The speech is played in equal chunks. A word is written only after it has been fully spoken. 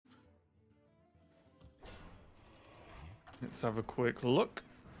Let's have a quick look.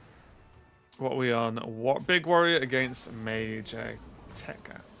 What are we on? What big warrior against mage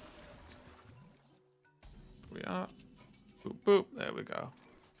Tekka? We are. Boop boop. There we go.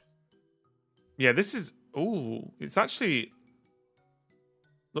 Yeah, this is. Ooh, it's actually.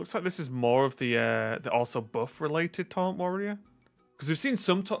 Looks like this is more of the also buff related taunt warrior, because we've seen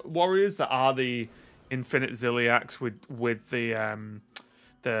some warriors that are the infinite ziliacs with the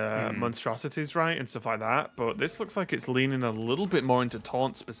monstrosities, right, and stuff like that. But this looks like it's leaning a little bit more into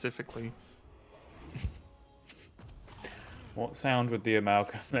taunt specifically. What sound would the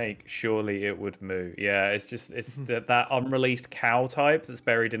amalgam make? Surely it would moo. Yeah, it's just that unreleased cow type that's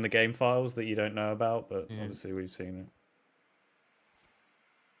buried in the game files that you don't know about, but obviously we've seen it.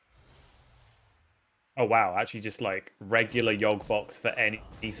 Oh wow, actually just like regular Yogg box for any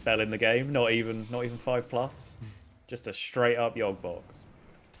spell in the game, not even 5+. Just a straight up Yogg box.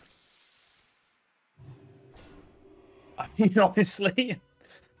 I mean, honestly,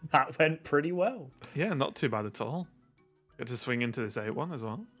 that went pretty well. Yeah, not too bad at all. Get to swing into this 8-1 as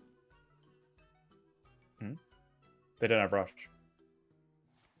well. They don't have rush.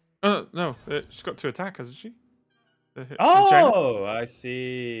 Oh no, she's got to attack, hasn't she? Oh, I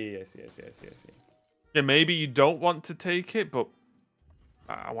see. Yeah, maybe you don't want to take it, but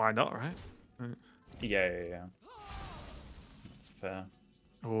why not, right? Yeah. That's fair.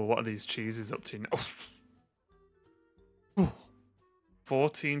 Oh, what are these cheeses up to now? Oh.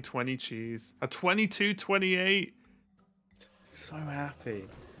 14-20 cheese. A 22-28. So happy.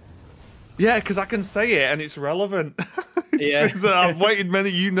 Yeah, because I can say it and it's relevant. Yeah. I've waited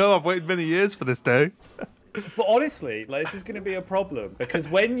many years for this day. But honestly, like, this is going to be a problem, because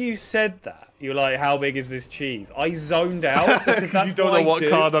when you said that, you're like, how big is this cheese? I zoned out. Because that's you don't know what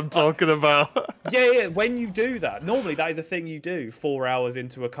card I'm talking about. Yeah, when you do that, normally that is a thing you do 4 hours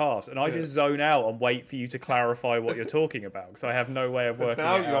into a cast, and I just zone out and wait for you to clarify what you're talking about, because I have no way of working it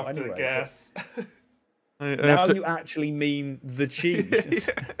out. Now you have to guess. Now you actually mean the cheese.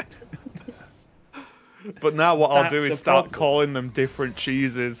 But now what I'll do is start calling them different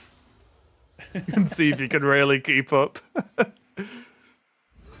cheeses. And see if you can really keep up.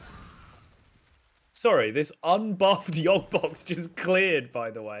 Sorry, this unbuffed Yogg box just cleared,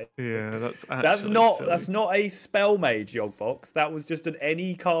 by the way. Yeah, that's not a spell mage Yogg box. That was just an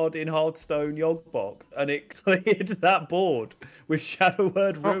any card in Hearthstone Yogg box, and it cleared that board with Shadow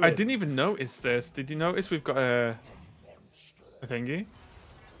Word Ruin. I didn't even notice this. Did you notice we've got a thingy?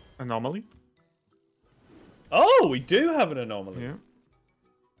 Anomaly? Oh, we do have an anomaly. Yeah.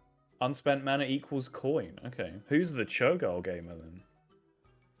 Unspent mana equals coin. Okay. Who's the Cho'Gall gamer then?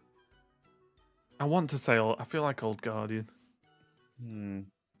 I want to say, I feel like Old Guardian.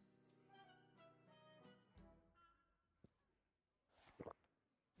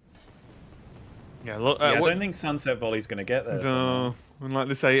 Yeah, look. I don't think Sunset Volley's going to get there. No. And like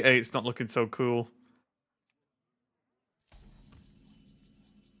this 8-8, it's not looking so cool.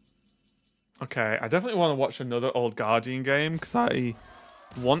 Okay, I definitely want to watch another Old Guardian game, because I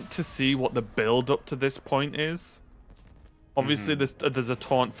want to see what the build up to this point is. Obviously, there's a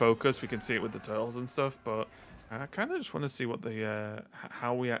taunt focus. We can see it with the turtles and stuff, but I kind of just want to see what the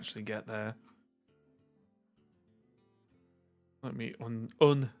how we actually get there. Let me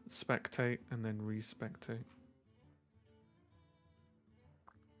unspectate and then respectate.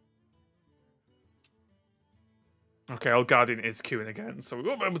 Okay, Old Guardian is queuing again, so we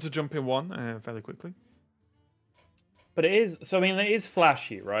won't be able to jump in one fairly quickly. But it is, so I mean, it is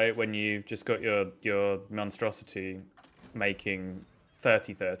flashy, right? When you've just got your monstrosity making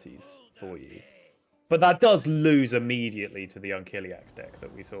 30/30s for you. But that does lose immediately to the Unkiliax deck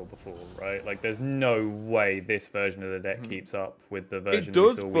that we saw before, right? Like, there's no way this version of the deck keeps up with the version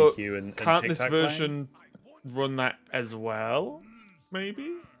we saw with you and can't this version run that as well?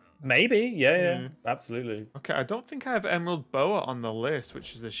 Maybe? Maybe, yeah, absolutely. Okay, I don't think I have Emerald Boa on the list,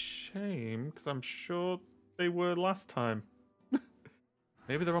 which is a shame, because I'm sure they were last time.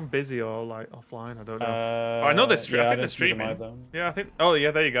 Maybe they're on busy or like offline, I don't know. I know they're streaming. I think they're streaming. Yeah, I think. Oh,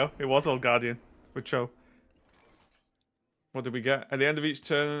 yeah, there you go. It was Old Guardian. Good show. What did we get? At the end of each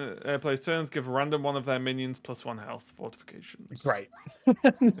turn, player's turns, give a random one of their minions +1 health fortifications. Great.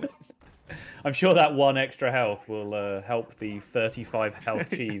 I'm sure that 1 extra health will help the 35 health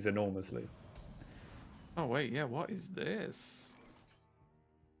cheese enormously. Oh wait, yeah. What is this?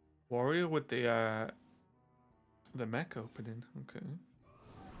 Warrior with the mech opening. Okay.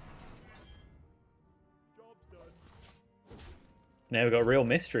 Now we've got a real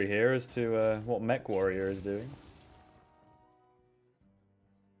mystery here as to what Mech Warrior is doing.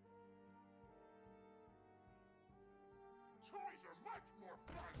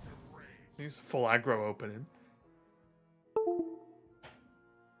 He's full aggro opening.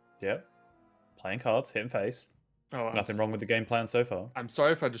 Yep. Playing cards, hitting face. Oh, Nothing wrong with the game plan so far. I'm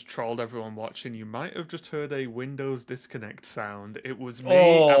sorry if I just trolled everyone watching. You might have just heard a Windows disconnect sound. It was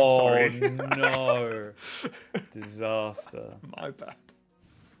me. I'm sorry. No. Disaster. My bad.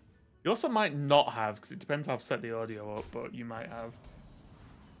 You also might not have, because it depends how I've set the audio up, but you might have.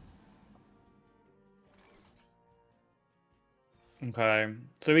 Okay,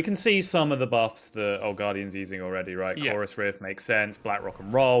 so we can see some of the buffs that Old Guardian's using already, right? Yeah. Chorus Riff makes sense. Black Rock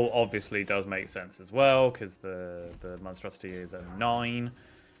and Roll obviously does make sense as well, because the monstrosity is a 9.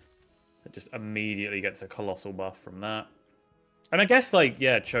 It just immediately gets a colossal buff from that. And I guess, like,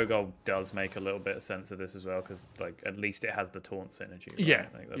 yeah, Cho'Gall does make a little bit of sense of this as well, because, like, at least it has the taunt synergy. Right? Yeah.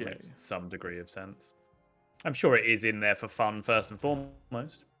 I think that makes some degree of sense. I'm sure it is in there for fun, first and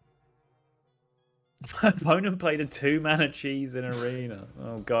foremost. My opponent played a 2-mana cheese in arena.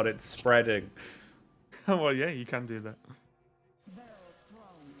 Oh god, it's spreading. Well, yeah, you can do that.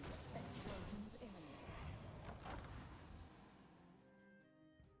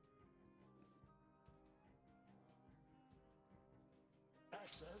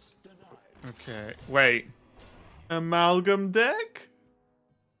 Okay, wait. Amalgam deck?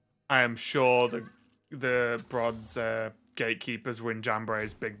 I am sure the Brod's Gatekeepers win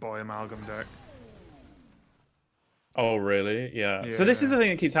Jambray's big boy Amalgam deck. Oh, really? Yeah. So this is the thing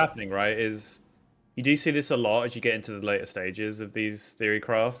that keeps happening, right? Is you do see this a lot as you get into the later stages of these theory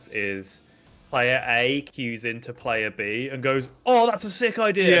crafts, is player A cues into player B and goes, oh, that's a sick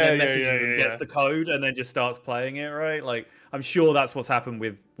idea, and then messages them, gets the code, and then just starts playing it, right? Like, I'm sure that's what's happened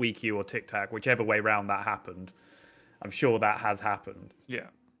with WeQ or Tic Tac, whichever way round that happened. I'm sure that has happened. Yeah.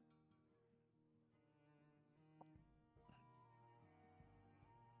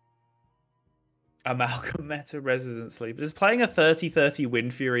 Amalgam meta Resident Sleep. Does playing a 30-30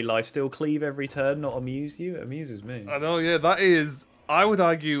 Wind Fury lifesteal cleave every turn not amuse you? It amuses me. I know, yeah, that is, I would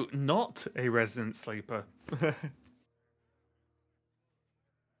argue, not a Resident Sleeper.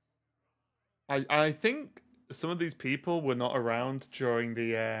 I think some of these people were not around during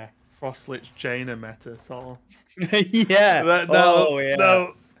the Frostlich Jaina meta, so... Yeah.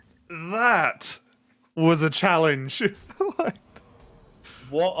 No, that was a challenge.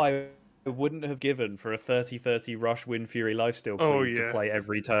 What I wouldn't have given for a 30-30 Rush Wind Fury lifesteal cleave to play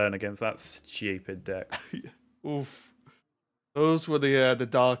every turn against that stupid deck. Oof. Those were the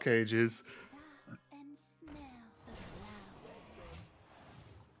dark ages.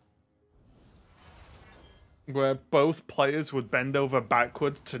 Where both players would bend over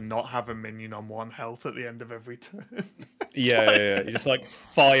backwards to not have a minion on 1 health at the end of every turn. Yeah. You're just like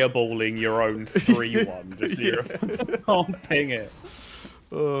fireballing your own 3-1 just so you can't ping it.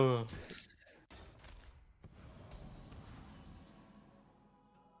 Oh.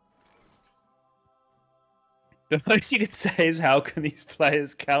 The most you could say is, how can these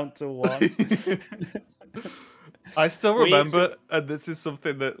players count to 1? I still remember, and this is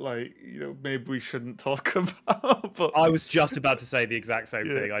something that, like, you know, maybe we shouldn't talk about. But I was just about to say the exact same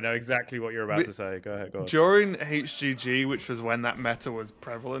thing. I know exactly what you're about to say. Go ahead, go on. During HGG, which was when that meta was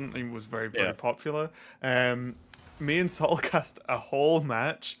prevalent and was very, very popular, me and Sol cast a whole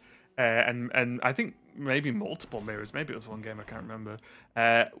match, and I think maybe multiple mirrors, maybe it was one game, I can't remember,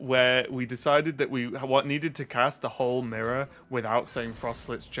 where we decided that we needed to cast the whole mirror without saying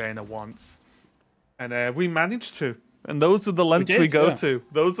Frostlich Jaina once. And we managed to. And those are the lengths we go to.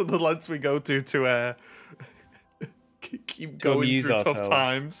 Those are the lengths we go to keep going through tough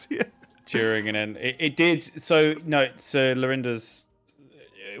times. Yeah. During an end. It did. So Lorinda's...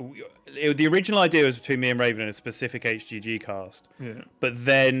 the original idea was between me and Raven in a specific HGG cast. Yeah. But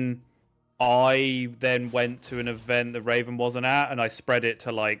then I went to an event that Raven wasn't at, and I spread it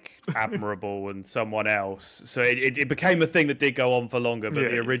to, like, Admirable and someone else. So it became a thing that did go on for longer, but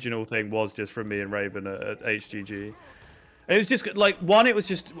the original thing was just from me and Raven at HGG. And it was just, like, one, it was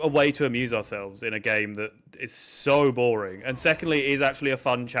just a way to amuse ourselves in a game that is so boring. And secondly, it is actually a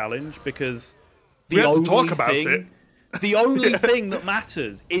fun challenge, because we have to talk about it. The only thing that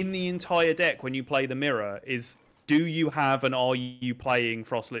matters in the entire deck when you play the mirror is, do you have and are you playing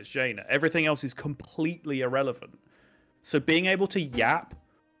Frostlich Jaina? Everything else is completely irrelevant. So being able to yap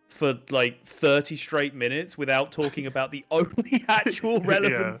for like 30 straight minutes without talking about the only actual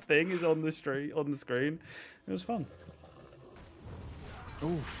relevant thing is on the screen, it was fun.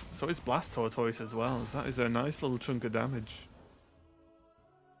 Oof, so it's Blast Tortoise as well. That is a nice little chunk of damage.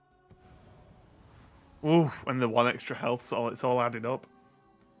 Oof, and the 1 extra health, so it's all added up.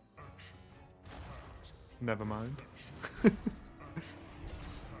 Never mind.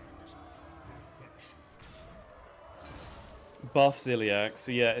 buff Ziliax.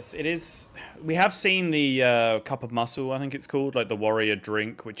 So yeah, it is. We have seen the Cup of Muscle, I think it's called, like the Warrior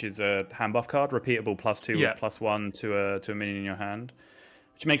Drink, which is a hand buff card, repeatable +2 Yeah. +1 to a minion in your hand,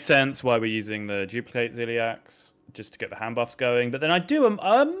 which makes sense why we're using the duplicate Ziliax just to get the hand buffs going. But then I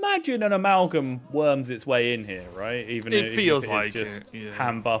imagine an amalgam worms its way in here, right? Even It if feels it is like just it, yeah.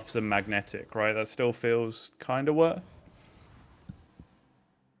 hand buffs and magnetic, right? That still feels kind of worth.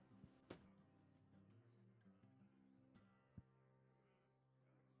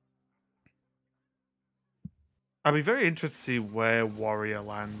 I'd be very interested to see where Warrior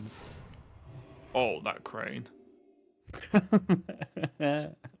lands. Oh, that crane.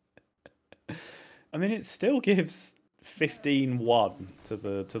 I mean, it still gives 15-1 to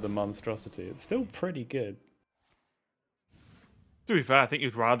the monstrosity. It's still pretty good. To be fair, I think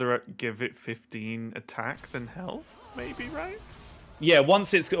you'd rather give it 15 attack than health, maybe, right? Yeah,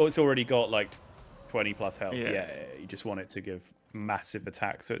 once it's already got like 20 plus health. Yeah. Yeah, you just want it to give massive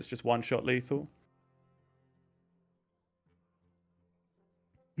attack, so it's just one-shot lethal.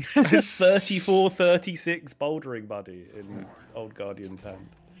 There's a 34-36 bouldering buddy in Old Guardian's hand.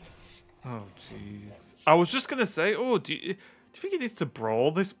 Oh, jeez. I was just gonna say, oh, do you think he needs to brawl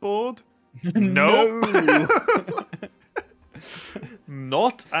this board? No.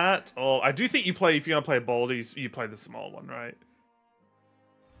 Not at all. I do think if you're gonna play a bold, you play the small one, right?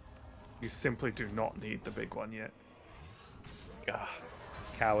 You simply do not need the big one yet. Ah,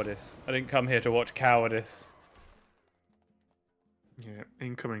 cowardice. I didn't come here to watch cowardice. Yeah,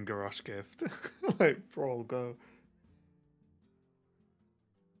 incoming garage gift. Like, brawl, go.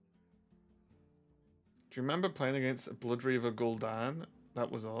 Do you remember playing against Blood Reaver Gul'dan? That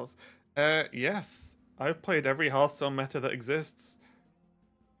was awesome. Yes. I've played every Hearthstone meta that exists.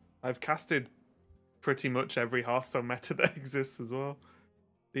 I've casted pretty much every Hearthstone meta that exists as well.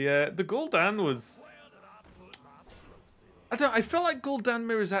 The Gul'dan was... I feel like Gul'dan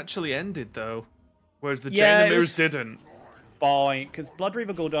mirrors actually ended though. Whereas the Jaina mirrors didn't. Fine, because Blood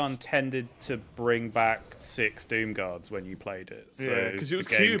Reaver Gul'dan tended to bring back 6 Doom Guards when you played it. So yeah, because it was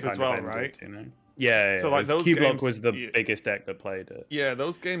Cube as well, right? You know? Yeah, so like those Cube games, Block was the biggest deck that played it. Yeah,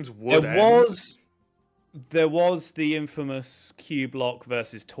 those games would end. There was the infamous Cube Block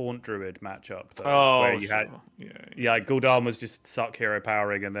versus Taunt Druid matchup, though, where you had Gul'dan was just suck hero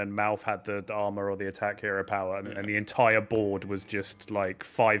powering, and then Malf had the armor or the attack hero power, and the entire board was just like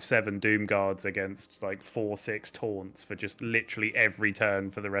 5/7 Doom Guards against like 4/6 taunts for just literally every turn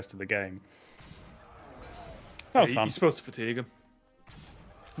for the rest of the game. That was fun. You're supposed to fatigue them.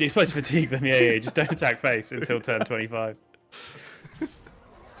 You're supposed to fatigue them, yeah. Just don't attack face until turn 25.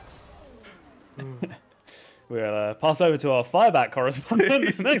 We'll pass over to our Fireback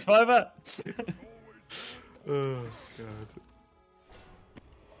correspondent. Thanks, Fireback. Oh, God.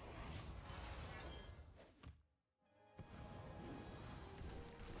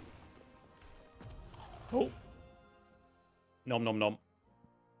 Oh. Nom nom nom.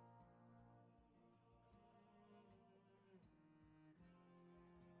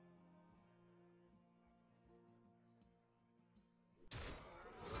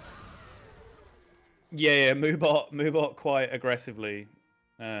 Yeah, Moobot quite aggressively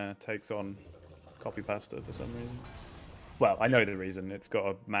takes on copy pasta for some reason. Well, I know the reason. It's got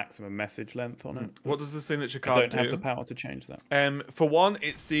a maximum message length on it. What does the signature I card don't have the power to change that. For one,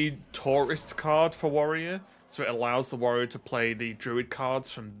 it's the tourist card for Warrior, so it allows the Warrior to play the Druid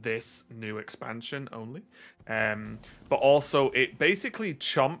cards from this new expansion only. But also, it basically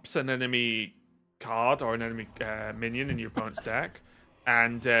chomps an enemy card or an enemy minion in your opponent's deck.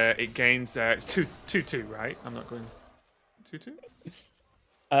 And it gains it's 2/2, right? I'm not going 2/2.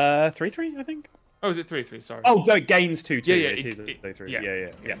 3/3, I think. Oh, is it 3/3? Sorry. Oh, no, it gains 2/2. Yeah, it is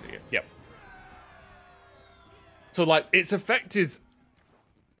 3/3. Yeah. So like, its effect is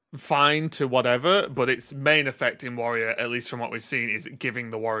fine to whatever, but its main effect in Warrior, at least from what we've seen, is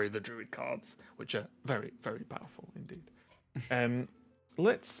giving the Warrior the Druid cards, which are very, very powerful indeed.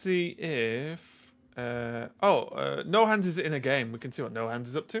 Let's see if. No Hands is in a game. We can see what No Hands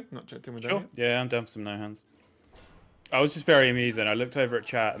is up to. Not checked in with that yet. Yeah, I'm down for some No Hands. I was just very amused then. I looked over at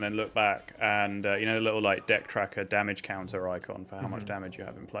chat and then looked back, and you know the little like deck tracker damage counter icon for how much damage you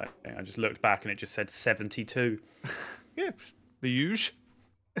have in play. I just looked back and it just said 72. Yeah, the usual.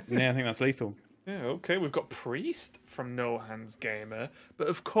 Yeah, I think that's lethal. Yeah, okay. We've got Priest from No Hands Gamer, but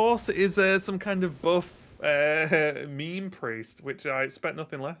of course it is some kind of buff meme Priest, which I expect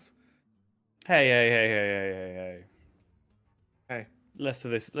nothing less. Hey. Less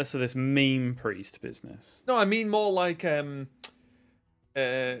of this meme Priest business. No, I mean more like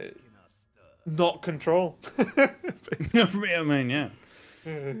not control. I mean, yeah.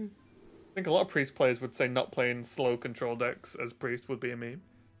 I think a lot of Priest players would say not playing slow control decks as Priest would be a meme.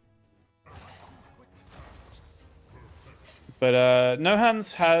 But No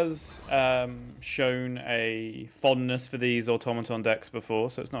Hands has shown a fondness for these automaton decks before,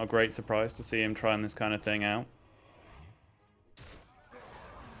 so it's not a great surprise to see him trying this kind of thing out.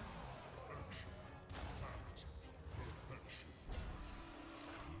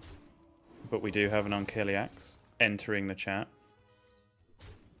 But we do have an Unkiliax entering the chat.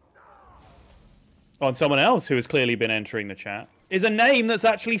 Oh, and someone else who has clearly been entering the chat is a name that's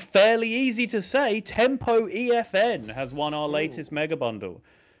actually fairly easy to say. Tempo EFN has won our latest Mega Bundle.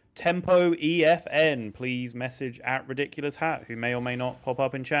 Tempo EFN, please message at Ridiculous Hat, who may or may not pop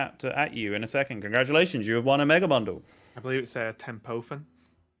up in chat at you in a second. Congratulations, you have won a Mega Bundle. I believe it's a Tempofan.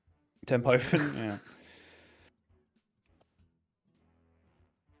 Tempofan, yeah.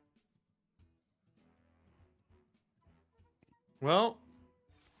 Well,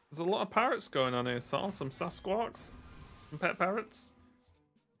 there's a lot of parrots going on here, Saul. Some Sasquatches, some pet parrots.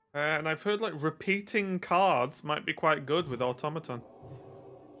 And I've heard like repeating cards might be quite good with Automaton.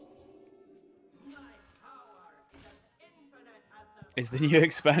 Is the new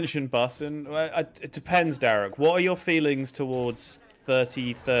expansion bussin'? Well, it depends, Derek. What are your feelings towards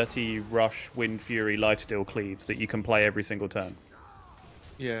 30-30 Rush, Wind Fury, Lifesteal Cleaves that you can play every single turn?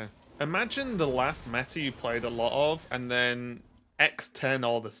 Yeah. Imagine the last meta you played a lot of, and then X10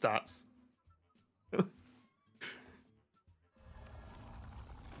 all the stats.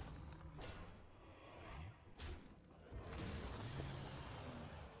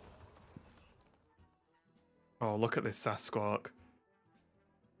 Oh, look at this Sasquatch.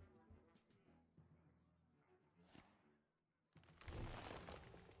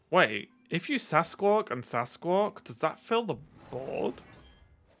 Wait, if you Sasquatch and Sasquatch, does that fill the board?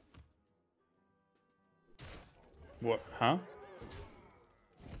 What? Huh?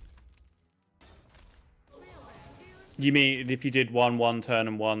 You mean if you did one turn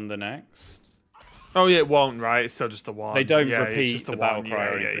and one the next? Oh yeah, it won't, right? It's still just the one. They don't yeah, repeat the battle cry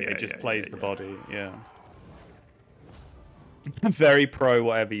or anything. It just plays the body. Yeah. Very pro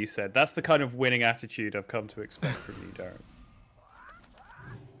whatever you said. That's the kind of winning attitude I've come to expect from you, Darren.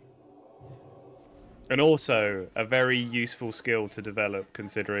 And also a very useful skill to develop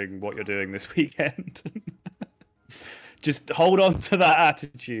considering what you're doing this weekend. Just hold on to that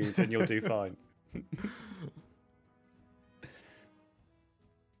attitude and you'll do fine.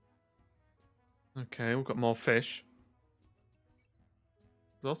 Okay, we've got more fish.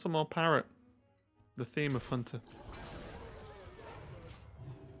 There's also more parrot. The theme of Hunter.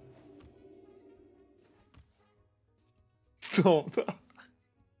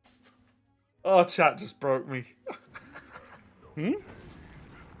 Oh, chat just broke me. Hmm?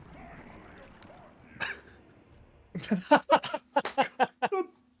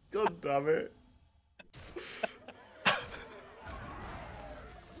 God damn it.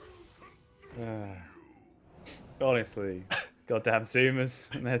 Honestly, goddamn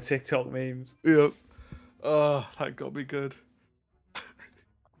Zoomers and their TikTok memes. Yep. Oh, that got me good.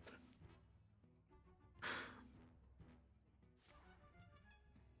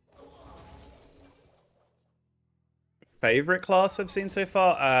 Favorite class I've seen so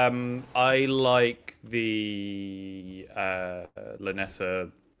far? I like the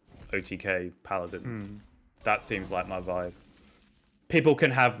Lanessa OTK Paladin. That seems like my vibe. People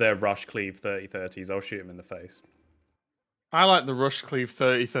can have their Rush Cleave 30-30s. I'll shoot them in the face. I like the Rush Cleave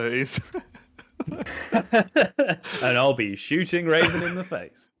 30-30s. And I'll be shooting Raven in the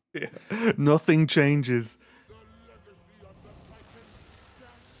face. Yeah. Nothing changes.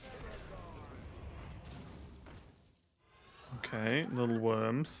 Okay, little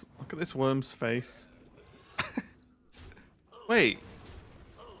worms. Look at this worm's face. Wait,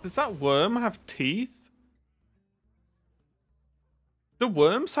 does that worm have teeth? The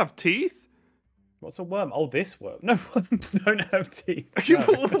worms have teeth? What's a worm? Oh, this worm. No, worms don't have teeth. No.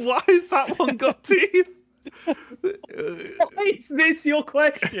 Why has that one got teeth? Why is this your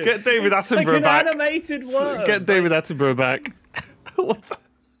question? Get David it's Attenborough like an back. Animated worm. Get David Attenborough back. What the?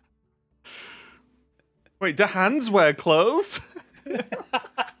 Wait, do hands wear clothes?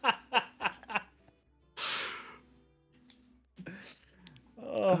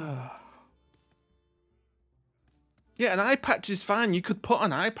 Oh. Yeah, an eye patch is fine. You could put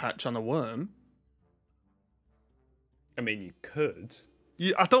an eye patch on a worm. I mean, you could.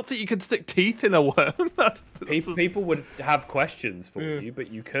 I don't think you could stick teeth in a worm. People would have questions for you,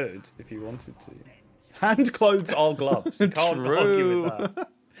 but you could if you wanted to. Hand clothes are gloves. You can't argue with that.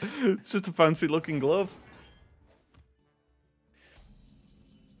 It's just a fancy looking glove.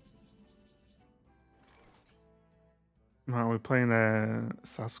 Are we playing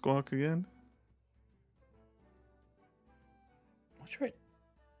Sasquatch again? I'm not sure it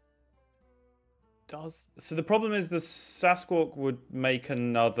does. So the problem is the Sasquatch would make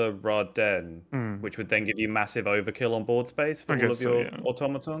another Raden, which would then give you massive overkill on board space for all of your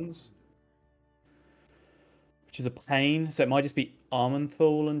automatons. Which is a pain. So it might just be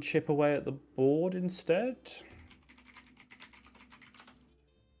Armenthal and chip away at the board instead.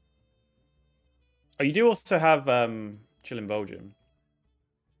 Oh, you do also have Chillin' Vol'jin.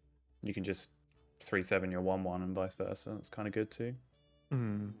 You can just 3/7 your 1/1 and vice versa. That's kind of good too.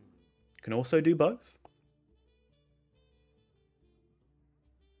 You can also do both.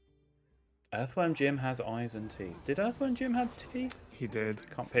 Earthworm Jim has eyes and teeth. Did Earthworm Jim have teeth? He did.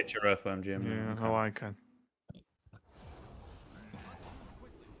 Can't picture Earthworm Jim. Yeah, how I can.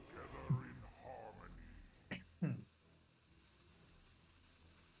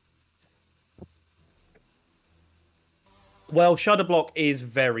 Well, Shudder Block is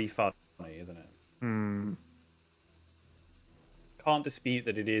very funny, isn't it? Can't dispute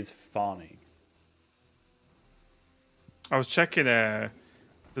that it is funny. I was checking if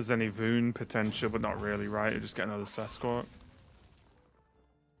there's any Voon potential, but not really, right? You just get another Sasquatch.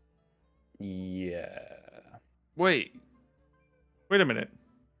 Yeah. Wait a minute.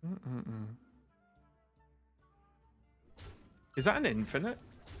 Is that an infinite?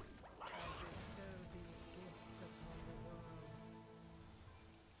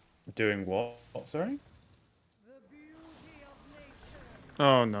 Doing what? Sorry?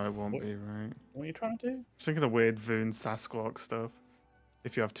 Oh no, it won't be, right? What are you trying to do? Just think of the weird Voon Sasquatch stuff.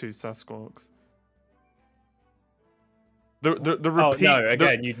 If you have two Sasquatchs. The repeat. Oh no!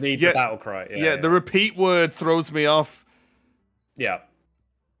 Again, you'd need the battle cry. Yeah, the repeat word throws me off. Yeah.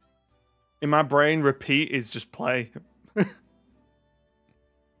 In my brain, repeat is just play.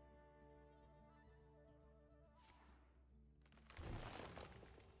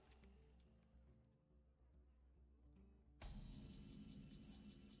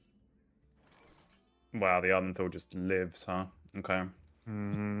 Wow, the Armenthal just lives, huh? Okay.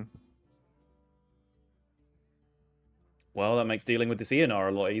 Well, that makes dealing with this ENR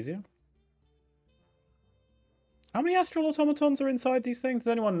a lot easier. How many astral automatons are inside these things?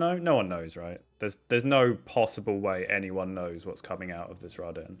 Does anyone know? No one knows, right? There's no possible way anyone knows what's coming out of this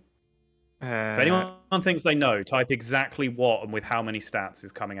Raden. If anyone thinks they know, type exactly what and with how many stats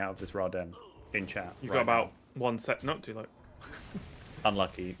is coming out of this Raden in chat. You got about 1 set. Not too late.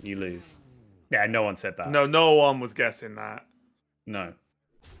 Unlucky, you lose. Yeah, no one said that. No, no one was guessing that. No.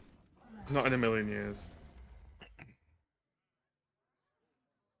 Not in a million years.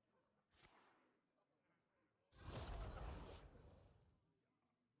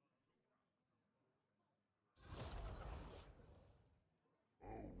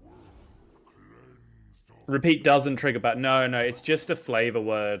 Repeat doesn't trigger back. No, it's just a flavor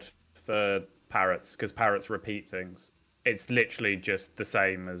word for parrots, because parrots repeat things. It's literally just the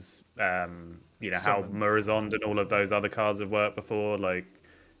same as, you know, how Murazond and all of those other cards have worked before. Like,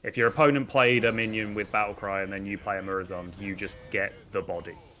 if your opponent played a minion with Battlecry and then you play a Murazond, you just get the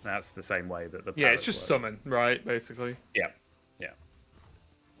body. That's the same way that the yeah, it's just summon, right? Basically. Yeah.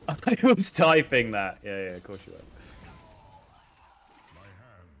 I was typing that. Yeah, of course you were.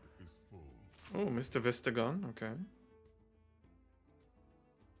 Oh, Mr. Vistagon, okay.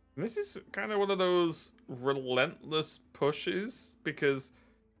 And this is kind of one of those relentless pushes, because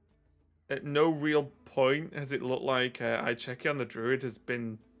at no real point has it looked like Icheki on the Druid has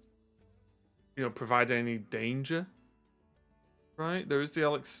been, you know, providing any danger. Right? There is the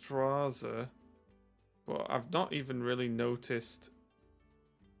Alexstrasza, but I've not even really noticed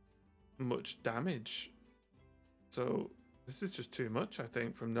much damage. So this is just too much, I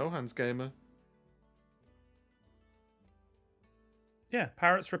think, from No Hands Gamer. Yeah,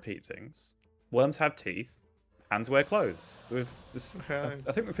 parrots repeat things. Worms have teeth. Hands wear clothes. I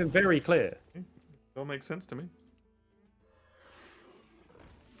think we've been very clear. All makes sense to me.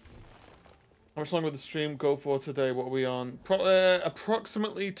 How much longer will the stream go for today? What are we on?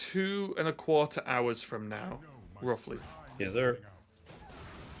 Approximately 2.25 hours from now, roughly. Yes, sir.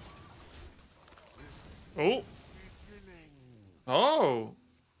 Oh. Oh.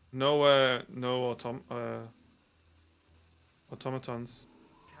 No. No automatons.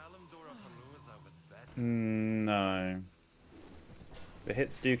 No. The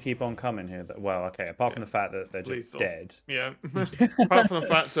hits do keep on coming here. Well, okay, apart from the fact that they're just dead. Yeah. Apart from the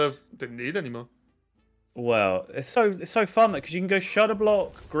fact of didn't need anymore. Well, it's so fun because you can go Shudder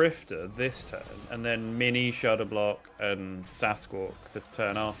Block, Grifter this turn, and then Mini Shudder Block and Sasquatch the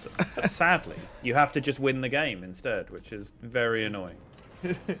turn after. But sadly, you have to just win the game instead, which is very annoying.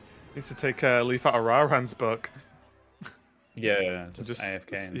 Needs to take a leaf out of Raran's book. Yeah, just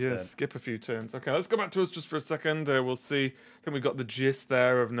AFK instead. Skip a few turns. Okay, let's go back to us just for a second. We'll see. I think we got the gist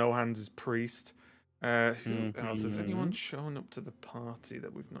there of No Hands' priest. Who else? Is anyone showing up to the party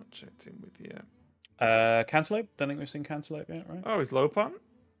that we've not checked in with yet? Cantaloupe? Don't think we've seen Cantaloupe yet, right? Oh, is Lopan?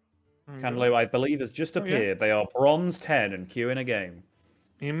 Cantaloupe, I believe, has just appeared. Yeah. They are bronze 10 and queuing a game.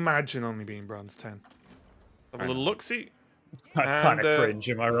 Imagine only being bronze 10. Have a little look-see. Kind of cringe,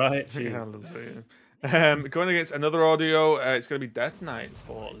 am I right? Yeah, a little bit, yeah. Going against another audio, it's going to be Death Knight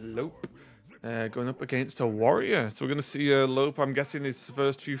for Lope. Going up against a warrior. So we're going to see Lope, I'm guessing, his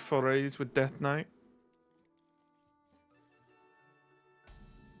first few forays with Death Knight.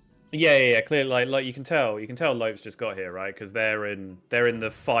 Yeah. Clearly, like you can tell Lope's just got here, right? Because they're in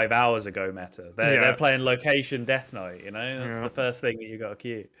the 5 hours ago meta. They're playing location Death Knight. You know, that's the first thing that you got to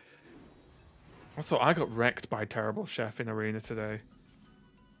queue. Also, I got wrecked by Terrible Chef in Arena today.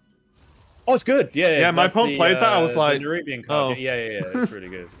 Oh, it's good. Yeah. My opponent played that. I was like, Nerubian card. Yeah. It's really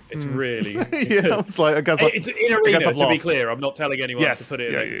good. It's really good. Yeah, I was like, I guess it's in Arena. To be clear, I'm not telling anyone to put it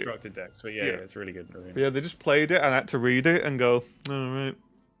in their constructed decks, but it's really good in Arena. Yeah, they just played it and I had to read it and go, all right.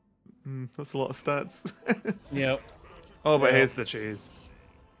 That's a lot of stats. Yep. Oh, but here's the cheese.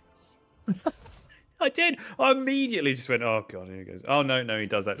 I did. I immediately just went, oh, God, here he goes. Oh, no, he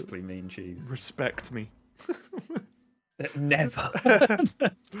does actually mean cheese. Respect me. Never.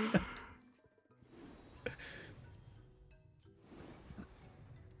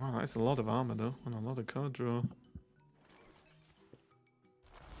 Wow, that's a lot of armor, though, and a lot of card draw.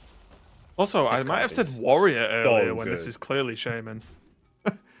 Also, I might have said warrior earlier when this is clearly shaman.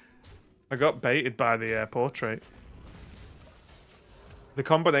 I got baited by the portrait. The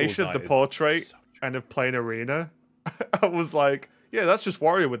combination of the portrait and of playing arena, I was like, yeah, that's just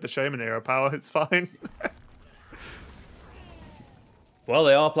warrior with the shaman hero power. It's fine. Well,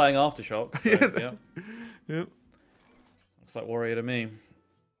 they are playing Aftershock. So, Yep. Looks like warrior to me.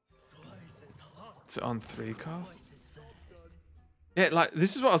 It's on 3 costs. Yeah, like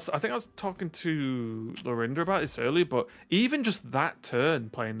this is what I think I was talking to Lorinda about this earlier, but even just that turn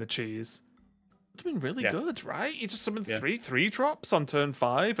playing the cheese would have been really good, right? You just summon 3 drops on turn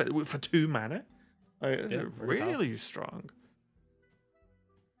 5 for 2 mana. Like, really strong.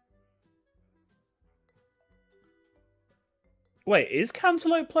 Wait, is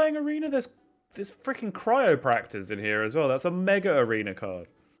Cantaloupe playing Arena? There's freaking Cryopractors in here as well. That's a mega Arena card.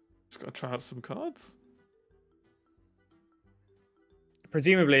 Just gotta try out some cards.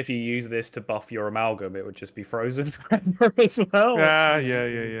 Presumably, if you use this to buff your amalgam, it would just be frozen forever as well.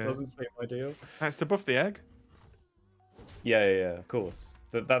 Yeah. Doesn't seem ideal. That's to buff the egg. Yeah, of course.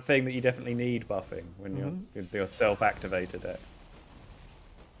 That thing that you definitely need buffing when you're self-activated deck.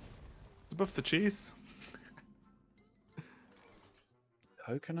 To buff the cheese.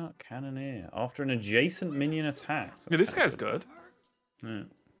 Coconut Cannoneer. After an adjacent minion attacks. Yeah, this guy's good. Yeah.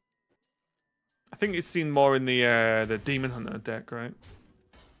 I think it's seen more in the Demon Hunter deck, right?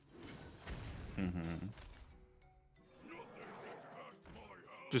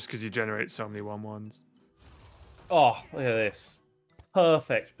 Just because you generate so many 1/1s. Oh, look at this.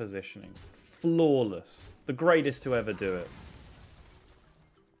 Perfect positioning. Flawless. The greatest to ever do it.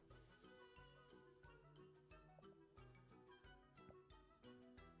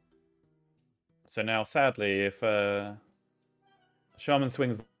 So now, sadly, if Shaman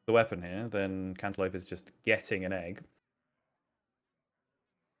swings the weapon here, then Cantaloupe is just getting an egg.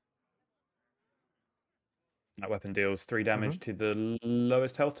 That weapon deals 3 damage to the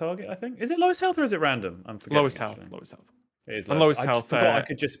lowest health target, I think. Is it lowest health or is it random? I'm forgetting. Lowest health. It is lowest health. I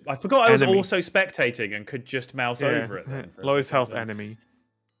forgot I was also spectating and could just mouse over it. Then lowest health enemy.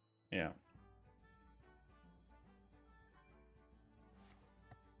 Yeah.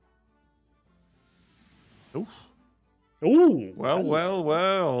 Oof. Ooh.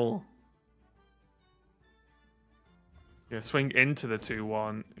 Well. Yeah, swing into the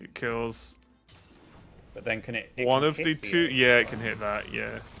 2/1. It kills. But then can it one of the 2? Yeah, it can hit that.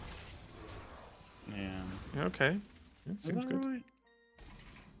 Yeah. Yeah. Okay. Yeah, seems good. Right?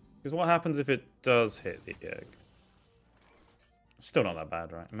 Because what happens if it does hit the egg? Still not that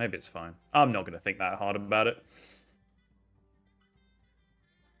bad, right? Maybe it's fine. I'm not going to think that hard about it.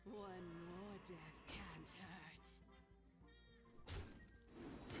 One more death can't hurt.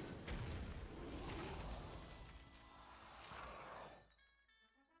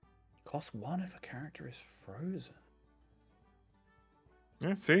 Cost 1 if a character is frozen.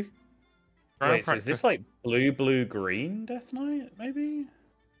 Yeah, see? Wait, so is this like blue-green Death Knight, maybe?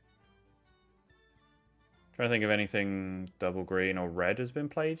 Trying to think if anything double green or red has been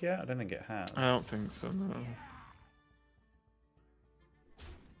played yet. I don't think it has. I don't think so, no.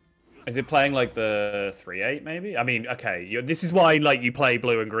 Is it playing like the 3/8 maybe? I mean, okay, this is why like you play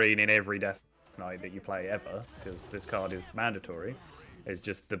blue and green in every Death Knight that you play ever, because this card is mandatory. It's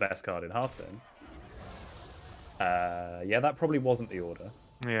just the best card in Hearthstone. Yeah, that probably wasn't the order.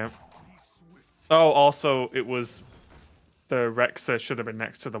 Yeah. Oh, also, it was the Rexa should have been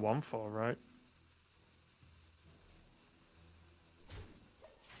next to the 1/4, right?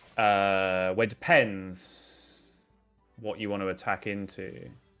 Well, it depends what you want to attack into.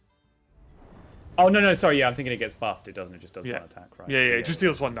 Oh, no, sorry, yeah, I'm thinking it gets buffed. It doesn't, it just does one attack, right? Yeah, So, it just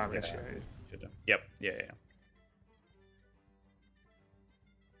deals 1 damage. Yeah. Yep, yeah.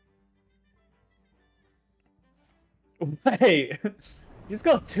 Hey, he's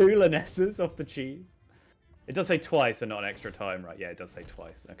got 2 Lanesses off the cheese. It does say twice and not an extra time, right? Yeah, it does say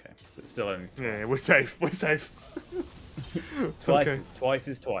twice. Okay, so it's still only twice. Yeah, we're safe. We're safe. Twice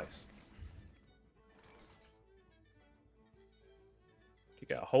is twice. You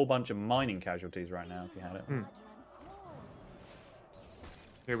get a whole bunch of mining casualties right now if you had it.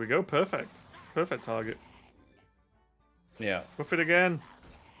 Here we go. Perfect. Perfect target. Yeah. Buff it again.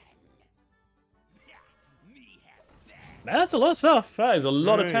 That's a lot of stuff. That is a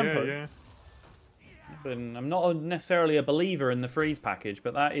lot of tempo. Yeah. But I'm not necessarily a believer in the freeze package,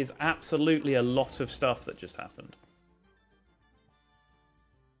 but that is absolutely a lot of stuff that just happened.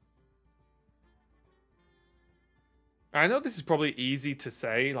 I know this is probably easy to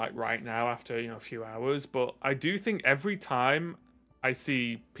say, like right now after a few hours, but I do think every time I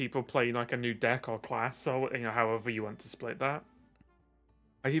see people playing like a new deck or class, or however you want to split that,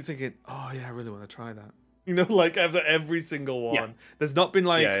 I keep thinking, oh yeah, I really want to try that. Like after every single one. Yeah. There's not been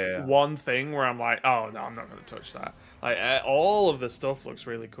like one thing where I'm like, oh no, I'm not going to touch that. Like all of the stuff looks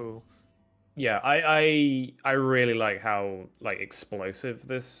really cool. Yeah, I really like how like explosive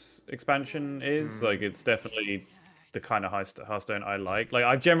this expansion is. Like it's definitely the kind of Hearthstone I like. Like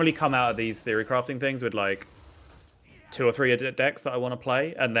I've generally come out of these theory crafting things with like 2 or 3 decks that I want to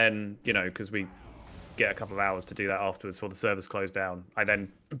play, and then because we get a couple of hours to do that afterwards before the servers close down, I then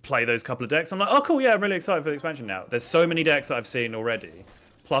play those couple of decks. I'm like, oh cool, yeah, I'm really excited for the expansion now. There's so many decks that I've seen already,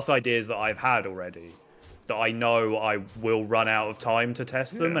 plus ideas that I've had already, that I know I will run out of time to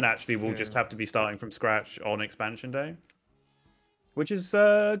test them, and actually will just have to be starting from scratch on expansion day, which is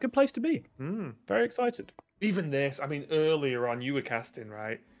a good place to be. Very excited. Even this, I mean, earlier on you were casting,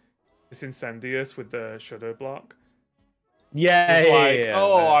 right? This Incendious with the Shadow Block. Yeah,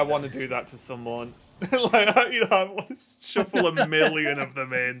 I want to do that to someone. Like, I want to shuffle a million of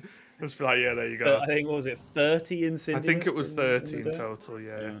them in. Just be like, yeah, there you go. I think, what was it, 30 Incendious? I think it was 30 in total,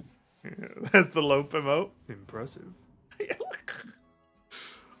 yeah. There's the Lope emote. Impressive.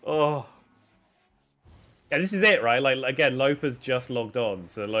 Oh. Yeah, this is it, right? Like, again, Lopa's just logged on,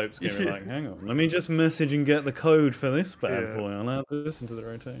 so Lope's going to be like, hang on, let me just message and get the code for this bad boy. I'll add this into the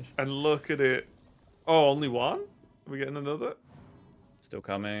rotation. And look at it. Oh, only one? Are we getting another? Still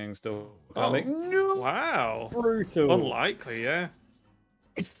coming, still coming. No. Wow. Brutal. Unlikely, yeah.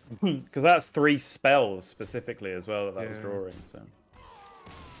 Because that's 3 spells specifically as well that was drawing, so.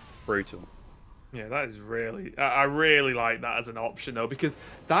 Brutal. Yeah, that is really... I really like that as an option, though, because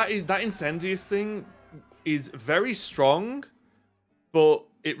that Incendious thing is very strong, but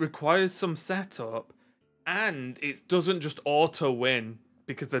it requires some setup, and it doesn't just auto-win,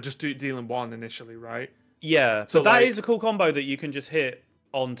 because they're just dealing 1 initially, right? Yeah, so that is a cool combo that you can just hit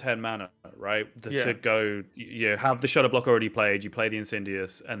on 10 mana, right? To go, you have the Shudder Block already played, you play the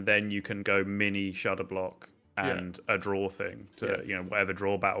Incendious, and then you can go mini Shudder Block and a draw thing to, whatever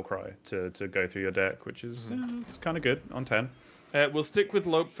draw battle cry to go through your deck, which is it's kind of good on 10. We'll stick with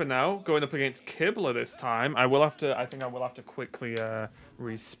Lope for now, going up against Kibler this time. I think I will have to quickly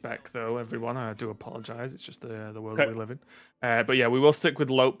respec though, everyone. I do apologize. It's just the world we live in. But yeah, we will stick with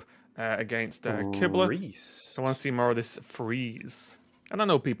Lope against Kibler. I want to see more of this freeze. And I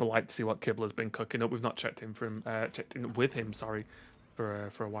know people like to see what Kibler's been cooking up. We've not checked in with him, sorry,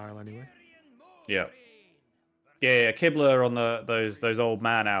 for a while anyway. Yeah. Yeah, Kibler on those old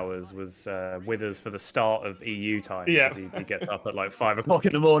man hours was with us for the start of EU time. Yeah, he gets up at like 5 o'clock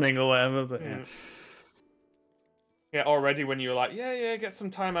in the morning or whatever. But yeah, already when you're like, get some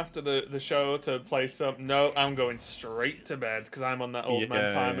time after the show to play some. No, I'm going straight to bed because I'm on that old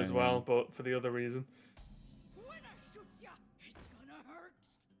man time as well, but for the other reason.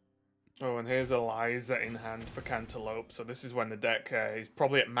 Oh, and here's Eliza in hand for Cantaloupe. So this is when the deck is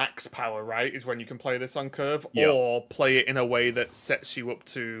probably at max power, right? Is when you can play this on curve, or play it in a way that sets you up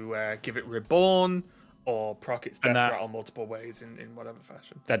to give it Reborn, or proc its death rattle multiple ways in whatever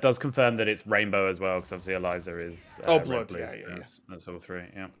fashion. That does confirm that it's Rainbow as well, because obviously Eliza is Blood, blue. yeah. That's all 3,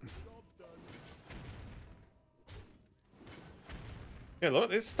 yeah. Yeah,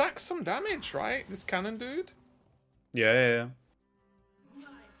 look, it stacks some damage, right? This cannon dude. Yeah.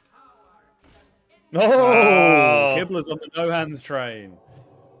 Oh, Oh. Kibler's on the no hands train.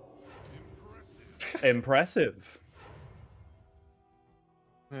 Impressive.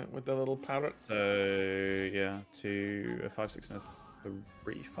 Yeah, with the little parrots. So yeah, 2, a 5, 6, and a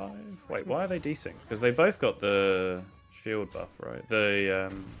 3, 5. Wait, why are they desync? Because they both got the shield buff, right? The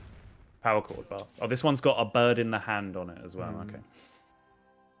power cord buff. Oh, this one's got a bird in the hand on it as well. Okay.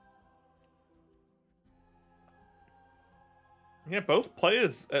 Yeah, both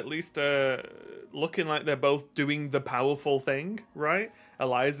players at least looking like they're both doing the powerful thing, right?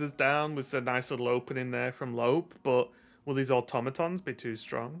 Eliza's down with a nice little opening there from Lope, but will these automatons be too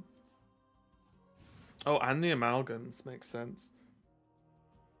strong? Oh, and the amalgams makes sense.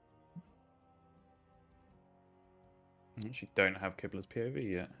 I actually don't have Kibler's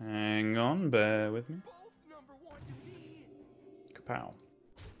POV yet. Hang on, bear with me. Kapow.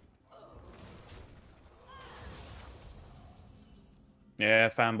 Yeah,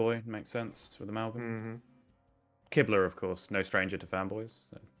 fanboy makes sense with amalgam. Kibler, of course, no stranger to fanboys.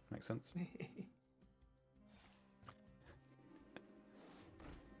 So makes sense.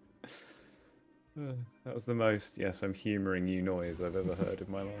 That was the most, yes, I'm humouring you noise I've ever heard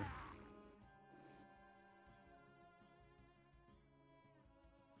in my life.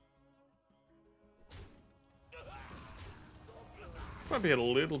 This might be a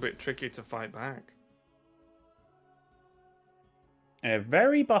little bit tricky to fight back.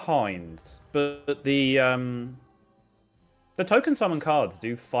 Very behind, but the token summon cards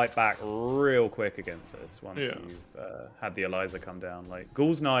do fight back real quick against this once you've had the Eliza come down. Like,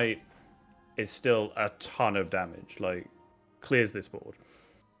 Ghoul's Knight is still a ton of damage, like, clears this board.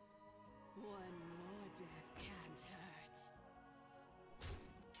 One more death can't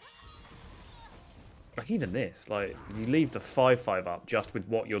hurt. Like, even this, like, you leave the 5/5 up just with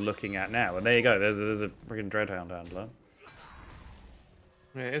what you're looking at now, and there you go, there's a freaking Dreadhound handler.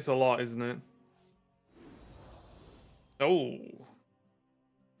 Yeah, it's a lot, isn't it? Oh.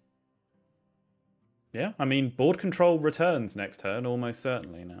 Yeah, I mean, board control returns next turn, almost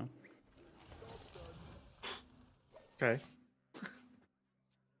certainly now. Okay.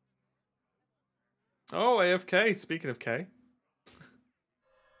 Oh, AFK, speaking of K.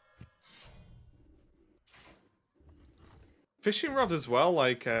 Fishing rod as well,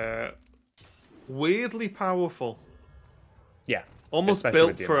 like, weirdly powerful. Yeah. Almost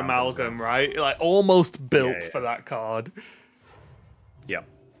built for amalgam, right? Like, almost built for that card. Yeah.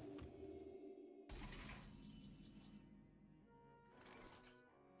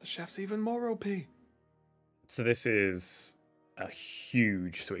 The chef's even more OP. So this is a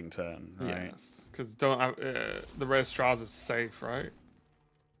huge swing turn, right? Yes, because don't have, the rare straws is safe, right?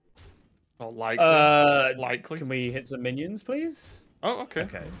 Well, likely. Likely. Can we hit some minions, please? Oh, okay.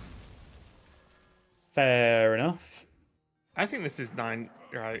 Okay. Fair enough. I think this is 9,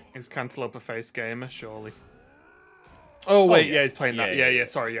 right? Is Cantaloupe a face gamer, surely? Oh, wait, yeah, he's playing that. Yeah,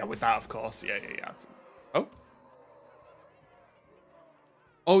 sorry, yeah, with that, of course. Yeah. Oh?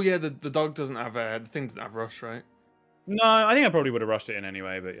 Oh, yeah, the dog doesn't have, the thing doesn't have rush, right? No, I think I probably would have rushed it in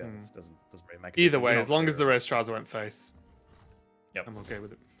anyway, but yeah, this doesn't really make a Either way, difference. as long as the rare straws went face, yep, I'm okay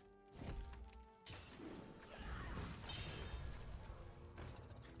with it.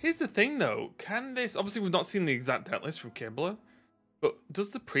 Here's the thing, though. Can this... Obviously, we've not seen the exact deck list from Kibler, but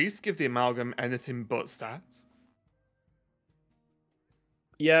does the priest give the amalgam anything but stats?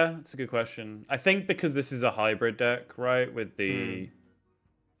 Yeah, it's a good question. I think because this is a hybrid deck, right, with the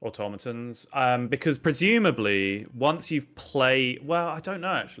automatons, because presumably once you've played... Well, I don't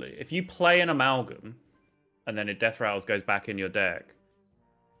know, actually. If you play an amalgam and then it death rattles goes back in your deck,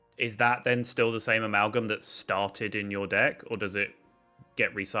 is that then still the same amalgam that started in your deck, or does it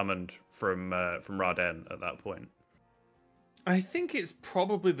get resummoned from Raden at that point? I think it's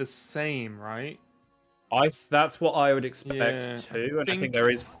probably the same, right? That's what I would expect too, and I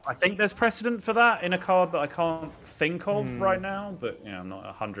think there's precedent for that in a card that I can't think of right now, but I'm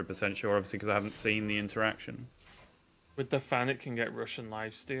not 100% sure, obviously, because I haven't seen the interaction. With the fan, it can get Russian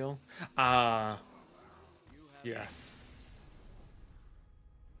lifesteal. Yes.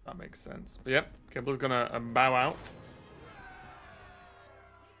 That makes sense. But yep, Kibler's gonna bow out.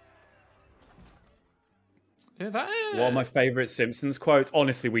 Yeah, that is... One of my favourite Simpsons quotes.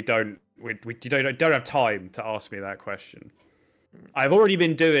 Honestly, we don't have time to ask me that question. I've already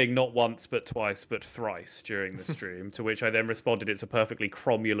been doing not once, but twice, but thrice during the stream, to which I then responded, "It's a perfectly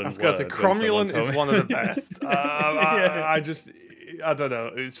cromulent word." I was going to say, cromulent is one of the best. I don't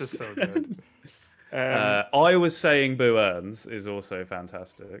know. It's just so good. I was saying Boo Earns is also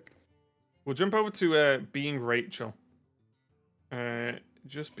fantastic. We'll jump over to Being Rachel.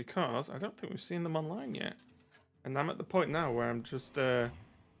 Just because I don't think we've seen them online yet. And I'm at the point now where I'm just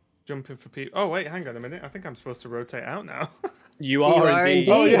jumping for people. Oh, wait, hang on a minute. I think I'm supposed to rotate out now. You are indeed.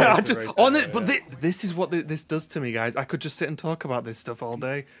 Oh, yeah. But This is what this does to me, guys. I could just sit and talk about this stuff all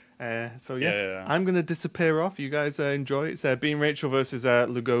day. So, yeah, I'm going to disappear off. You guys enjoy. It's Being Rachel versus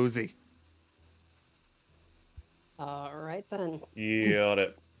Lugosi. All right, then. Got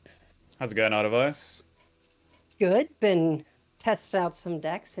it. How's it going, Out of Ice? Good. Been testing out some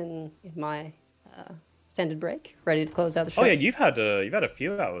decks in my extended break. Ready to close out the show. Oh yeah, you've had a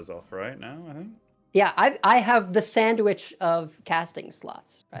few hours off right now, I think. Yeah, I have the sandwich of casting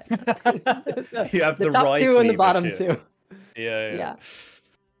slots. Right. You have the top right two and the bottom leadership. two. Yeah.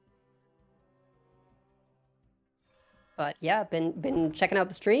 But yeah, been checking out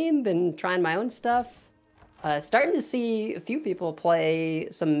the stream. Been trying my own stuff. Starting to see a few people play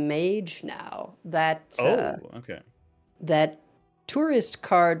some mage now. Okay. That tourist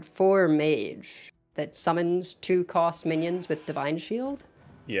card for mage that summons 2-cost minions with Divine Shield.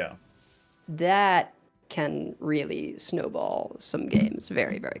 Yeah. That can really snowball some games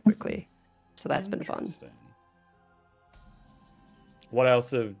very, very quickly. So that's been fun. What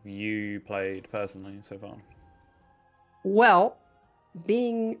else have you played personally so far? Well,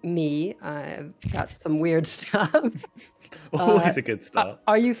 being me, I've got some weird stuff. Always a good start.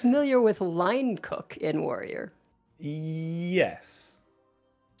 Are you familiar with Line Cook in Warrior? Yes.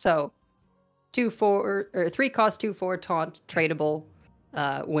 So, 3-cost 2/4 taunt tradable.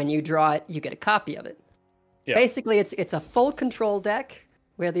 When you draw it, you get a copy of it. Yeah. Basically, it's a full control deck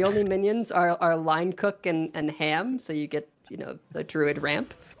where the only minions are Line Cook and Ham, so you get the Druid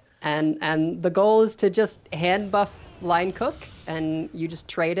ramp, and the goal is to just hand buff Line Cook, and you just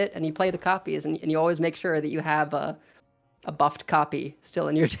trade it and you play the copies, and you always make sure that you have a buffed copy still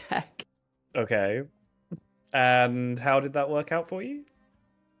in your deck. Okay. And how did that work out for you?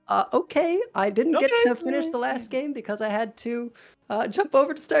 Okay, I didn't get to finish the last game because I had to jump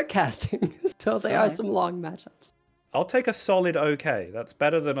over to start casting. So they are some long matchups. I'll take a solid okay. That's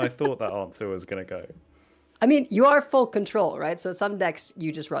better than I thought that answer was going to go. I mean, you are full control, right? So some decks,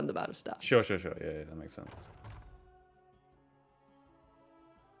 you just run them out of stuff. Sure. Yeah, that makes sense.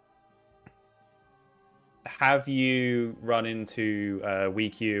 Have you run into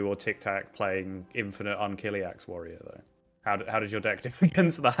WeQ or Tic Tac playing Infinite Unkiliax Warrior, though? How does your deck differ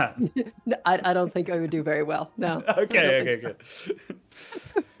against that? No, I don't think I would do very well. No. Okay, good.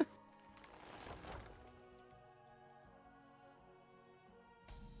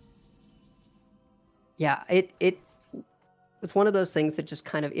 Yeah, it was one of those things that just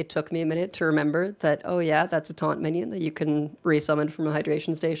kind of, it took me a minute to remember that, oh yeah, that's a taunt minion that you can resummon from a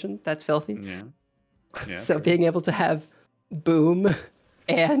hydration station. That's filthy. Yeah. So being able to have Boom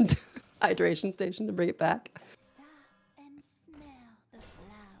and hydration station to bring it back.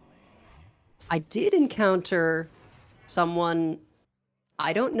 I did encounter someone,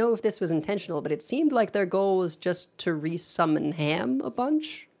 I don't know if this was intentional, but it seemed like their goal was just to resummon Ham a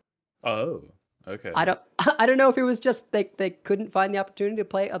bunch. Oh, okay. I don't know if it was just they couldn't find the opportunity to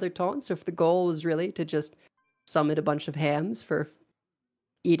play other taunts, or if the goal was really to just summon a bunch of Hams for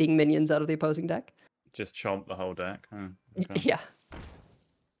eating minions out of the opposing deck. Just chomp the whole deck. Okay. Yeah.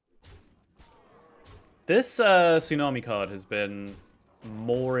 This Tsunami card has been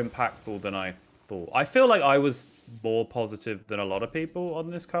more impactful than I thought. I feel like I was more positive than a lot of people on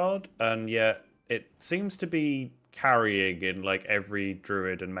this card, and yet it seems to be carrying in like every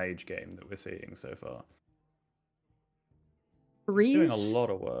Druid and Mage game that we're seeing so far. Freeze, it's doing a lot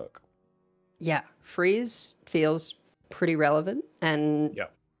of work. Yeah, Freeze feels pretty relevant, and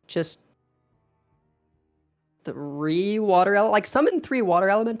just summon 3 water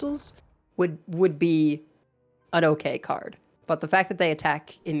elementals would be an okay card. But the fact that they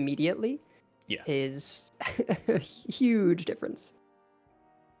attack immediately is a huge difference.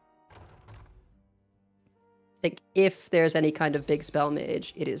 I think if there's any kind of big spell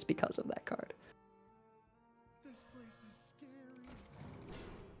mage, it is because of that card. This place is scary.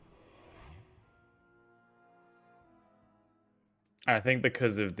 I think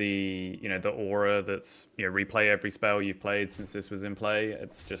because of the the aura that's replay every spell you've played since this was in play.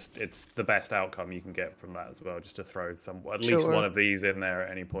 It's the best outcome you can get from that as well. Just to throw at least one of these in there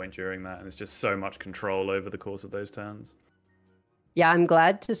at any point during that, and it's just so much control over the course of those turns. Yeah, I'm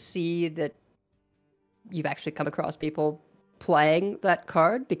glad to see that you've actually come across people playing that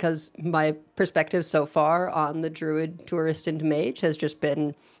card, because my perspective so far on the Druid Tourist into Mage has just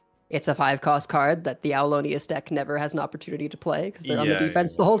been, it's a 5-cost card that the Aulonius deck never has an opportunity to play because they're on the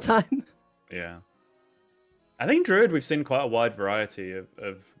defense the whole time. Yeah. I think Druid, we've seen quite a wide variety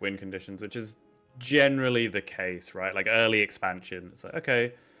of win conditions, which is generally the case, right? Like early expansion, it's like,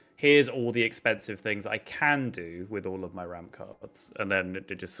 okay, here's all the expensive things I can do with all of my ramp cards, and then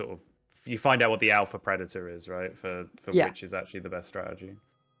it just sort of you find out what the alpha predator is, right? For Yeah. which is actually the best strategy.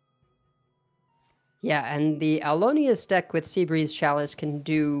 Yeah, and the Alonius deck with Seabreeze Chalice can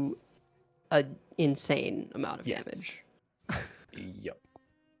do an insane amount of Yes. damage. Yep.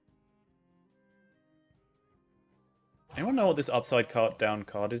 Anyone know what this upside down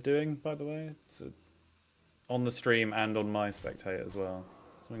card is doing, by the way? It's on the stream and on my spectator as well.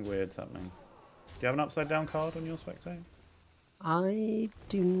 Something weird's happening. Do you have an upside down card on your spectator? I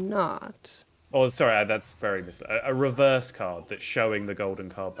do not. Oh, sorry, that's very a reverse card that's showing the golden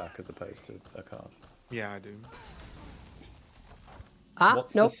card back as opposed to a card. Yeah, I do.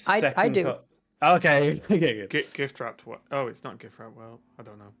 What's Nope, the I second do. card? Okay, okay, good. Gift wrapped what? Oh, it's not gift wrapped. Well, I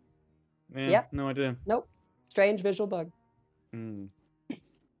don't know. Yeah, Yep. no idea. Nope. Strange visual bug. Mm.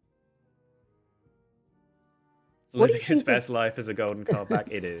 So What do you living his think of- best life as a golden card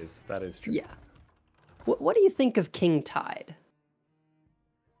back. It is. That is true. Yeah. What do you think of King Tide?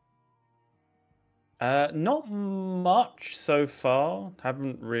 Not much so far.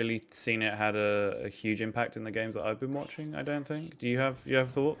 Haven't really seen it had a huge impact in the games that I've been watching. I don't think. Do you have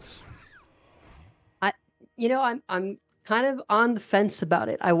thoughts? I'm kind of on the fence about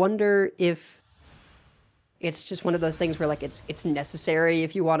it. I wonder if it's just one of those things where like it's necessary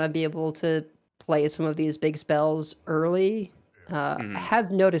if you want to be able to play some of these big spells early. I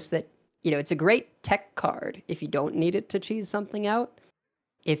have noticed that it's a great tech card if you don't need it to cheese something out.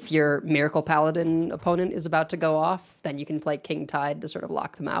 If your Miracle Paladin opponent is about to go off, then you can play King Tide to sort of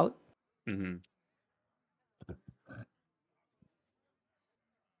lock them out. Mm-hmm.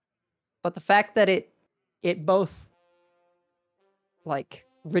 But the fact that it both like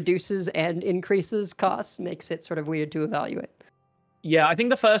reduces and increases costs makes it sort of weird to evaluate. Yeah, I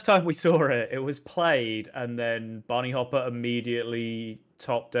think the first time we saw it, it was played, and then Barney Hopper immediately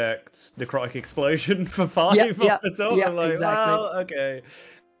top decked Necrotic Explosion for 5 off the top. I'm like, exactly. well, okay.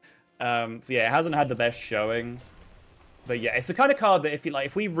 So yeah, it hasn't had the best showing. But yeah, it's the kind of card that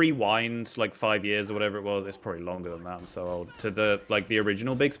if we rewind like 5 years or whatever it was, it's probably longer than that, I'm so old, to the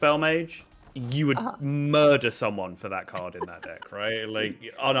original Big Spell Mage, you would murder someone for that card in that deck, right? Like,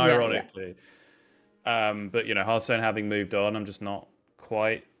 unironically. But Hearthstone having moved on, I'm just not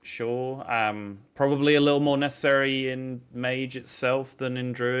quite sure. Probably a little more necessary in Mage itself than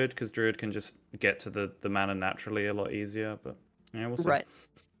in Druid, because Druid can just get to the mana naturally a lot easier. But yeah, we'll see. Right.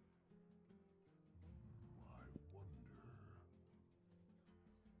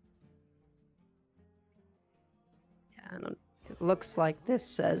 Yeah, and it looks like this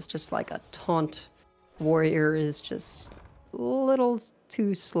says just like a taunt warrior is just a little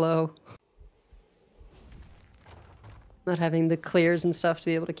too slow. Not having the clears and stuff to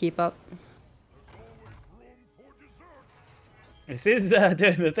be able to keep up. This is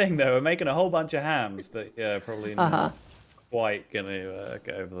doing the thing, though. We're making a whole bunch of hams, but yeah, probably not quite going to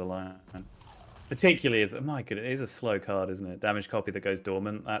get over the line. Particularly as, my goodness, it is a slow card, isn't it? Damage copy that goes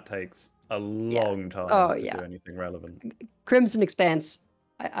dormant, that takes a long time to do anything relevant. Crimson Expanse,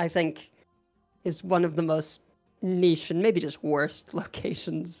 I think, is one of the most niche and maybe just worst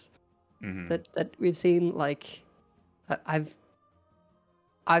locations that we've seen. Like,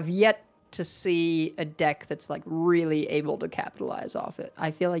 I've yet to see a deck that's like really able to capitalize off it.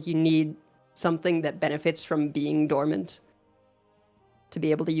 I feel like you need something that benefits from being dormant to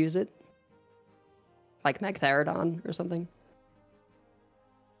be able to use it, like Magtheridon or something.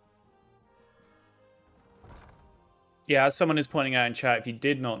 Yeah, as someone is pointing out in chat, if you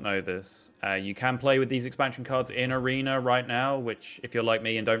did not know this, you can play with these expansion cards in Arena right now, which, if you're like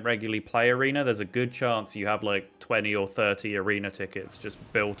me and don't regularly play Arena, there's a good chance you have like 20 or 30 Arena tickets just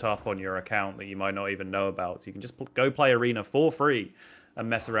built up on your account that you might not even know about. So you can just go play Arena for free and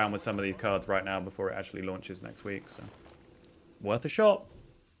mess around with some of these cards right now before it actually launches next week. So, worth a shot.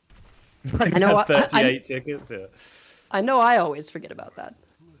 I know 38 tickets, yeah. I know I always forget about that.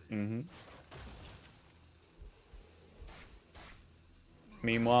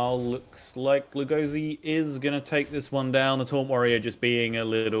 Meanwhile, looks like Lugosi is going to take this one down. The Taunt Warrior just being a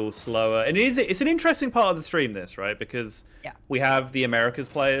little slower. And it's an interesting part of the stream, this, right? Because we have the Americas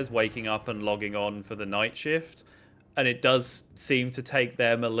players waking up and logging on for the night shift. And it does seem to take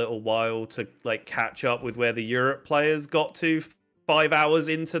them a little while to like catch up with where the Europe players got to 5 hours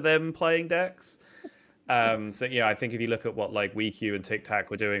into them playing decks. So, yeah, I think if you look at what like WeQ and Tic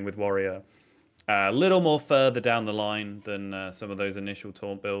Tac were doing with Warrior, a little more further down the line than some of those initial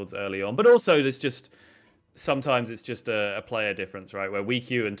taunt builds early on. But also, there's just sometimes it's just a player difference, right? Where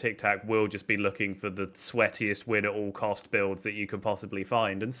WeQ and Tic Tac will just be looking for the sweatiest win at all cost builds that you can possibly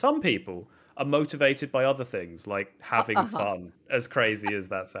find. And some people are motivated by other things, like having fun, as crazy as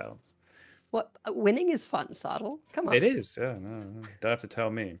that sounds. What winning is fun, Sottle. Come on. It is, yeah. No, don't have to tell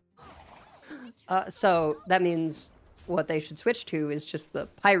me. So that means what they should switch to is just the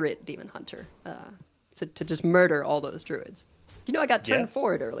pirate demon hunter, to just murder all those druids. You know, I got turned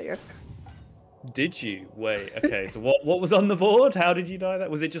forward earlier. Did you? Wait, okay. So what was on the board? How did you die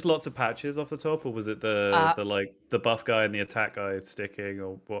that? Was it just lots of patches off the top, or was it the buff guy and the attack guy sticking,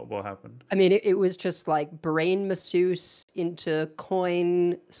 or what happened? I mean, it was just like brain masseuse into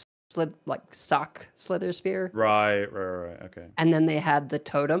coin, sock slither spear. Right. Okay. And then they had the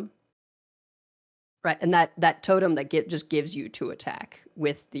totem. Right, and that totem that just gives you 2 attack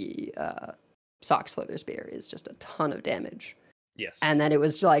with the sock slither spear is just a ton of damage. Yes. And then it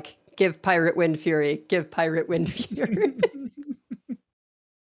was like, give Pirate Wind Fury, give Pirate Wind Fury.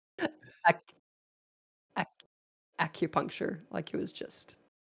 Acupuncture, like it was just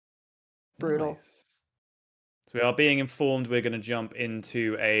brutal. Nice. So we are being informed we're going to jump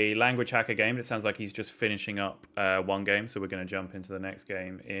into a language hacker game. It sounds like he's just finishing up one game, so we're going to jump into the next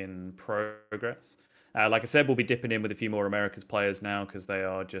game in progress. Like I said, we'll be dipping in with a few more Americas players now because they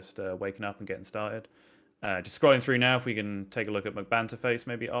are just waking up and getting started. Just scrolling through now, if we can take a look at McBanterface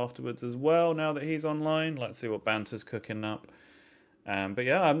maybe afterwards as well, now that he's online. Let's see what Banter's cooking up. But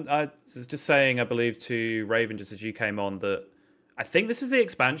yeah, I was just saying, I believe to Raven, just as you came on, that I think this is the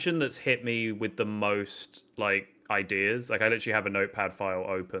expansion that's hit me with the most like ideas. Like I literally have a notepad file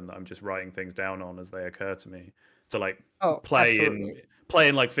open that I'm just writing things down on as they occur to me to like play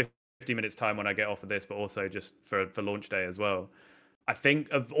in like 50 minutes time when I get off of this, but also just for launch day as well. I think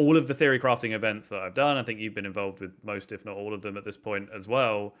of all of the theory crafting events that I've done, I think you've been involved with most, if not all of them at this point as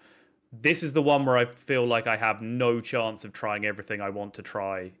well. This is the one where I feel like I have no chance of trying everything I want to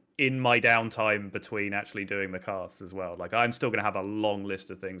try in my downtime between actually doing the casts as well. Like I'm still going to have a long list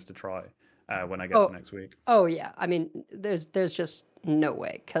of things to try when I get to next week. Oh yeah, I mean, there's just no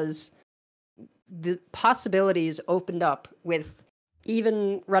way, because the possibilities opened up with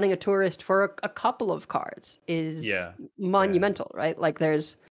even running a tourist for a couple of cards is monumental, right? Like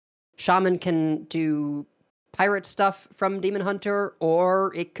there's Shaman can do pirate stuff from Demon Hunter,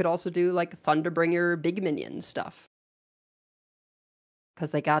 or it could also do like Thunderbringer big minion stuff.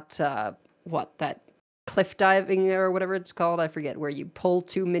 Because they got that cliff diving or whatever it's called, I forget, where you pull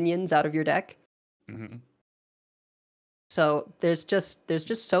 2 minions out of your deck. Mm-hmm. So there's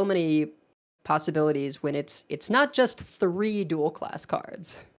just so many possibilities when it's not just 3 dual class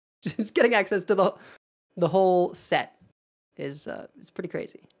cards. Just getting access to the whole set is pretty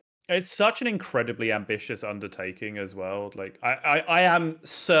crazy. It's such an incredibly ambitious undertaking as well. Like I am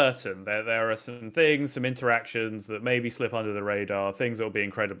certain that there are some things, some interactions that maybe slip under the radar, things that will be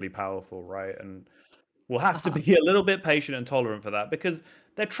incredibly powerful, right? And we'll have to be a little bit patient and tolerant for that, because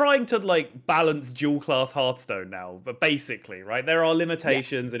they're trying to like balance dual class Hearthstone now, but basically, right? There are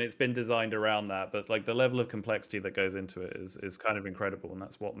limitations and it's been designed around that, but like the level of complexity that goes into it is kind of incredible, and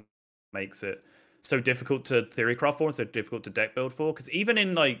that's what makes it so difficult to theory craft for and so difficult to deck build for. Because even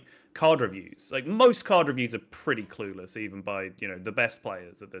in like card reviews, like most card reviews are pretty clueless, even by the best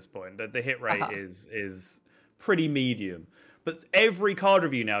players at this point. The hit rate is pretty medium. But every card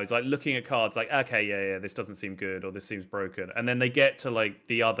review now is like looking at cards like, okay, yeah, this doesn't seem good, or this seems broken. And then they get to like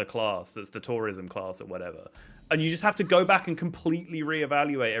the other class, that's the tourism class or whatever. And you just have to go back and completely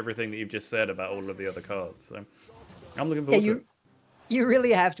reevaluate everything that you've just said about all of the other cards. So I'm looking forward to it. You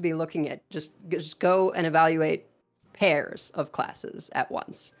really have to be looking at just go and evaluate pairs of classes at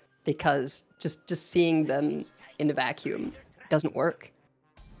once, because just seeing them in a vacuum doesn't work.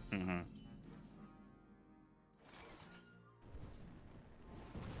 Mm-hmm.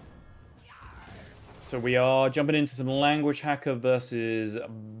 So we are jumping into some language hacker versus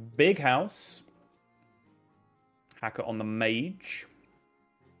Big House. Hacker on the mage.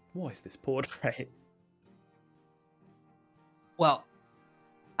 What is this portrait? Well,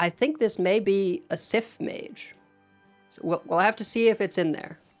 I think this may be a Sif mage. So we'll have to see if it's in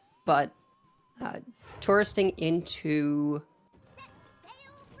there. But touristing into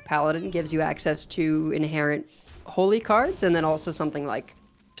Paladin gives you access to inherent holy cards, and then also something like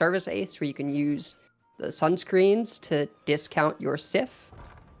Service Ace, where you can use the sunscreens to discount your Sif.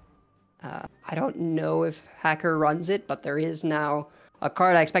 I don't know if Hacker runs it, but there is now a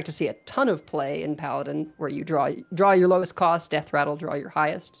card I expect to see a ton of play in Paladin, where you draw your lowest cost, Death Rattle, draw your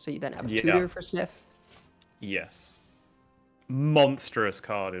highest, so you then have a tutor for Sif. Yes. Monstrous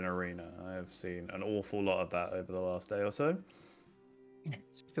card in Arena. I have seen an awful lot of that over the last day or so.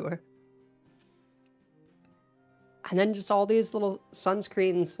 Sure. And then just all these little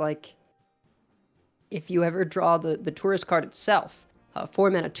sunscreens, like if you ever draw the tourist card itself,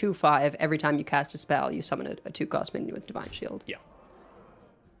 4 mana 2/5, every time you cast a spell, you summon a 2-cost minion with Divine Shield. Yeah.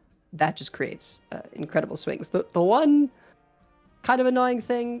 That just creates incredible swings. The one kind of annoying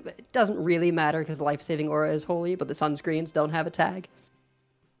thing, it doesn't really matter because Life-Saving Aura is holy, but the sunscreens don't have a tag.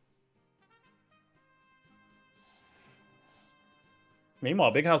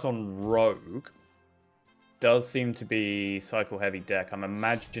 Meanwhile, Big House on Rogue does seem to be cycle-heavy deck. I'm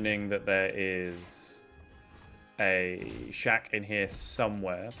imagining that there is a Shack in here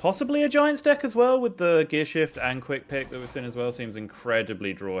somewhere. Possibly a Giants deck as well, with the Gear Shift and Quick Pick that was in as well. Seems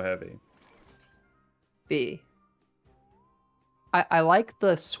incredibly draw-heavy. B. I like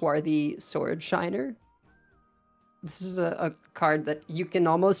the Swarthy Sword Shiner. This is a card that you can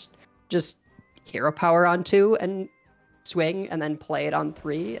almost just hero power onto and swing and then play it on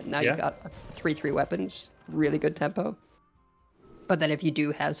 3. And now you've got a 3/3 weapon, which is really good tempo. But then if you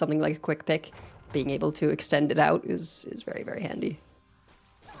do have something like a Quick Pick, being able to extend it out is very, very handy.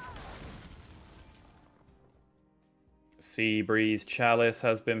 Sea Breeze Chalice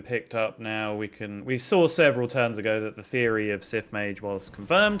has been picked up now. We saw several turns ago that the theory of Sith Mage was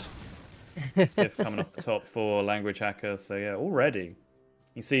confirmed. Sith coming off the top for Language Hacker. So yeah, already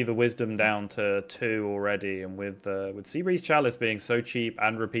you see the wisdom down to 2 already, and with Sea Breeze Chalice being so cheap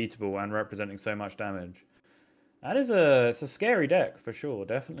and repeatable and representing so much damage, it's a scary deck for sure.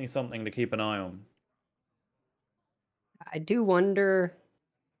 Definitely something to keep an eye on. I do wonder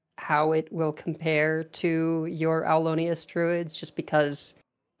how it will compare to your Aulonius Druids, just because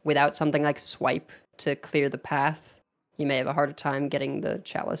without something like Swipe to clear the path, you may have a harder time getting the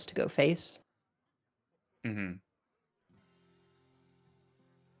Chalice to go face. Mm-hmm.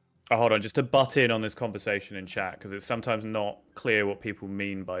 Oh, hold on, just to butt in on this conversation in chat, because it's sometimes not clear what people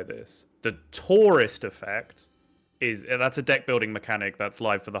mean by this. The Tourist effect that's a deck building mechanic that's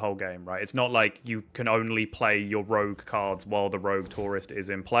live for the whole game, right? It's not like you can only play your rogue cards while the rogue tourist is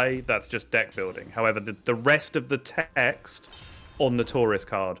in play. That's just deck building. However, the rest of the text on the tourist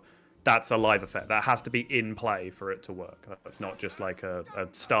card, that's a live effect. That has to be in play for it to work. That's not just like a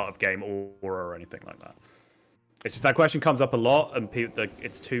start of game aura or anything like that. It's just that question comes up a lot, and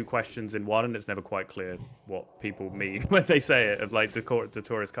it's 2 questions in one, and it's never quite clear what people mean when they say it. Of like, the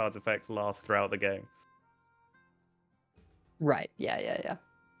tourist cards effects last throughout the game. Right. Yeah.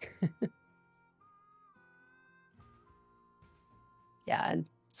 Yeah, and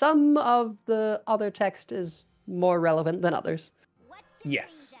some of the other text is more relevant than others.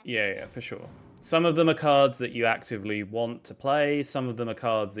 Yes. Yeah, for sure. Some of them are cards that you actively want to play. Some of them are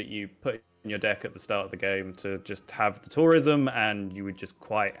cards that you put in your deck at the start of the game to just have the tourism, and you would just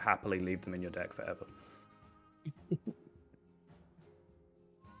quite happily leave them in your deck forever.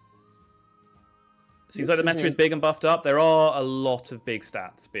 Seems like the meta is big and buffed up. There are a lot of big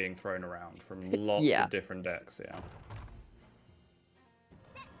stats being thrown around from lots of different decks, yeah.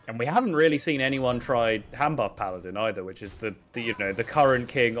 And we haven't really seen anyone try hand buff Paladin either, which is the current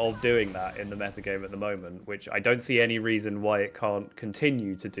king of doing that in the metagame at the moment, which I don't see any reason why it can't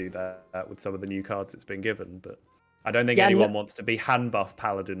continue to do that with some of the new cards it's been given, but I don't think anyone wants to be hand buff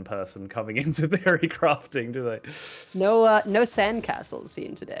Paladin person coming into theory crafting, do they? No sandcastles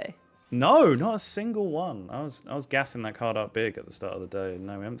seen today. No, not a single one. I was gassing that card up big at the start of the day.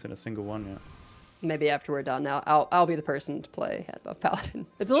 No, we haven't seen a single one yet. Maybe after we're done now, I'll be the person to play hand buff Paladin.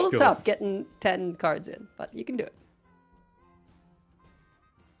 It's a little tough getting 10 cards in, but you can do it.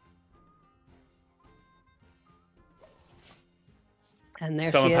 And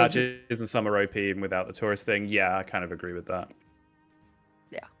there some she are is. patches and some are OP, and without the tourist thing, yeah, I kind of agree with that.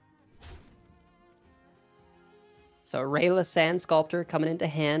 Yeah. So Rayla Sand Sculptor coming into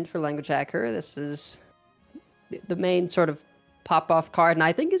hand for Language Hacker. This is the main sort of pop-off card, and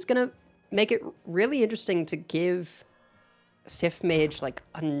I think is going to make it really interesting to give Sith Mage like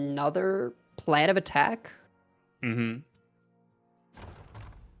another plan of attack. Mm-hmm.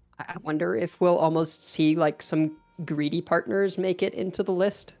 I wonder if we'll almost see like some greedy partners make it into the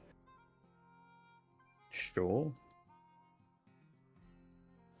list. Sure.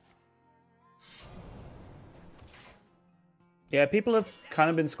 Yeah, people have kind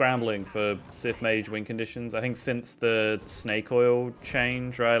of been scrambling for Sith Mage win conditions. I think since the Snake Oil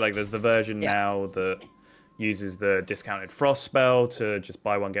change, right? Like, there's the version now that uses the discounted Frost spell to just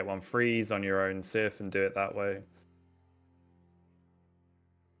buy one, get one freeze on your own Sith and do it that way.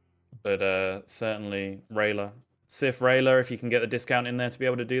 But certainly Rayla. Sith Rayla, if you can get the discount in there to be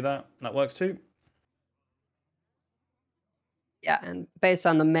able to do that, that works too. Yeah, and based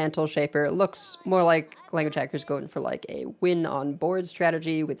on the Mantle Shaper, it looks more like Language Hacker's going for like a win on board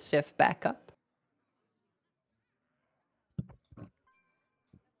strategy with Sif backup.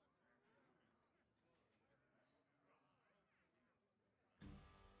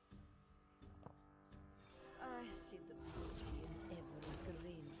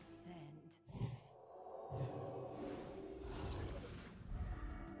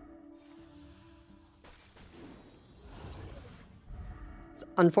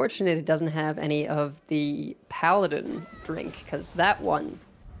 unfortunate it doesn't have any of the paladin drink, because that one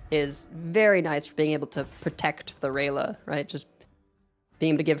is very nice for being able to protect the Rayla, right? Just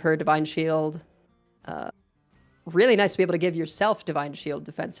being able to give her divine shield. Really nice to be able to give yourself divine shield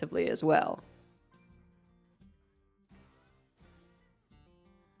defensively as well.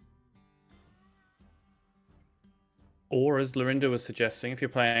 Or as Lorinda was suggesting, if you're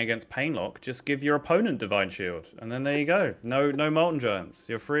playing against Painlock, just give your opponent divine shield, and then there you go. No Molten Giants.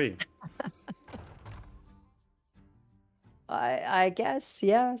 You're free. I guess,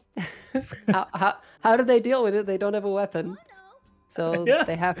 yeah. How do they deal with it? They don't have a weapon, so Yeah.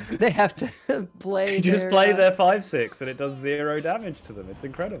 they have to play. You just their, play their 5/6 and it does 0 damage to them. It's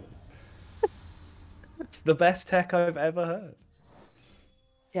incredible. It's the best tech I've ever heard.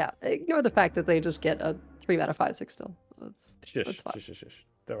 Yeah, ignore the fact that they just get a 3-mana 5/6 still. That's fine. Shush.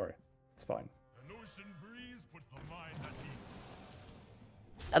 Don't worry. It's fine.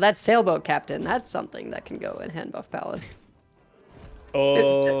 Now that sailboat captain, that's something that can go in hand buff paladin.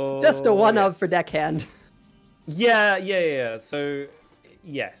 Oh, Just a one-of yes. for deckhand. Yeah. So,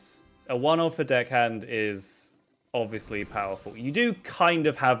 yes. A one-off for deckhand is obviously powerful. You do kind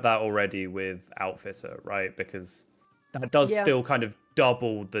of have that already with Outfitter, right? Because that does still kind of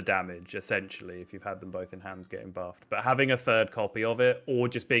double the damage, essentially, if you've had them both in hands getting buffed. But having a third copy of it, or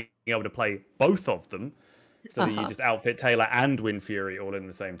just being able to play both of them, so that you just outfit Taylor and Wind Fury all in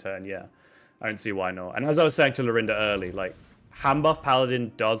the same turn, yeah. I don't see why not. And as I was saying to Lorinda early, like, hand buff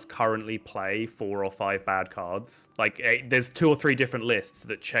Paladin does currently play 4 or 5 bad cards. Like, there's 2 or 3 different lists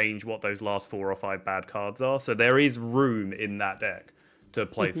that change what those last 4 or 5 bad cards are. So there is room in that deck to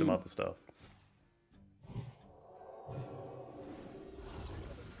play some other stuff.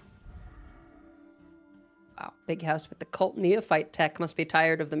 Wow, big house with the cult neophyte tech must be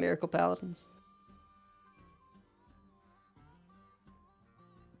tired of the miracle paladins.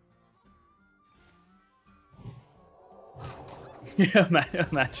 Yeah,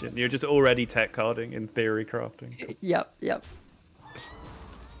 imagine. You're just already tech carding in theory crafting. Yep.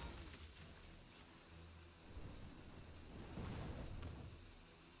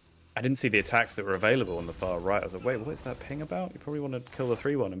 I didn't see the attacks that were available on the far right. I was like, wait, what is that ping about? You probably want to kill the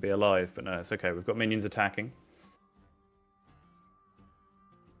 3/1 and be alive, but no, it's okay. We've got minions attacking.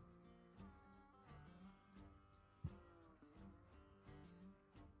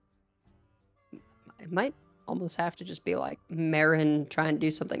 It might almost have to just be like Marin trying to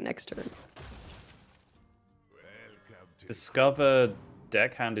do something next turn. Discover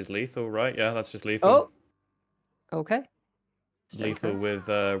deckhand is lethal, right? Yeah, that's just lethal. Oh, okay. Lethal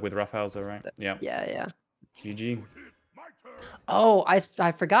with Roughhouser, right? Yeah. Yeah. GG. Oh,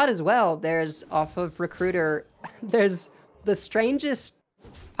 I forgot as well. There's off of Recruiter, there's the strangest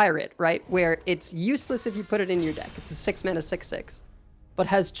pirate, right? Where it's useless if you put it in your deck. It's a 6-mana 6/6, but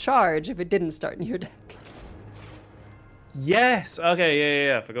has charge if it didn't start in your deck. Yes. Okay.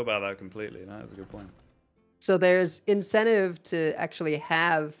 Yeah. I forgot about that completely. No, that's a good point. So there's incentive to actually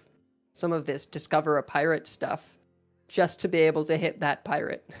have some of this discover a pirate stuff, just to be able to hit that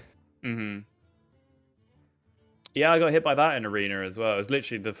pirate. Yeah, I got hit by that in Arena as well. It was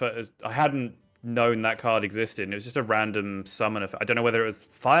literally the first. I hadn't known that card existed. And it was just a random summon. I don't know whether it was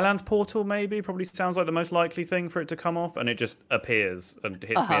Firelands Portal, maybe. Probably sounds like the most likely thing for it to come off. And it just appears and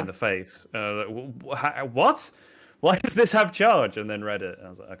hits me in the face. What? Why does this have charge? And then read it. And I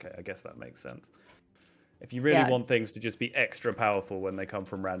was like, okay, I guess that makes sense. If you really want things to just be extra powerful when they come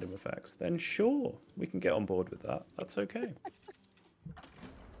from random effects, then sure, we can get on board with that. That's okay.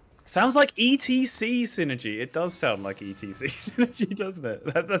 Sounds like ETC synergy. It does sound like ETC synergy, doesn't it?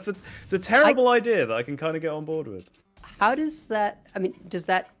 It's a terrible idea that I can kind of get on board with. How does that? I mean, does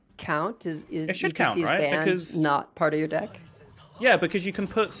that count? Is it should ETC's count, right? band Because not part of your deck? Yeah, because you can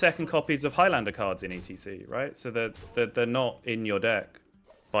put second copies of Highlander cards in ETC, right? So they're not in your deck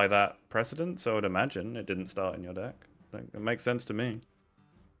by that precedent. So I would imagine it didn't start in your deck. It makes sense to me.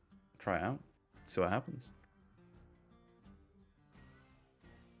 Try it out. See what happens.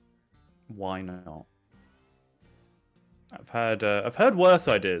 Why not? I've heard worse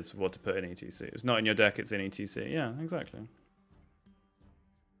ideas of what to put in ETC. It's not in your deck, it's in ETC. Yeah, exactly.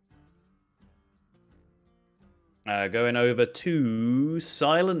 Going over to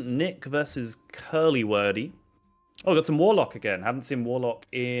Silent Nick versus Curly Wordy. Oh, got some Warlock again. Haven't seen Warlock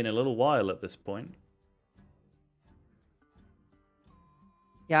in a little while at this point.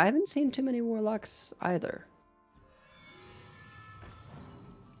 Yeah, I haven't seen too many Warlocks either.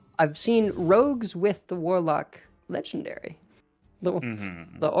 I've seen Rogues with the Warlock Legendary. The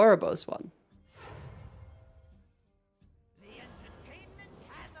Ouroboros one.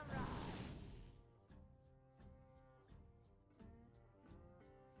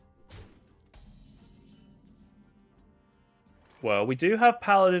 Well, we do have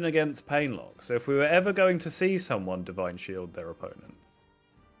Paladin against Painlock, so if we were ever going to see someone Divine Shield their opponent...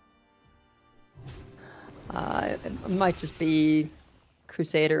 It might just be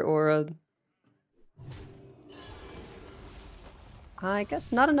Crusader Aura. I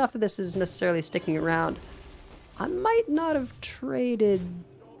guess not enough of this is necessarily sticking around. I might not have traded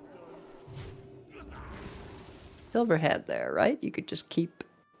Silverhead there, right? You could just keep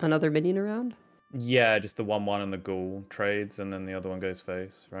another minion around? Yeah, just the 1/1 and the Ghoul trades, and then the other one goes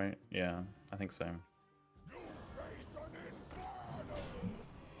face, right? Yeah, I think so.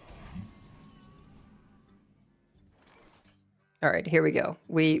 All right, here we go.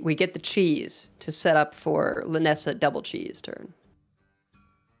 We get the cheese to set up for Linessa double cheese turn.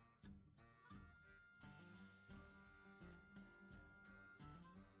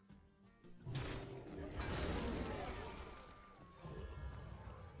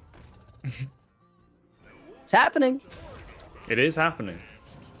 It's happening. It is happening.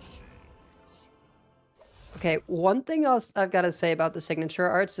 Okay, one thing else I've got to say about the signature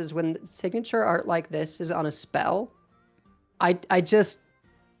arts is when signature art like this is on a spell, I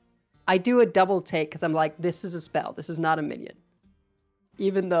do a double take because I'm like, this is a spell. This is not a minion.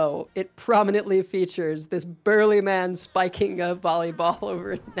 Even though it prominently features this burly man spiking a volleyball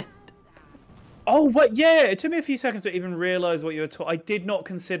over a net. Oh, but yeah, it took me a few seconds to even realize what you were talking. I did not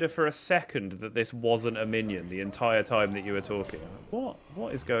consider for a second that this wasn't a minion the entire time that you were talking.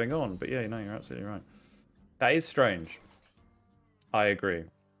 What is going on? But yeah, no, you're absolutely right. That is strange. I agree.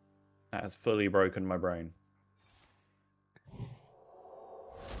 That has fully broken my brain.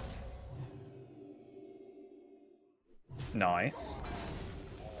 Nice.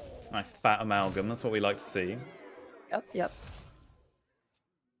 Nice fat amalgam. That's what we like to see. Yep.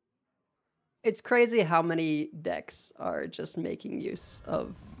 It's crazy how many decks are just making use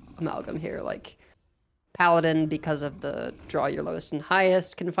of amalgam here. Like Paladin, because of the draw your lowest and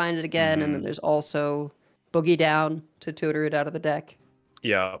highest, can find it again, and then there's also Boogie Down to tutor it out of the deck.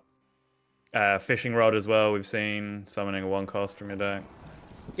 Yeah. Fishing Rod as well, we've seen. Summoning a 1-cost from your deck.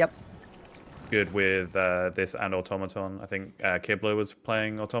 Yep. Good with this and Automaton. I think Kibler was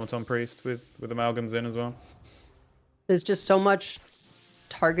playing Automaton Priest with amalgams in as well. There's just so much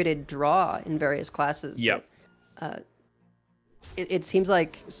targeted draw in various classes. Yep. It seems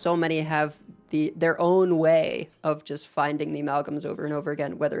like so many have their own way of just finding the amalgams over and over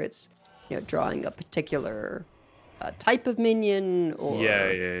again, whether it's drawing a particular type of minion or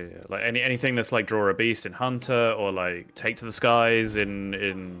yeah. Like anything that's like draw a beast in Hunter or like take to the skies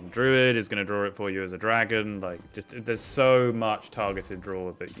in Druid is going to draw it for you as a dragon. Like just there's so much targeted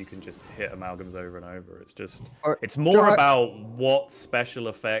draw that you can just hit amalgams over and over. It's just it's more about what special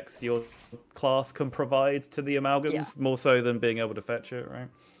effects your class can provide to the amalgams more so than being able to fetch it, right?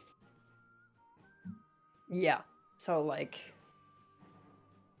 Yeah. So like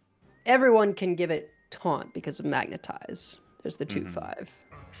everyone can give it taunt because of magnetize. There's the 2/5.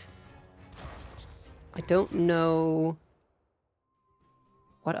 I don't know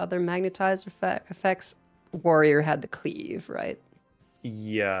what other magnetize effects. Warrior had the cleave, right?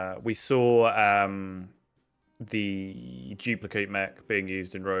 Yeah, we saw the duplicate mech being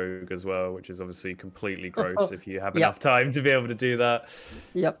used in Rogue as well, which is obviously completely gross if you have enough time to be able to do that.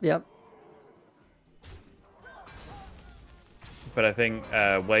 Yep. But I think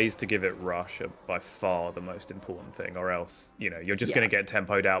ways to give it rush are by far the most important thing, or else, you're just going to get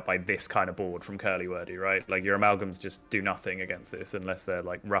tempoed out by this kind of board from Curly-Wurdy, right? Like, your amalgams just do nothing against this unless they're,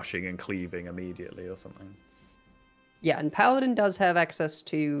 like, rushing and cleaving immediately or something. Yeah, and Paladin does have access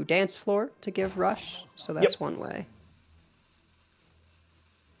to Dance Floor to give rush, so that's one way.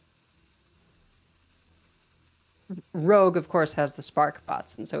 Rogue, of course, has the Spark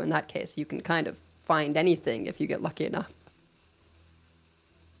bots, and so in that case, you can kind of find anything if you get lucky enough.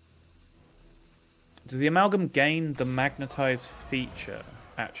 Does the amalgam gain the magnetize feature?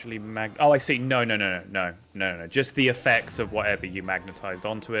 Actually, oh, I see. No. Just the effects of whatever you magnetized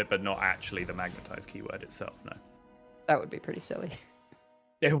onto it, but not actually the magnetize keyword itself. No. That would be pretty silly.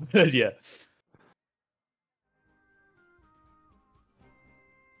 It would, yeah.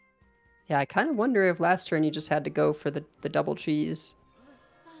 Yeah, I kind of wonder if last turn you just had to go for the double cheese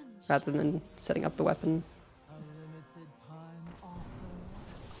rather than setting up the weapon.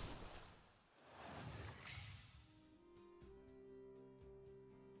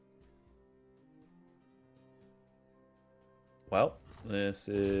 Well, this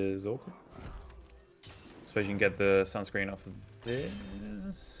is awkward. Suppose you can get the sunscreen off of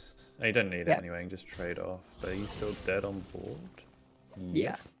this. Oh, you don't need it anyway, you can just trade off. But are you still dead on board?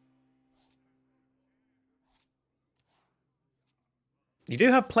 Yeah. You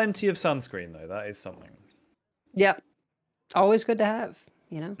do have plenty of sunscreen, though. That is something. Yep. Always good to have,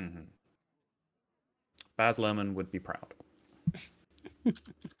 you know? Baz Luhrmann would be proud.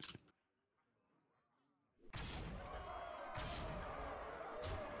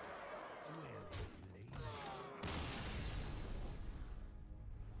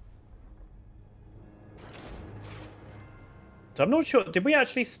 So I'm not sure. Did we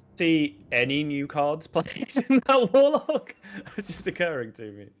actually see any new cards played in that Warlock? It's just occurring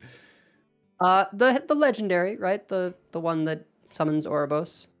to me. The legendary, right? The one that summons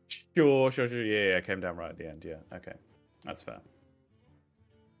Ouroboros. Sure. Yeah, came down right at the end. Yeah, okay. That's fair.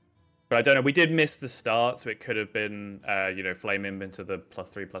 But I don't know. We did miss the start, so it could have been, Flame Imp into the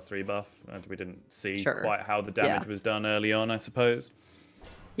 +3/+3 buff. And we didn't see quite how the damage was done early on, I suppose.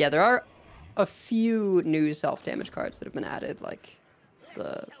 Yeah, there are a few new self-damage cards that have been added, like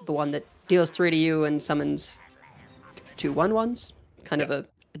the one that deals 3 to you and summons 2 1/1s. Kind of a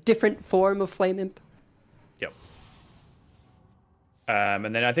different form of Flame Imp. Yep.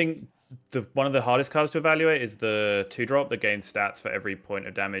 And then I think one of the hardest cards to evaluate is the 2-drop that gains stats for every point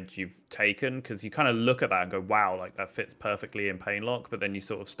of damage you've taken, because you kind of look at that and go, wow, like that fits perfectly in Painlock, but then you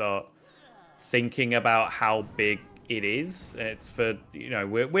sort of start thinking about how big it is. And it's for,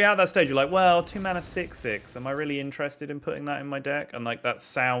 we're at that stage, you're like, well, 2 mana 6/6, am I really interested in putting that in my deck? And like that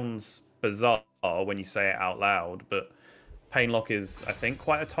sounds bizarre when you say it out loud, but Painlock is, I think,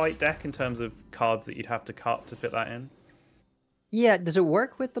 quite a tight deck in terms of cards that you'd have to cut to fit that in. Yeah, does it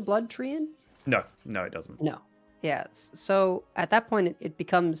work with the Blood Treant? No, it doesn't. No. Yeah, so at that point, it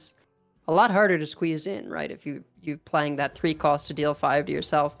becomes a lot harder to squeeze in, right? If you're playing that 3 cost to deal 5 to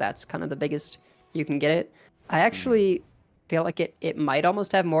yourself, that's kind of the biggest you can get it. I actually feel like it might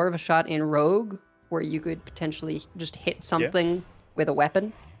almost have more of a shot in Rogue, where you could potentially just hit something with a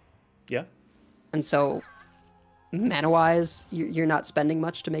weapon. Yeah. And so, mana-wise, you're not spending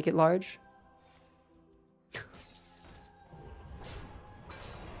much to make it large.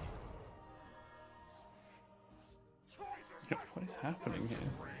 What is happening here?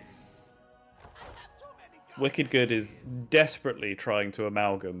 Wicked Good is desperately trying to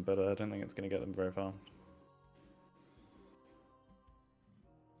amalgam, but I don't think it's going to get them very far.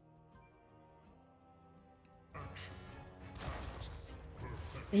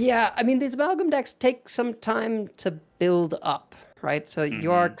 Yeah, I mean, these amalgam decks take some time to build up, right? So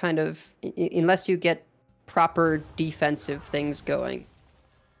you are kind of, unless you get proper defensive things going.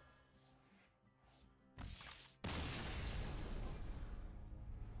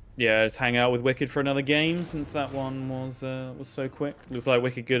 Yeah, just hang out with Wicked for another game since that one was so quick. Looks like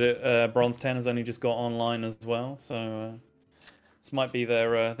Wicked Good at Bronze 10 has only just got online as well, so this might be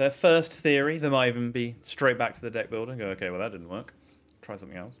their first theory. They might even be straight back to the deck builder. Go, okay, well that didn't work. Try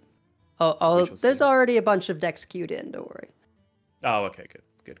something else. Oh, there's already a bunch of decks queued in. Don't worry. Oh, okay,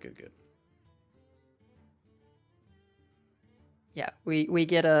 good. Yeah, we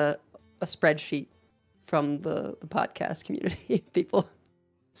get a spreadsheet from the podcast community. People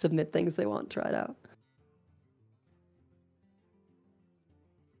submit things they want tried out.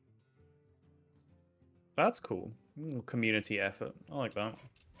 That's cool. Community effort. I like that.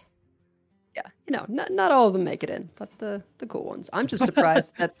 Yeah, not all of them make it in, but the cool ones. I'm just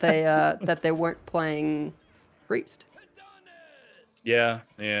surprised that they weren't playing Priest. Yeah,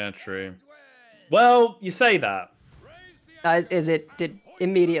 true. Well, you say that. Did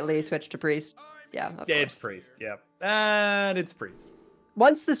immediately switch to Priest? Yeah, of course. It's Priest. Yeah, and it's Priest.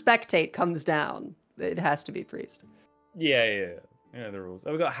 Once the spectate comes down, it has to be Priest. Yeah. The rules.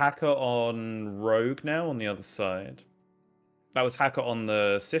 Oh, we got Hacker on Rogue now on the other side. That was Hacker on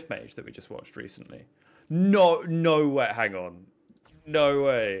the Sith Mage that we just watched recently. No way. Hang on. No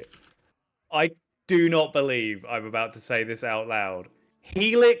way. I do not believe I'm about to say this out loud.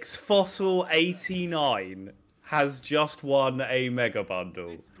 Helix Fossil 89 has just won a Mega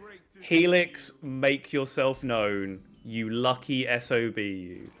Bundle. Helix, make yourself known. You lucky SOB,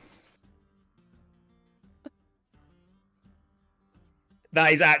 you.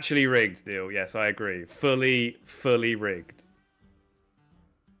 That is actually rigged, Neil. Yes, I agree. Fully rigged.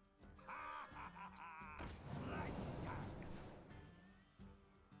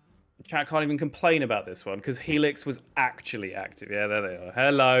 Chat can't even complain about this one because Helix was actually active. Yeah, there they are.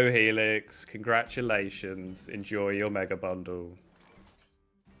 Hello, Helix. Congratulations. Enjoy your Mega Bundle.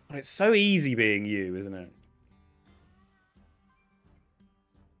 It's so easy being you, isn't it?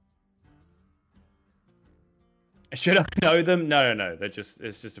 Should I know them? No. It's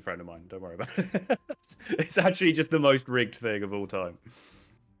just a friend of mine. Don't worry about it. It's actually just the most rigged thing of all time.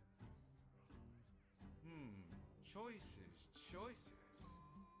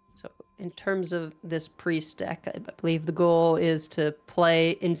 So in terms of this Priest deck, I believe the goal is to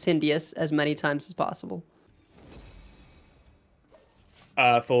play Incendious as many times as possible.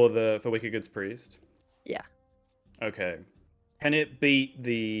 For Wicked Goods Priest. Yeah. Okay. Can it beat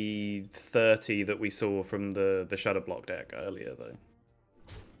the 30 that we saw from the Shadow Block deck earlier, though?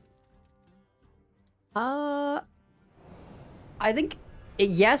 I think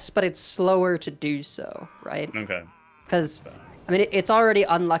yes, but it's slower to do so, right? Okay. Because I mean, it's already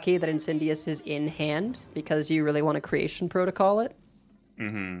unlucky that Incendius is in hand because you really want to Creation Protocol it.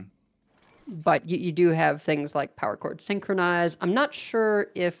 Mm-hmm. But you do have things like Power Chord Synchronize. I'm not sure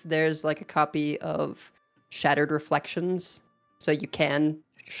if there's like a copy of Shattered Reflections, so you can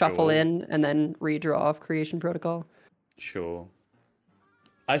shuffle Sure. in and then redraw off Creation Protocol. Sure.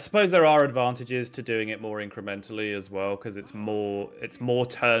 I suppose there are advantages to doing it more incrementally as well, because it's more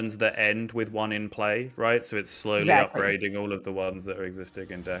turns that end with one in play, right? So it's slowly Exactly. upgrading all of the ones that are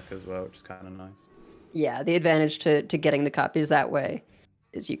existing in deck as well, which is kind of nice. Yeah, the advantage to getting the copies that way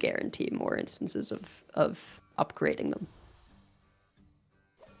is you guarantee more instances of upgrading them.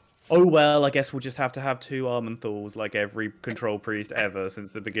 Oh well, I guess we'll just have to have 2 Armenthals like every control priest ever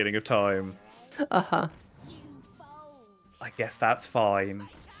since the beginning of time. Uh-huh. I guess that's fine.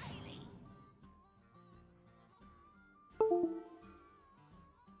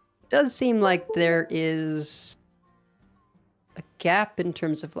 Does seem like there is a gap in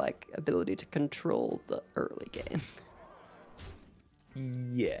terms of like ability to control the early game.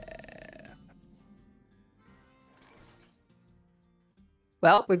 Yeah.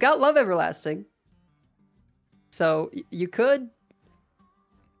 Well, we've got Love Everlasting. So you could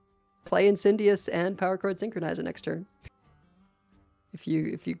play Incendius and Power Chord Synchronizer next turn. If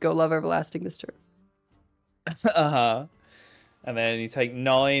you go Love Everlasting this turn. Uh-huh. And then you take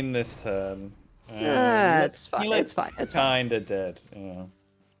 9 this turn. It's fine. It's fine. It's fine. Kinda dead. Yeah.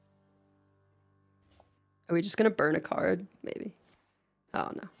 Are we just gonna burn a card? Maybe.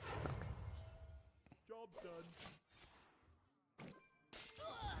 Oh no. Job done.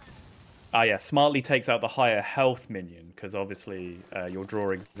 Ah, yeah. Smartly takes out the higher health minion because obviously you'll draw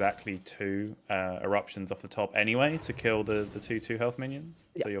exactly 2 eruptions off the top anyway to kill the 2/2 health minions.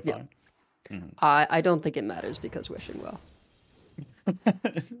 So you're yeah. fine. Mm-hmm. I don't think it matters because Wishing Well.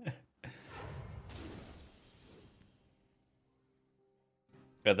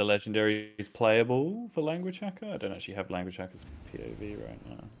 Are the legendaries playable for Language Hacker? I don't actually have Language Hacker's POV right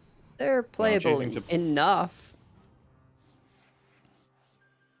now. They're playable choosing to- enough.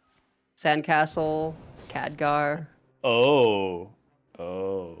 Sandcastle, Khadgar. Oh.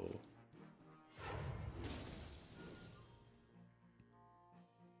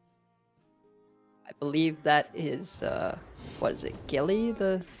 I believe that is what is it? Gilly?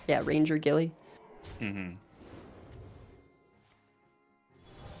 Ranger Gilly. Mm-hmm.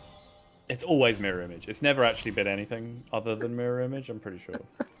 It's always mirror image. It's never actually been anything other than mirror image, I'm pretty sure.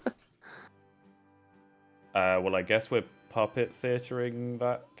 Well, I guess we're puppet theatering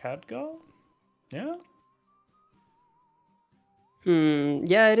that Khadgar? Yeah?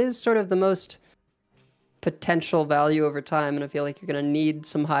 Yeah, it is sort of the most potential value over time, and I feel like you're gonna need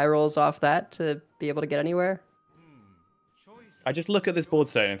some high rolls off that to be able to get anywhere. I just look at this board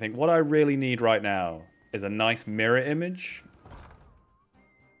state and think, what I really need right now is a nice mirror image.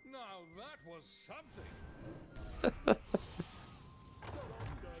 Now that was something.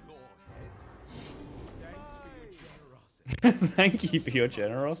 Thank you for your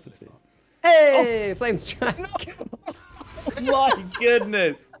generosity. Hey, Flame Strike! My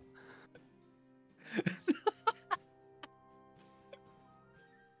goodness!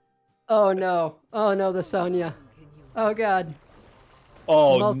 Oh no! Oh no, the Sonya! Oh god!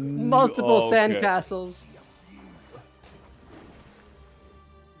 Oh, Multiple okay. sandcastles.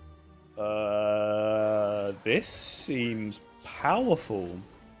 This seems powerful.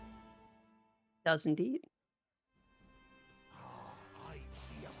 Does indeed.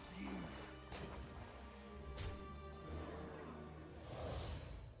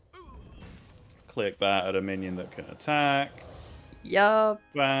 Click that at a minion that can attack. Yup.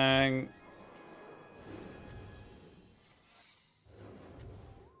 Bang.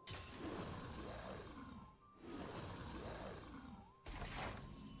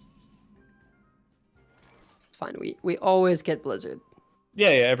 Fine. We always get Blizzard. Yeah,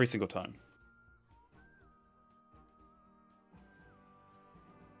 every single time.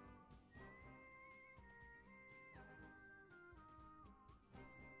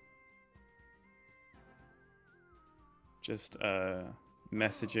 Just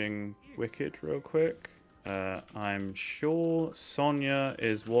messaging Wicked real quick. I'm sure Sonya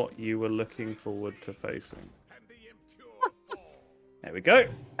is what you were looking forward to facing. There we go.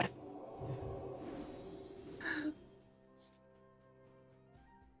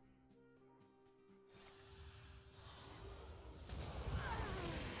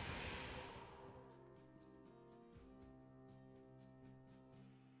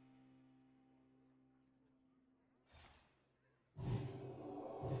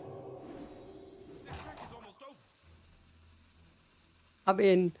 I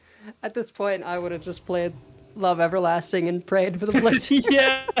mean, at this point, I would have just played Love Everlasting and prayed for the blizzard.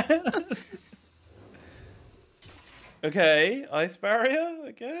 Yeah. Okay, ice barrier,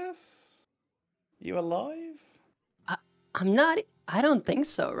 I guess. You alive? I'm not. I don't think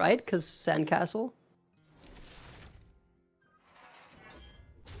so, right? Because Sandcastle.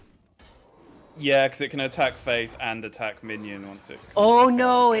 Yeah, because it can attack face and attack minion once it. Oh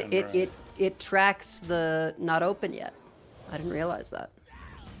no! Again, right. It tracks the not open yet. I didn't realize that.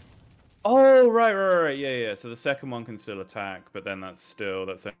 Oh right. Yeah. So the second one can still attack, but then that's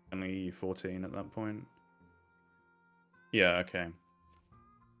only 14 at that point. Yeah. Okay.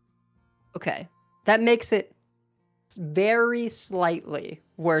 Okay, that makes it very slightly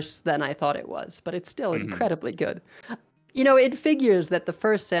worse than I thought it was, but it's still incredibly good. You know, it figures that the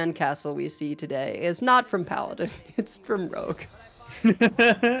first Sandcastle we see today is not from Paladin, it's from Rogue.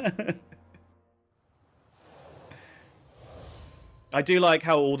 I do like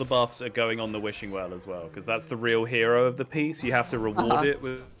how all the buffs are going on the Wishing Well as well, because that's the real hero of the piece. You have to reward it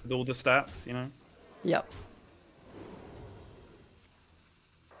with all the stats, you know? Yep.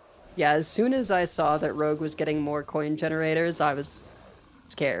 Yeah, as soon as I saw that Rogue was getting more coin generators, I was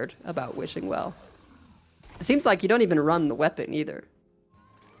scared about Wishing Well. It seems like you don't even run the weapon either.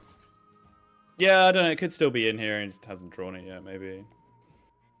 Yeah, I don't know. It could still be in here and just hasn't drawn it yet, maybe.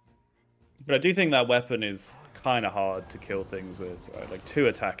 But I do think that weapon is kind of hard to kill things with. Right? Like 2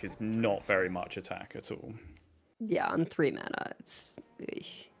 attack is not very much attack at all. Yeah, on 3 mana, it's...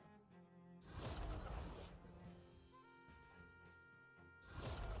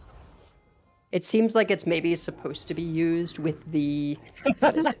 It seems like it's maybe supposed to be used with the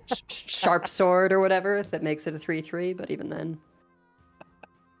what is it, sharp sword or whatever that makes it a 3/3, but even then.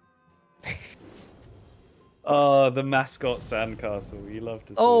 Oh, the mascot sandcastle. You love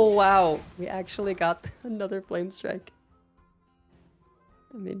to see. Oh wow, we actually got another flame strike.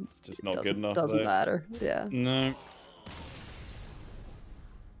 I mean, It's just not good enough. Doesn't though. matter. Yeah. No.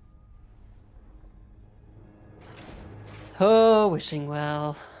 Oh, Wishing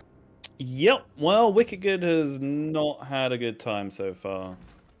Well. Yep. Well, Wicked Good has not had a good time so far.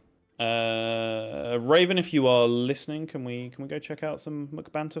 Raven, if you are listening, can we go check out some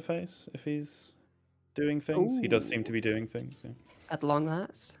McBanterface if he's doing things? He does seem to be doing things. Yeah. At long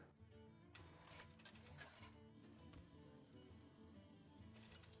last.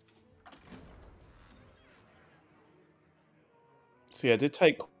 So yeah, it did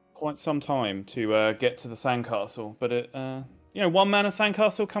take quite some time to get to the sandcastle, but it, you know, 1 mana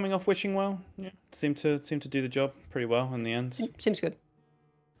sandcastle coming off Wishing Well, yeah, seemed to do the job pretty well in the end. Seems good.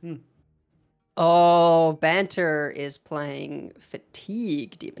 Oh, Banter is playing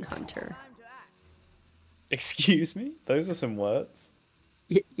Fatigue Demon Hunter. Excuse me, those are some words.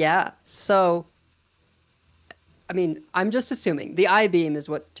 Yeah. So, I mean, I'm just assuming the I beam is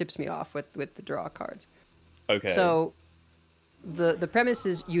what tips me off with the draw cards. Okay. So, the premise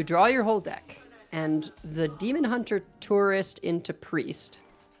is you draw your whole deck, and the Demon Hunter Tourist into Priest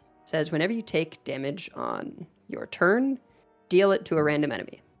says whenever you take damage on your turn, deal it to a random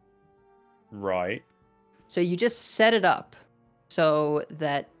enemy. Right. So you just set it up so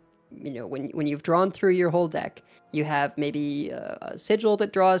that, you know, when you've drawn through your whole deck, you have maybe a Sigil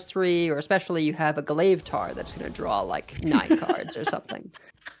that draws 3, or especially you have a Glaive Tar that's going to draw like 9 cards or something.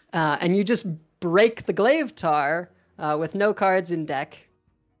 And you just break the Glaive Tar with no cards in deck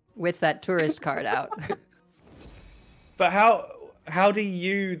with that tourist card out. But how do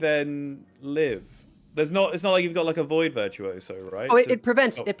you then live? It's not like you've got like a Void Virtuoso, right? Oh, it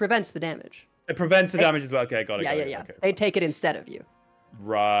prevents the damage. It prevents the damage as well. Okay, got it. Yeah. Okay. They take it instead of you.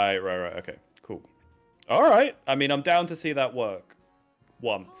 Right. Okay, cool. All right. I mean, I'm down to see that work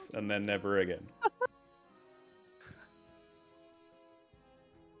once and then never again.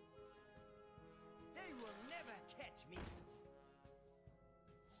 They will never catch me.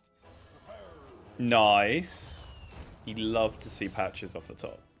 Nice. You'd love to see patches off the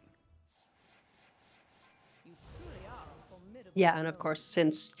top. Yeah, and of course,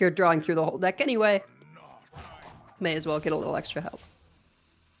 since you're drawing through the whole deck anyway, may as well get a little extra help.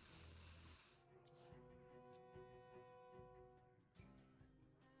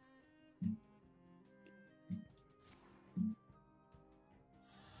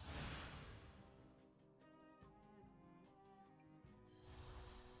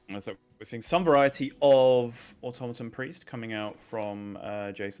 So we're seeing some variety of Automaton Priest coming out from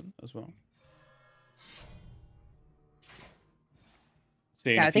Jason as well.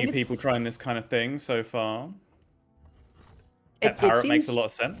 Seeing a few people trying this kind of thing so far. Pet Parrot makes a lot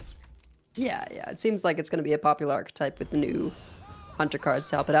of sense. Yeah. It seems like it's going to be a popular archetype with the new Hunter cards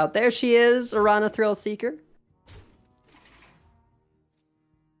to help it out. There she is, Arana Thrill Seeker.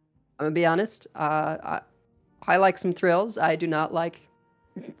 I'm gonna be honest. I like some thrills. I do not like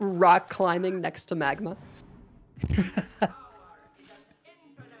rock climbing next to magma.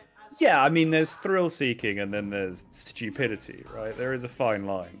 Yeah, I mean, there's thrill seeking and then there's stupidity, right? There is a fine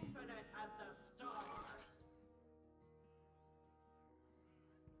line.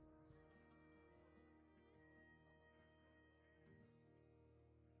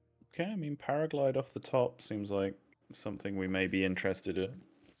 Okay, I mean, paraglide off the top seems like something we may be interested in.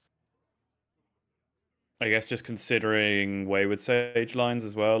 I guess just considering Wayward Sage lines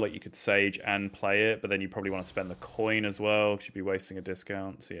as well, like you could Sage and play it, but then you probably want to spend the coin as well, because you'd be wasting a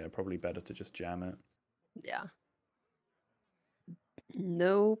discount. So yeah, probably better to just jam it. Yeah.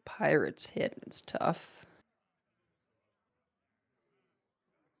 No pirates hit. It's tough.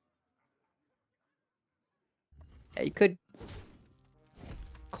 Yeah, you could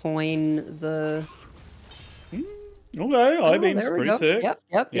coin the. Okay, Oh, I-beam's there we pretty go. sick.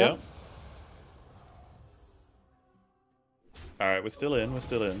 Yep. Yeah. Alright, we're still in, we're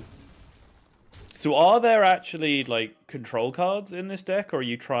still in. So are there actually, like, control cards in this deck, or are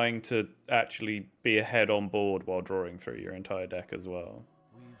you trying to actually be ahead on board while drawing through your entire deck as well?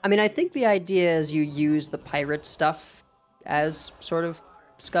 I mean, I think the idea is you use the pirate stuff as sort of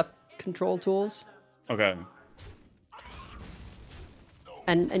scuff control tools. Okay.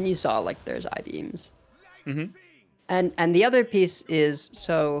 And you saw, like, there's I-beams. Mm-hmm. And the other piece is,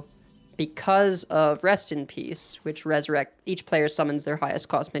 so because of Rest in Peace, which resurrect, each player summons their highest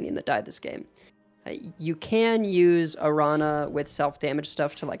cost minion that died this game. You can use Arana with self-damage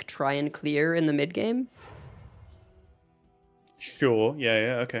stuff to like try and clear in the mid game. Sure,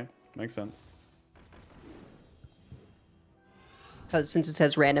 yeah, okay. Makes sense. Because since it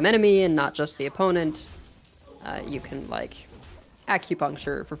says random enemy and not just the opponent, you can like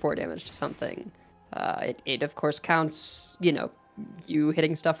acupuncture for 4 damage to something. It of course counts, you know, you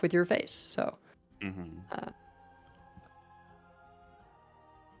hitting stuff with your face. So. Mm-hmm.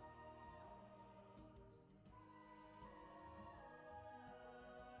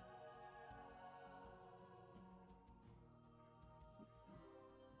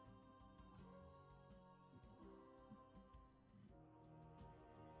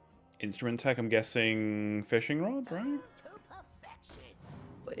 Instrument tech, I'm guessing fishing rod, right?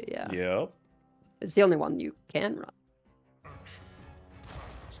 Yeah. Yep. It's the only one you can run.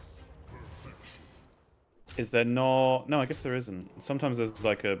 Is there not... No, I guess there isn't. Sometimes there's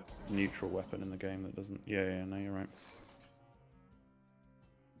like a neutral weapon in the game that doesn't... Yeah, no, you're right.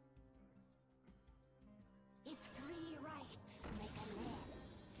 If 3 rights make a left.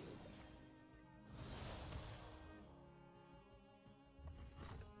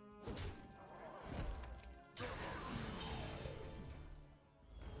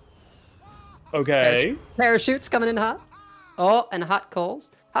 Okay. Parachutes coming in hot. Oh, and Hot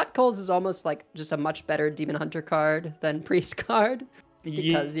Coals. Hot Coals is almost like just a much better Demon Hunter card than Priest card.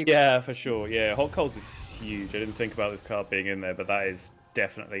 Because Yeah, for sure. Yeah, Hot Coals is huge. I didn't think about this card being in there, but that is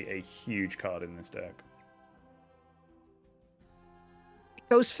definitely a huge card in this deck.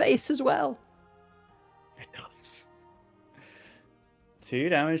 Goes face as well. It does. 2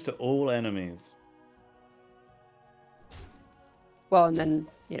 damage to all enemies. Well, and then,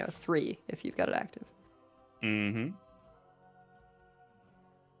 you know, 3 if you've got it active. Mm-hmm.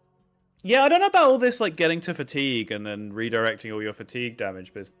 Yeah, I don't know about all this, like, getting to fatigue and then redirecting all your fatigue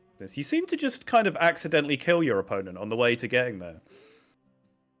damage business. You seem to just kind of accidentally kill your opponent on the way to getting there.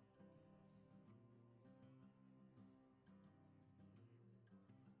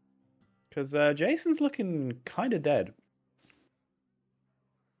 Because Jason's looking kind of dead.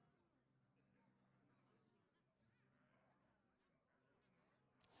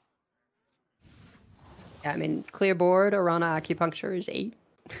 Yeah, I mean, clear board, Arana Acupuncture is 8.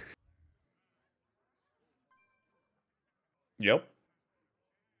 Yep.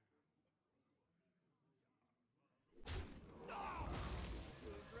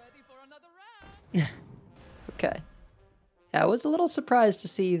 Okay. Yeah, I was a little surprised to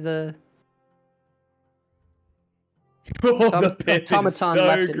see the Oh, the pit is automaton so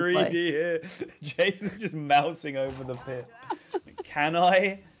left in greedy play. here. Jason's just mousing over the pit. Can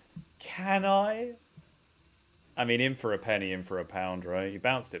I? Can I? I mean, in for a penny, in for a pound, right? You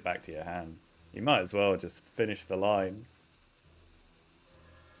bounced it back to your hand. You might as well just finish the line.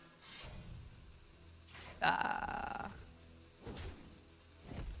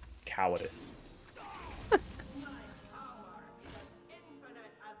 Cowardice.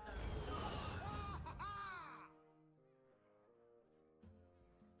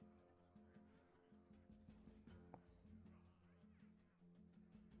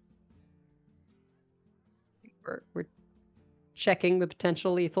 We're checking the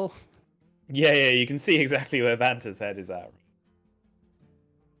potential lethal Yeah, yeah, you can see exactly where Banter's head is at.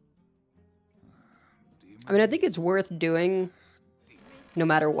 I mean, I think it's worth doing no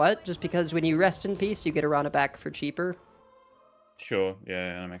matter what, just because when you rest in peace, you get around it back for cheaper. Sure,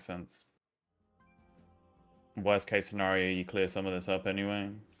 yeah, that makes sense. Worst case scenario, you clear some of this up anyway.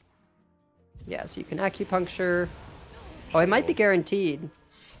 Yeah, so you can acupuncture. Oh, it might be guaranteed,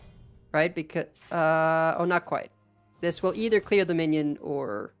 right? Because oh, not quite. This will either clear the minion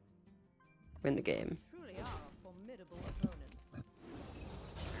or win the game. Truly are a formidable opponent.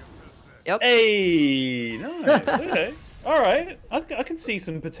 Yep. Hey, nice. Okay, all right. I can see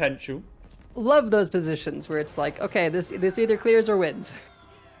some potential. Love those positions where it's like, okay, this either clears or wins.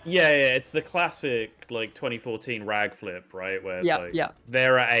 Yeah, yeah, it's the classic like 2014 rag flip, right? Where Yeah, like, yeah.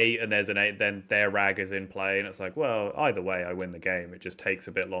 they're at 8 and there's an 8, then their rag is in play, and it's like, well, either way, I win the game. It just takes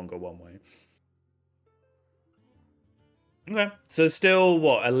a bit longer one way. Okay, so still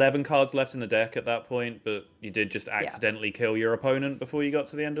what 11 cards left in the deck at that point, but you did just accidentally kill your opponent before you got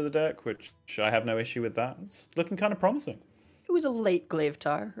to the end of the deck, which I have no issue with that. It's looking kind of promising. It was a late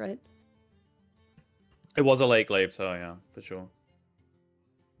Glaivetar, right? It was a late Glaivetar, yeah, for sure.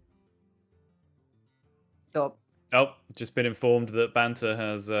 Oh, Oh, just been informed that Banter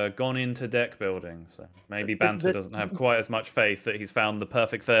has gone into deck building, so maybe Banter doesn't have quite as much faith that he's found the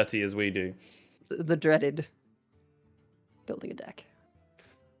perfect 30 as we do. the dreaded building a deck.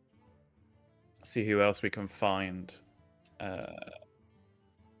 See who else we can find.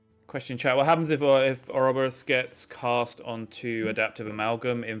 Question chat: what happens if Ouroboros gets cast onto Adaptive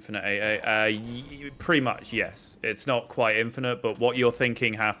Amalgam, Infinite AA? Pretty much, yes. It's not quite infinite, but what you're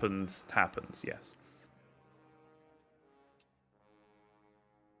thinking happens, yes.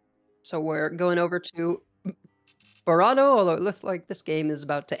 So we're going over to Barano, although it looks like this game is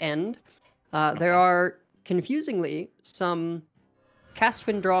about to end. There are, confusingly, some cast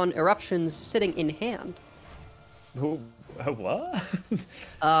when drawn eruptions sitting in hand What?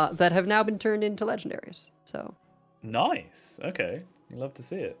 that have now been turned into legendaries. So Nice. Okay, love to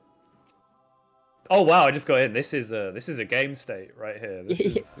see it. Oh wow! I just got in. This is a game state right here.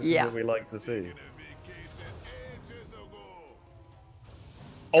 This is Yeah. what we like to see.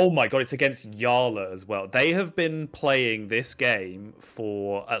 Oh my god! It's against Yala as well. They have been playing this game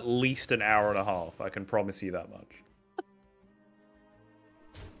for at least an hour and a half. I can promise you that much.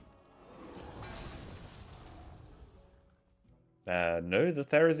 No, the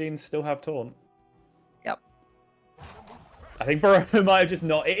Therazines still have taunt. yep. I think Barona might have just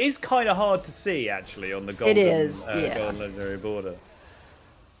not. It is kind of hard to see actually on the golden, is, yeah. golden legendary border.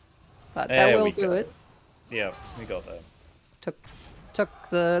 But There that will we do go. it. Yeah, we got that. Took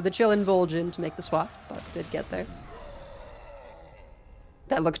the chill Invulgin to make the swap, but did get there.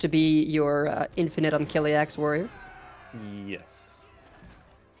 That looked to be your infinite on Kiliak's warrior. Yes.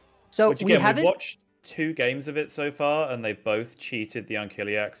 So Which we again, haven't. we've watched 2 games of it so far, and they've both cheated the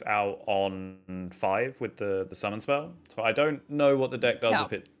Unkiliacs out on 5 with the summon spell. So I don't know what the deck does Yeah.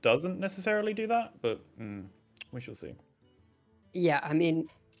 if it doesn't necessarily do that, but we shall see. Yeah, I mean,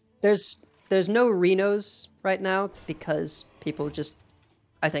 there's no Renos right now because people just,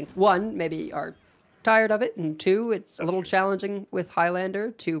 I think, 1, maybe are tired of it, and 2, it's a little challenging with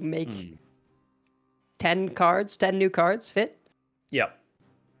Highlander to make 10 new cards fit. Yeah.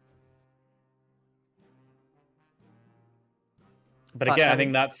 But again, I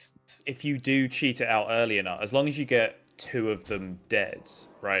think that's if you do cheat it out early enough, as long as you get 2 of them dead,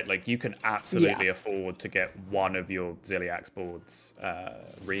 right? Like you can absolutely afford to get one of your Ziliax boards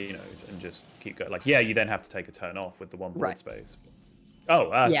Renoed and just keep going. Like, yeah, you then have to take a turn off with the 1 board Right. space.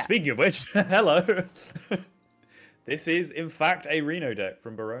 Oh, speaking of which, hello. This is, in fact, a Reno deck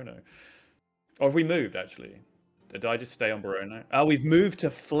from Barono. Or have we moved, actually? Did I just stay on Barono? Oh, we've moved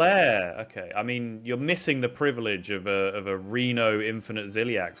to Flare. Okay, I mean, you're missing the privilege of a Reno Infinite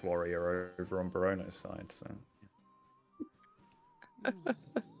Ziliax warrior over on Barono's side, so...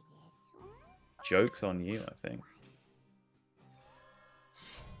 Joke's on you, I think.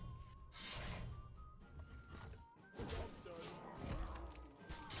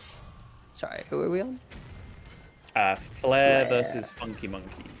 Sorry, who are we on? Flare versus Funky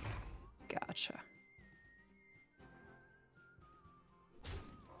Monkey. Gotcha.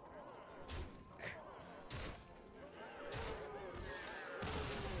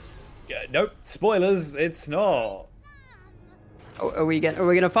 Yeah, nope, spoilers, it's not. Oh, are we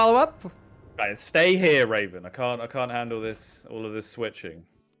gonna follow up? Right, stay here, Raven. I can't handle this, all of this switching.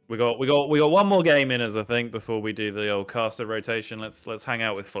 We got one more game in us, I think, before we do the old caster rotation. Let's hang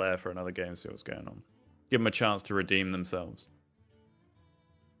out with Flare for another game, see what's going on. Give them a chance to redeem themselves.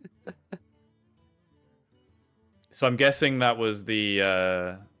 So I'm guessing that was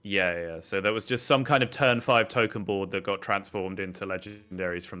the Yeah. So there was just some kind of turn 5 token board that got transformed into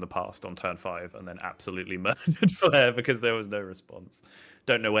legendaries from the past on turn 5 and then absolutely murdered Flare because there was no response.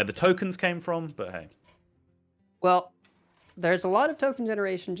 Don't know where the tokens came from, but hey. Well, there's a lot of token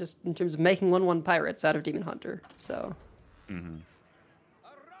generation just in terms of making 1/1 pirates out of Demon Hunter. So Mm-hmm.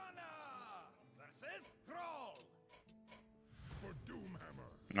 Arana versus Thrall. For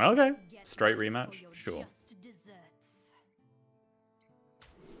Doomhammer. Okay. Get Straight ready for rematch? your Sure. just desserts.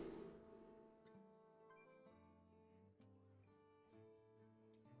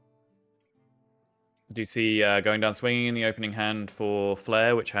 Do you see going down swinging in the opening hand for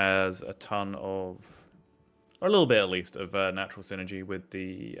Flare, which has a ton of, or a little bit at least, of natural synergy with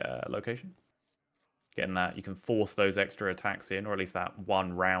the location? Getting that, you can force those extra attacks in, or at least that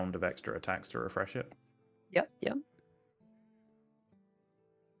one round of extra attacks to refresh it. yep.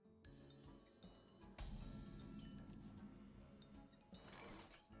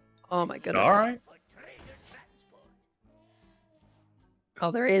 Oh my goodness. All right.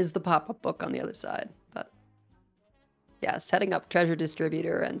 Oh, there is the pop-up book on the other side, but yeah, setting up Treasure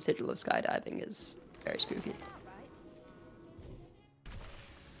Distributor and Sigil of Skydiving is very spooky.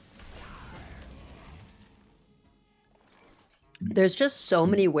 There's just so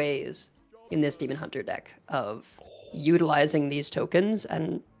many ways in this Demon Hunter deck of utilizing these tokens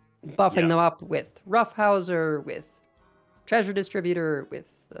and buffing them up with Roughhouser, with Treasure Distributor,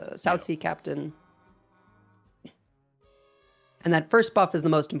 with South Sea Captain. And that first buff is the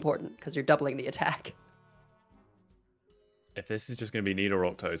most important because you're doubling the attack. If this is just going to be Needle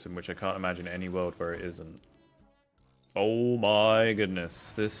Rock Totem, which I can't imagine any world where it isn't. Oh my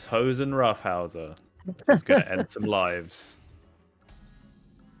goodness. This Hosen Roughhouser is going to end some lives.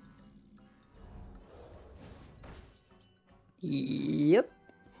 Yep.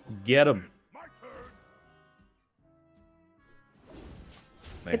 Get him.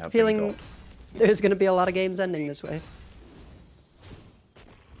 They Get the have been feeling got. there's going to be a lot of games ending this way.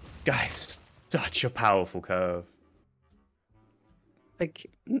 Guys, such a powerful curve. Like,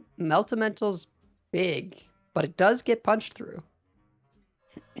 Meltamental's big, but it does get punched through.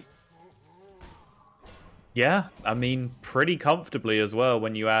 Yeah, I mean, pretty comfortably as well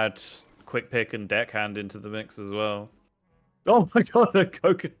when you add Quick Pick and Deckhand into the mix as well. Oh my god,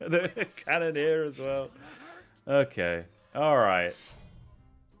 the Cannoneer as well. Okay, alright.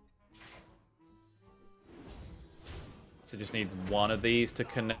 So just needs one of these to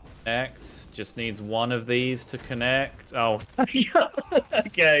connect. Just needs one of these to connect. Oh,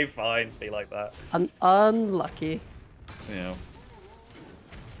 okay, fine. Be like that. Unlucky. Yeah.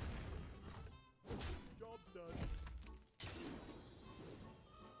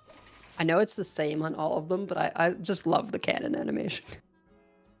 I know it's the same on all of them, but I just love the cannon animation.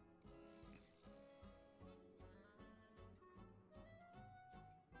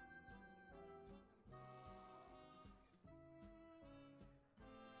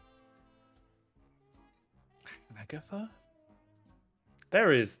 Agatha?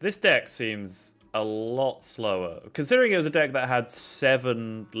 This deck seems a lot slower. Considering it was a deck that had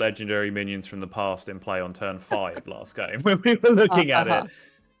 7 legendary minions from the past in play on turn 5 last game, when we were looking at it,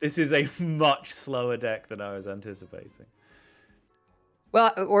 this is a much slower deck than I was anticipating.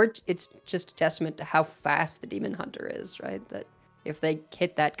 Well, or it's just a testament to how fast the Demon Hunter is, right? That if they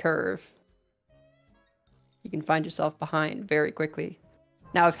hit that curve, you can find yourself behind very quickly.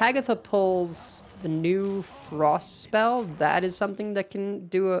 Now, if Hagatha pulls the new Frost spell, that is something that can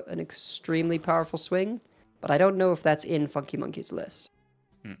do an extremely powerful swing, but I don't know if that's in Funky Monkey's list.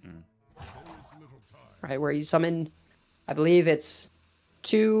 Right, where you summon, I believe it's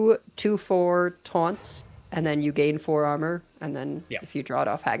 2/4 taunts, and then you gain 4 armor, and then if you draw it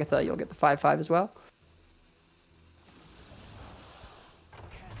off Hagatha, you'll get the 5/5 as well.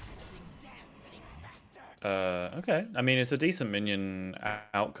 Okay. I mean, it's a decent minion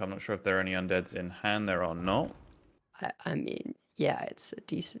outcome. Not sure if there are any undeads in hand. There are not. I mean, yeah, it's a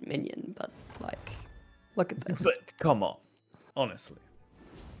decent minion, but, like, look at this. But come on. Honestly.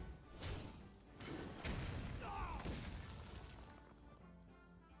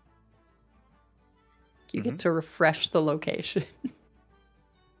 You get to refresh the location.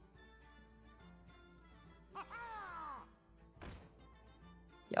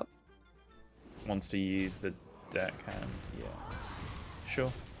 Yep. Wants to use the deckhand. Yeah.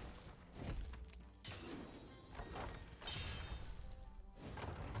 Sure.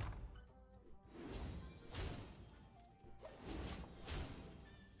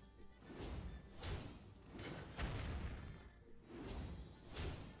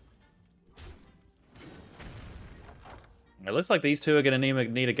 It looks like these two are going to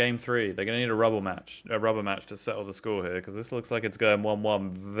need a game 3. They're going to need a rubber match to settle the score here, because this looks like it's going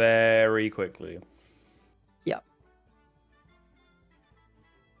 1-1 very quickly. Yep.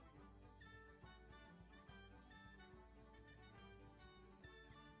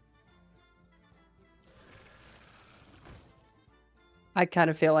 I kind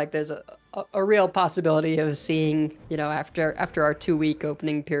of feel like there's a real possibility of seeing, you know, after our 2-week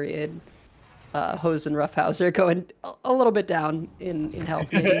opening period, Hose and Roughhouser going a little bit down in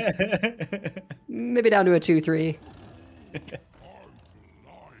health, maybe. Maybe down to a 2-3.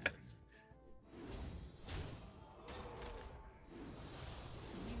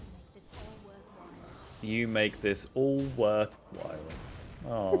 You make this all worthwhile.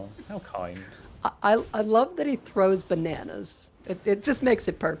 Oh, how kind. I love that he throws bananas. It just makes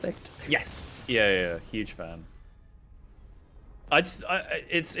it perfect. Yes. Yeah, huge fan.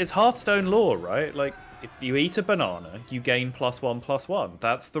 It's Hearthstone lore, right? Like, if you eat a banana, you gain +1/+1.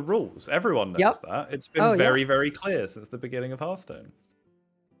 That's the rules. Everyone knows that. It's been very clear since the beginning of Hearthstone.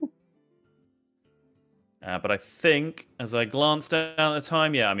 But I think, as I glanced down at the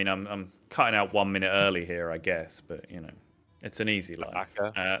time, yeah, I mean, I'm cutting out 1 minute early here, I guess, but you know, it's an easy life.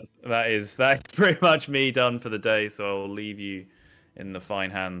 That is pretty much me done for the day. So I'll leave you in the fine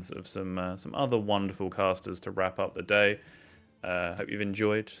hands of some other wonderful casters to wrap up the day. Hope you've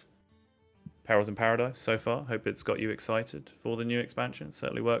enjoyed Perils in Paradise so far. Hope it's got you excited for the new expansion. It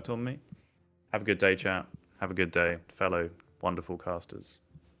certainly worked on me. Have a good day, chat. Have a good day, fellow wonderful casters.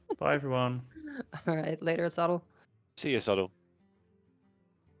 Bye, everyone. All right, later, Soddle. See you, Soddle.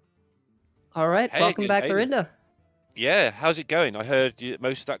 All right, Hey welcome again, back, Aiden. Lorinda. Yeah, how's it going? I heard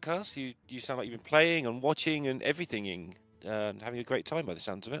most of that cast. You sound like you've been playing and watching and everything, and having a great time by the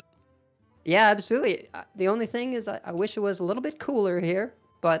sounds of it. Yeah, absolutely. The only thing is I wish it was a little bit cooler here,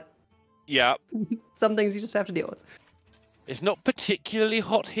 but Yeah, some things you just have to deal with. it's not particularly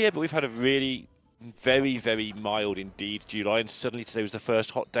hot here, but we've had a really very mild indeed July, and suddenly today was the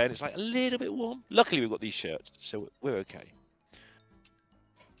first hot day, and it's like a little bit warm. Luckily, we've got these shirts, so we're okay.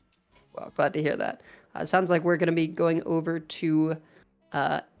 Well, glad to hear that. It sounds like we're going to be going over to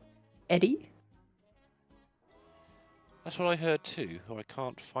Eddie. That's what I heard too, or I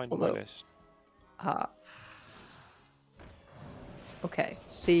can't find on my list. Okay,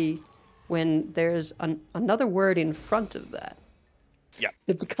 see, when there's another word in front of that, Yeah,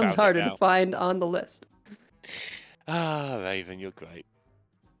 it becomes found it harder now. to find on the list. Ah, Raven, you're great.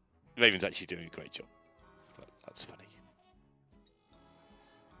 Raven's actually doing a great job, but that's funny.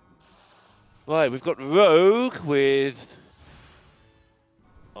 Right, we've got Rogue with...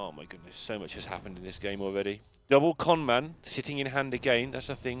 Oh my goodness, so much has happened in this game already. Double Conman sitting in hand again. That's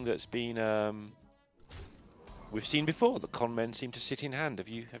a thing that's been... We've seen before that Conmen seem to sit in hand. Have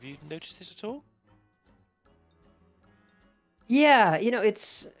you noticed this at all? Yeah, you know,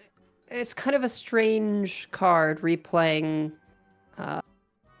 it's kind of a strange card replaying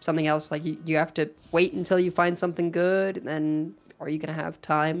something else. Like you have to wait until you find something good, and then are you going to have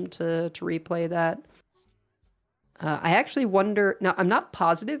time to replay that? I actually wonder... Now, I'm not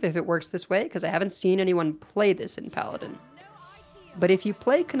positive if it works this way, because I haven't seen anyone play this in Paladin. But if you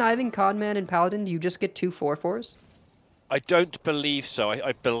play Conniving Conman in Paladin, do you just get 2 4/4s? I don't believe so.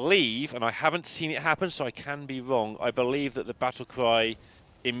 I believe, and I haven't seen it happen, so I can be wrong. I believe that the battle cry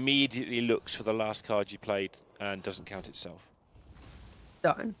immediately looks for the last card you played and doesn't count itself.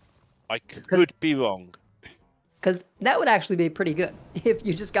 Darn. I could be wrong. Because that would actually be pretty good if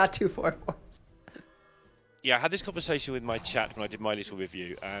you just got 2 4/4s. Yeah, I had this conversation with my chat when I did my little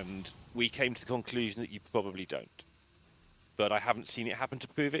review, and we came to the conclusion that you probably don't. But I haven't seen it happen to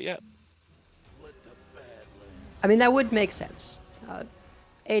prove it yet. I mean, that would make sense.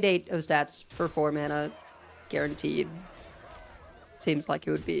 8/8 of stats for 4 mana, guaranteed. Seems like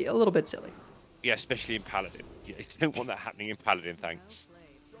it would be a little bit silly. Yeah, especially in Paladin. You don't want that happening in Paladin, thanks.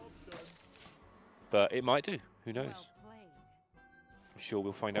 But it might do. Who knows? I'm sure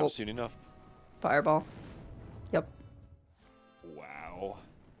we'll find out soon enough. Fireball. Yep. Wow.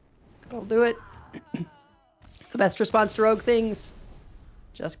 I'll do it. The best response to rogue things.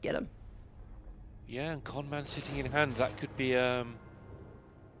 Just get him. Yeah, and Conman sitting in hand, that could be... I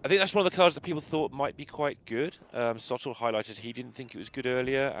think that's one of the cards that people thought might be quite good. Sottle highlighted he didn't think it was good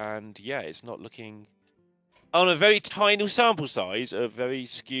earlier, and yeah, it's not looking... On a very tiny sample size of very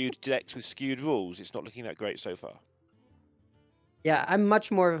skewed decks with skewed rules, it's not looking that great so far. Yeah, I'm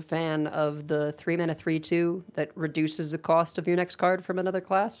much more of a fan of the 3 mana 3/2 that reduces the cost of your next card from another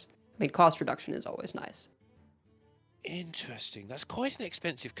class. I mean, cost reduction is always nice. Interesting. That's quite an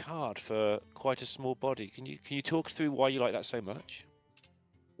expensive card for quite a small body. Can you talk through why you like that so much?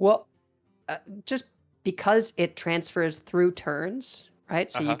 Well, just because it transfers through turns,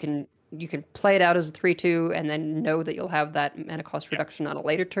 right? So Uh-huh. you can play it out as a 3/2 and then know that you'll have that mana cost reduction on a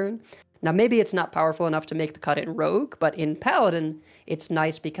later turn. Now maybe it's not powerful enough to make the cut in Rogue, but in Paladin it's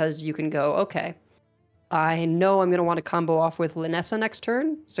nice because you can go, okay, I know I'm going to want to combo off with Linessa next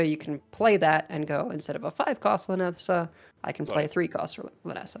turn, so you can play that and go, instead of a 5-cost Linessa, I can play a 3-cost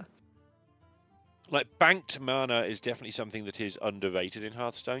Linessa. Like, banked mana is definitely something that is underrated in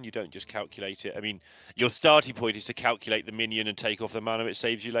Hearthstone. You don't just calculate it. I mean, your starting point is to calculate the minion and take off the mana it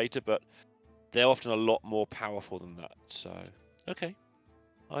saves you later, but they're often a lot more powerful than that. So, okay,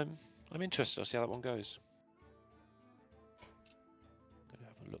 I'm interested. I'll see how that one goes. Gonna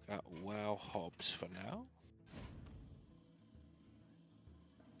have a look at WoW Hobbs for now.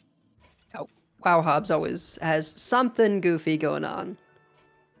 Oh, WoW Hobbs always has something goofy going on.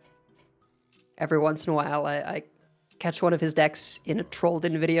 Every once in a while, I catch one of his decks in a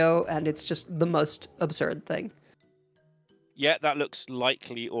trolled-in video, and it's just the most absurd thing. Yeah, that looks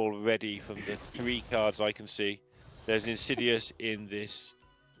likely already from the 3 cards I can see. There's an Insidious in this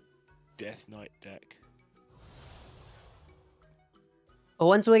Death Knight deck. But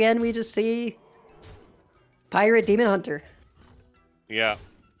once again, we just see Pirate Demon Hunter. Yeah.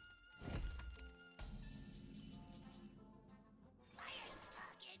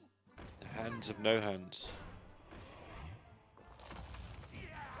 The hands of no hands.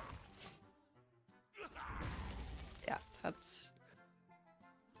 Yeah, that's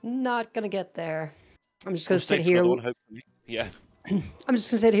not gonna get there. I'm just gonna We'll sit stay for here. another one, hopefully. Yeah. I'm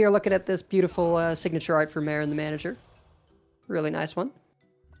just gonna sit here looking at this beautiful signature art for Mare and the Manager. Really nice one.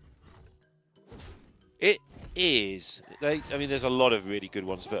 It is. I mean, there's a lot of really good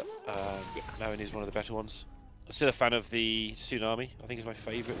ones, but Marin is one of the better ones. I'm still a fan of the Tsunami. I think it's my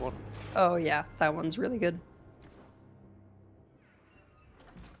favourite one. Oh yeah, that one's really good.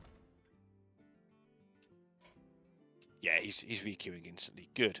 Yeah, he's requeuing instantly.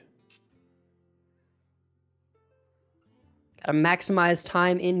 Good. Gotta maximize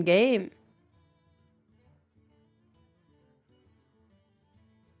time in game.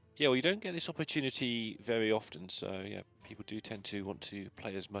 Yeah, well, you don't get this opportunity very often, so yeah, people do tend to want to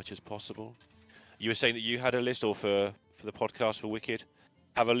play as much as possible. You were saying that you had a list, or for the podcast for Wicked,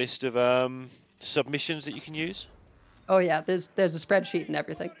 have a list of submissions that you can use? Oh yeah, there's a spreadsheet and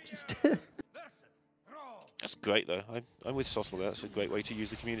everything. Just That's great, though. I'm with Sottle there. That's a great way to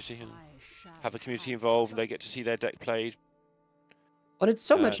use the community and have the community involved, and they get to see their deck played. But it's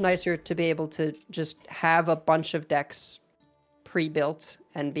so much nicer to be able to just have a bunch of decks pre-built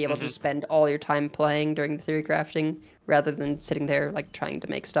and be able to spend all your time playing during the theory crafting rather than sitting there like trying to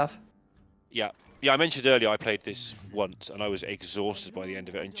make stuff. Yeah. Yeah, I mentioned earlier I played this once and I was exhausted by the end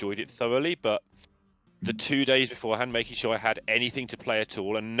of it. I enjoyed it thoroughly, but the 2 days beforehand, making sure I had anything to play at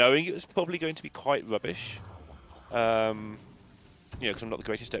all and knowing it was probably going to be quite rubbish, you know, because I'm not the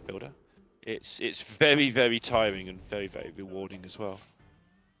greatest deck builder, it's very, very tiring and very, very rewarding as well.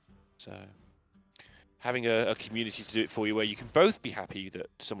 So having a community to do it for you where you can both be happy that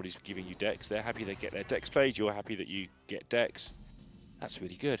somebody's giving you decks, they're happy they get their decks played, you're happy that you get decks, that's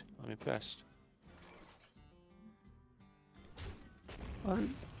really good. I'm impressed.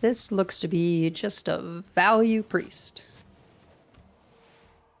 This looks to be just a value priest.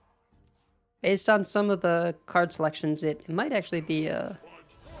 Based on some of the card selections, it might actually be a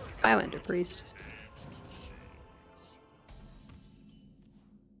Highlander priest.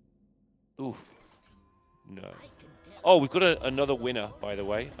 Oof. No. Oh, we've got another winner, by the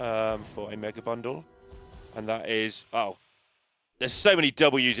way, for a mega bundle, and that is there's so many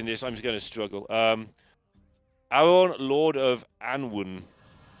W's in this. I'm going to struggle. Aaron, Lord of Anwun.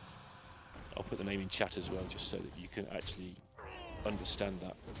 I'll put the name in chat as well, just so that you can actually understand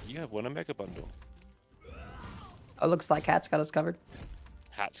that. You have won a mega bundle. Oh, looks like Hat's got us covered.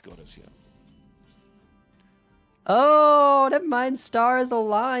 Hat's got us, yeah. Oh, never mind. Stars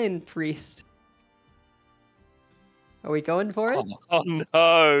align, priest. Are we going for it? Oh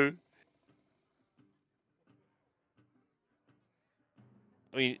no!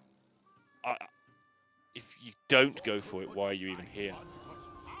 I mean, if you don't go for it, why are you even here?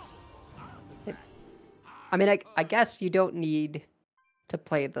 I mean, I guess you don't need to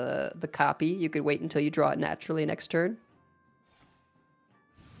play the copy. You could wait until you draw it naturally next turn.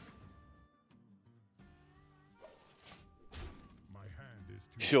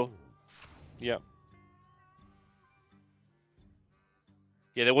 Sure. Yeah.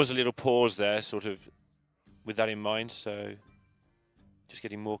 Yeah, there was a little pause there, sort of, with that in mind, so just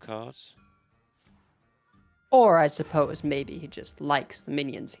getting more cards. Or I suppose maybe he just likes the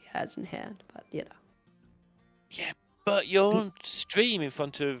minions he has in hand, but you know. Yeah, but you're on stream in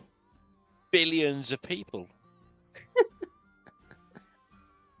front of billions of people.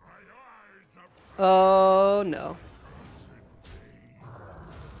 Oh no.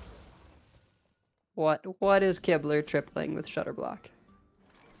 What is Kibler tripling with Shutter Block?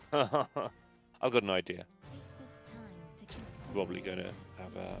 I've got an idea. Probably going to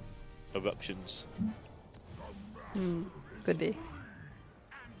have eruptions. Could be.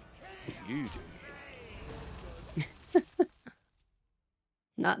 What you do?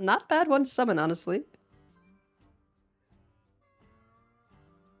 Not bad one to summon, honestly.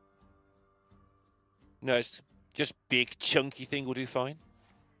 No, it's just big chunky thing will do fine.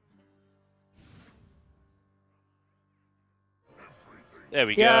 There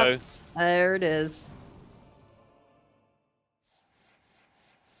we go. There it is.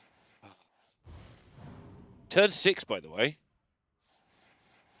 Turn 6, by the way.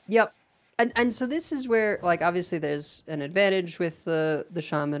 Yep. And so this is where, like, obviously there's an advantage with the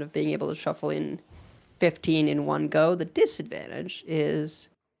shaman of being able to shuffle in 15 in one go. The disadvantage is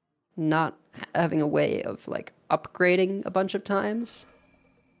not having a way of, like, upgrading a bunch of times.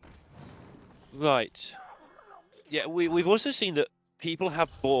 Right. Yeah, we've also seen that people have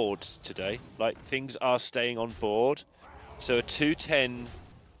boards today. Like, things are staying on board. So a 210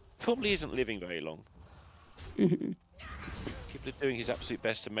 probably isn't living very long. People are doing his absolute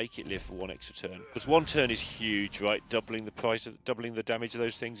best to make it live for one extra turn. Because one turn is huge, right? Doubling the damage of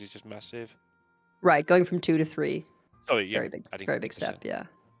those things is just massive. Right, going from 2 to 3. Sorry, yeah. Very big step, yeah.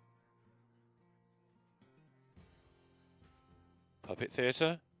 Puppet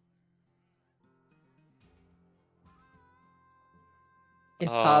Theatre. If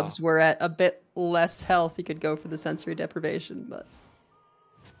Hobbs were at a bit less health, he could go for the sensory deprivation, but...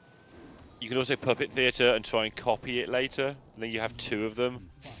 You can also Puppet Theatre and try and copy it later. And then you have 2 of them.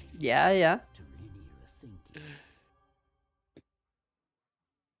 Yeah.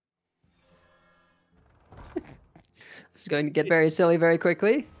 This is going to get very silly very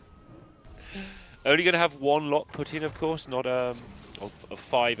quickly. Only going to have 1 lot put in, of course, not of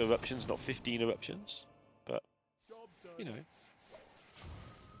 5 eruptions, not 15 eruptions. But, you know.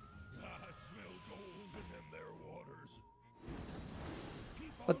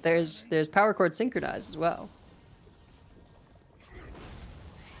 But there's power chord synchronized as well.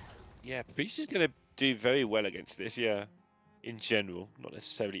 Yeah, Priest is going to do very well against this, yeah. In general, not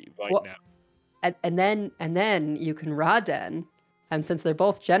necessarily right now. And then you can Raden, and since they're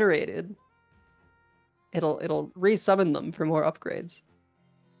both generated, it'll resummon them for more upgrades.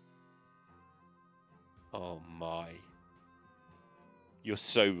 Oh my. You're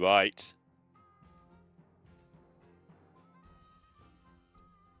so right.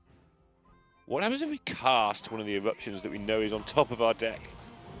 What happens if we cast one of the eruptions that we know is on top of our deck?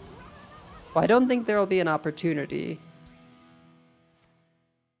 Well, I don't think there'll be an opportunity.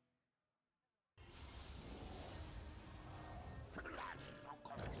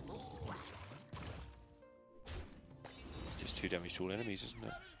 Just 2 damage to all enemies, isn't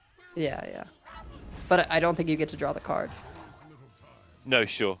it? Yeah. But I don't think you get to draw the card. No,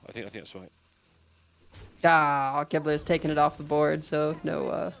 sure. I think that's right. Kibler's taking it off the board, so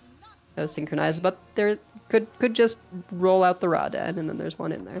no synchronize. But there could just roll out the Raden, and then there's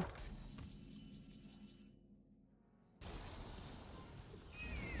one in there.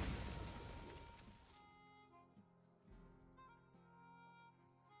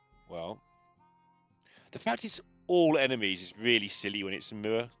 Well, the fact it's all enemies is really silly when it's a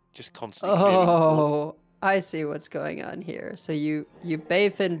mirror. Just constantly. Oh, I see what's going on here. So you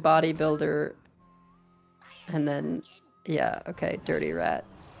Bayfin bodybuilder, and then okay, dirty rat.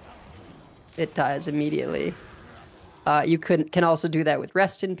 It dies immediately. You can also do that with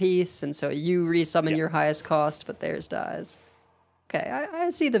rest in peace, and so you resummon your highest cost, but theirs dies. Okay, I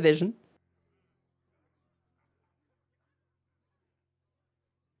see the vision.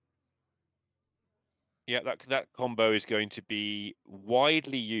 Yeah, that combo is going to be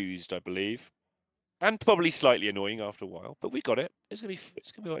widely used, I believe, and probably slightly annoying after a while. But we got it. It's gonna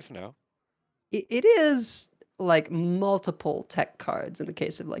be all right for now. It is like multiple tech cards in the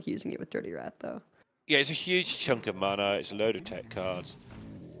case of like using it with Dirty Rat, though. Yeah, it's a huge chunk of mana. It's a load of tech cards.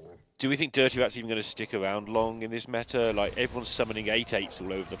 Do we think Dirty Rat's even going to stick around long in this meta? Like, everyone's summoning 8/8s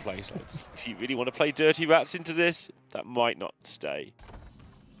all over the place. Like, do you really want to play Dirty Rats into this? That might not stay.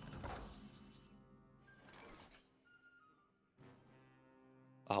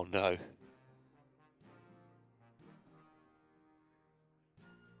 Oh, no.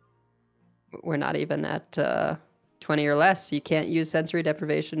 We're not even at 20 or less. You can't use sensory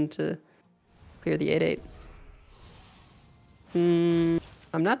deprivation to clear the 8/8.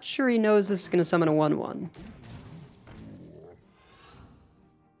 I'm not sure he knows this is going to summon a 1/1.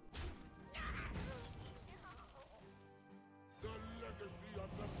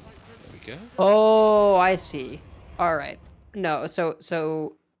 There we go. Oh, I see. All right. No,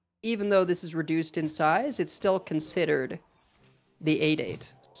 so even though this is reduced in size, it's still considered the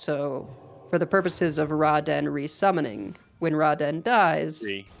 8/8. So for the purposes of Ra-Den resummoning, when Ra-Den dies,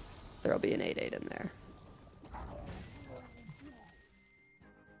 there'll be an 8/8 in there.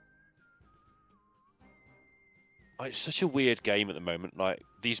 It's such a weird game at the moment. Like,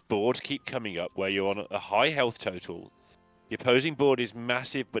 these boards keep coming up where you're on a high health total. The opposing board is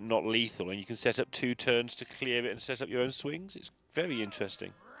massive but not lethal, and you can set up 2 turns to clear it and set up your own swings. It's very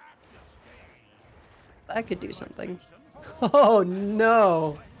interesting. That could do something. Oh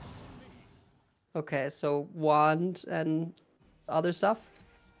no! Okay, so wand and other stuff.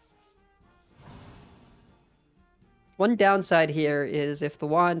 One downside here is if the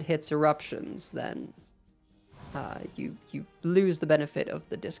wand hits eruptions, then you lose the benefit of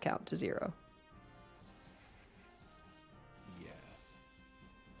the discount to 0. Yeah.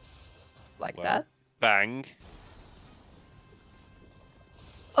 Like Well, that. Bang.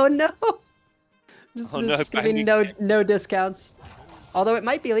 Oh no! There's Oh, no, just gonna be bang no discounts. Although it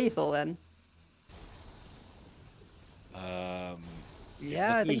might be lethal then.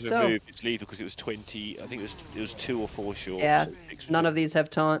 Yeah, I think so. Removed, it's lethal because it was 20. I think it was 2 or 4 short. Yeah, So 6 none of these have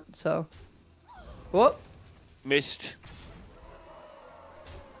taunt, so. Whoop! missed.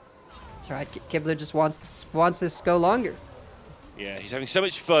 It's alright. Kibler just wants this to go longer. Yeah, he's having so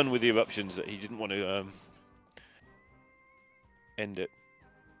much fun with the eruptions that he didn't want to end it.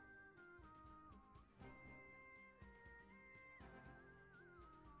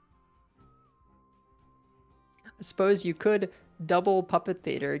 I suppose you could double Puppet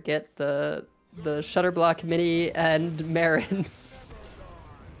Theater, get the Shutterblock Mini and Marin.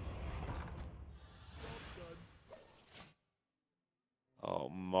 Oh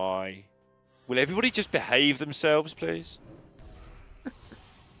my. Will everybody just behave themselves, please?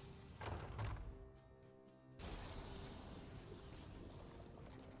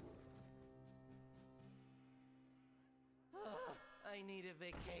 I need a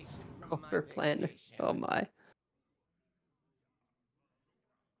vacation from my Overplan. vacation. Oh my.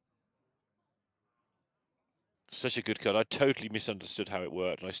 Such a good card. I totally misunderstood how it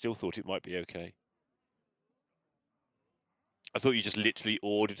worked, and I still thought it might be okay. I thought you just literally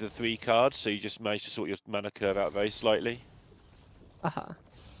ordered the 3 cards, so you just managed to sort your mana curve out very slightly. Uh-huh.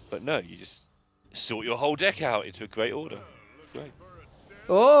 But no, you just sort your whole deck out into a great order. Great.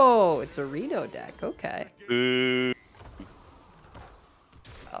 Oh, it's a Reno deck. Okay. Ooh.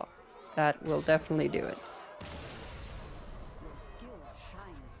 Well, that will definitely do it. Your skill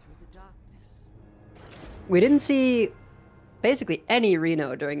shines through the darkness. We didn't see basically any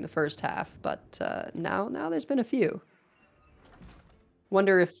Reno during the first half, but now there's been a few.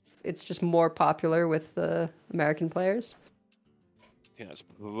 Wonder if it's just more popular with the American players. I think that's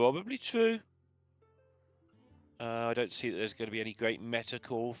probably true. I don't see that there's going to be any great meta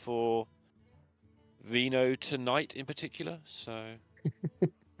call for Reno tonight in particular, so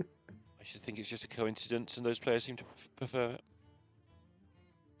I should think it's just a coincidence and those players seem to prefer it.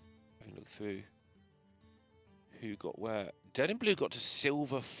 Having a look through who got where. Dead and Blue got to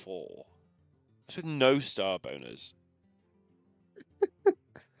silver 4. That's with no star bonus.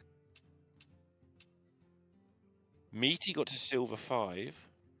 Meaty got to silver 5.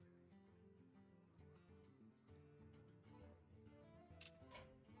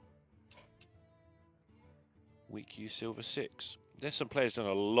 Weak U silver 6. There's some players done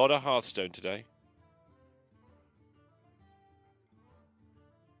a lot of Hearthstone today.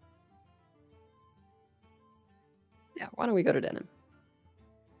 Yeah, why don't we go to Denim?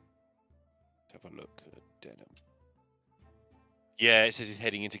 Let's have a look at Denim. Yeah, it says he's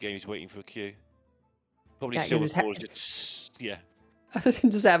heading into game. He's waiting for a queue. Probably Yeah, 'cause silver his 4. Yeah.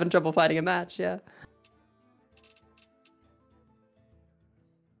 Just having trouble finding a match, yeah.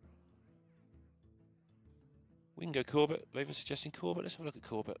 We can go Corbett. Raven's suggesting Corbett. Let's have a look at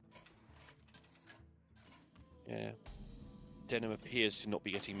Corbett. Yeah. Denim appears to not be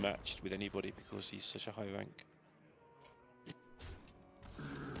getting matched with anybody because he's such a high rank.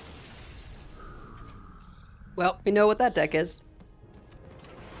 Well, we know what that deck is.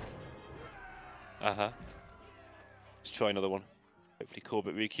 Uh-huh. Let's try another one. Hopefully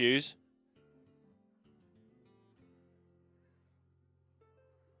Corbett requeues.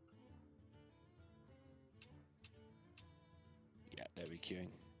 Yeah, they're requeuing.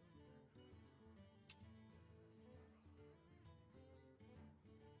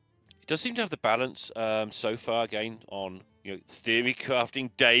 It does seem to have the balance so far, again, on theory crafting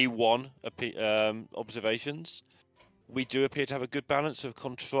day 1 observations. We do appear to have a good balance of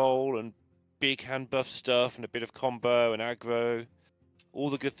control and big hand buff stuff and a bit of combo and aggro. all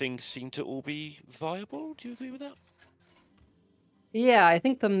the good things seem to all be viable. Do you agree with that? Yeah, I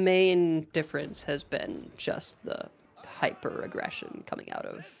think the main difference has been just the hyper aggression coming out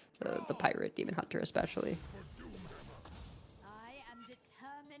of the pirate demon hunter, especially. I am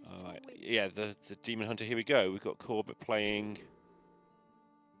determined All to right. win. Yeah, the demon hunter. Here we go. We've got Corbett playing.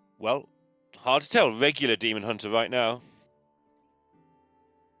 Well, hard to tell. Regular demon hunter right now.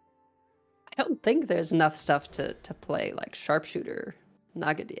 I don't think there's enough stuff to play like sharpshooter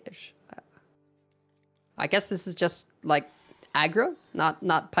Nagadish. I guess this is just like aggro,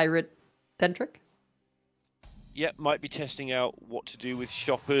 not pirate centric. Yep, might be testing out what to do with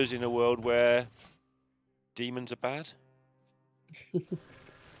shoppers in a world where demons are bad.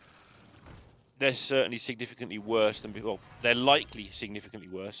 They're certainly significantly worse than well, they're likely significantly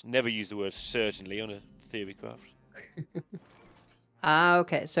worse. Never use the word certainly on a theorycraft. Ah,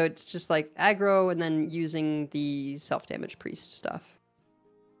 okay. So it's just like aggro and then using the self-damage priest stuff.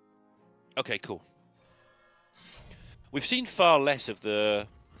 Okay, cool. We've seen far less of the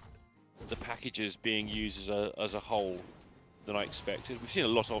packages being used as a whole than I expected. We've seen a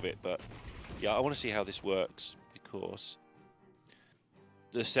lot of it, but yeah, I want to see how this works because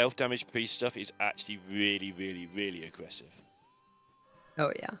the self-damage priest stuff is actually really, really, really aggressive.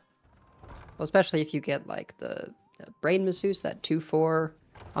 Oh yeah. Well, especially if you get like the brain masseuse, that 2/4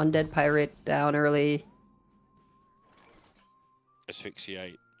 undead pirate down early.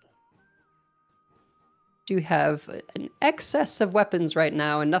 Asphyxiate. Do have an excess of weapons right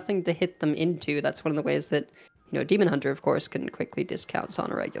now and nothing to hit them into. That's one of the ways that, Demon Hunter, of course, can quickly discounts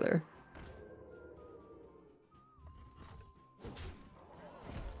on a regular.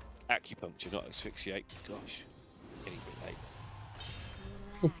 Acupuncture, not asphyxiate. Gosh, getting a bit late.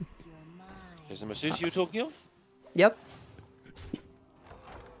 Relax your mind. There's the masseuse you were talking of? Yep.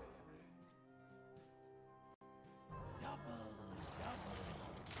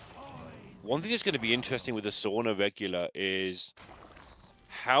 One thing that's going to be interesting with the Sauna regular is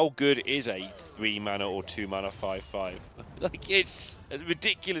how good is a 3 mana or 2 mana 5/5? Like, it's a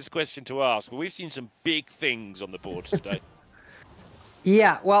ridiculous question to ask, but we've seen some big things on the board today.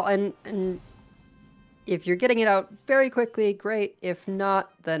 Yeah, well, and if you're getting it out very quickly, great. If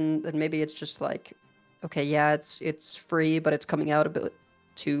not, then maybe it's just like, okay, yeah, it's free, but it's coming out a bit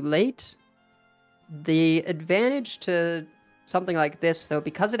too late. The advantage to something like this, though,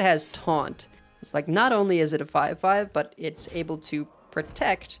 because it has taunt, it's like not only is it a 5/5, but it's able to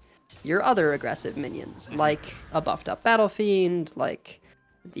protect your other aggressive minions, like a buffed up Battle Fiend, like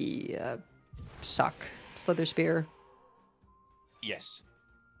the Suck Slither Spear. Yes.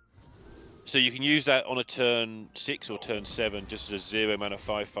 So you can use that on a turn 6 or turn 7 just as a 0 mana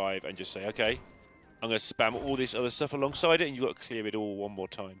 5/5 and just say, okay, I'm going to spam all this other stuff alongside it, and you've got to clear it all one more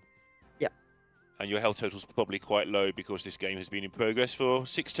time. Yep. And your health total's probably quite low because this game has been in progress for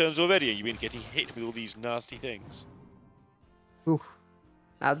 6 turns already, and you've been getting hit with all these nasty things. Oof.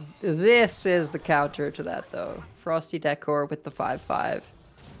 Now, this is the counter to that, though. Frosty Decor with the 5/5.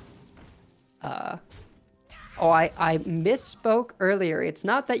 I misspoke earlier. It's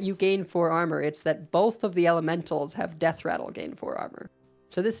not that you gain 4 armor, it's that both of the elementals have Death Rattle gain 4 armor.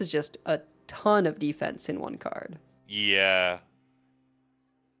 So this is just a ton of defense in one card. Yeah.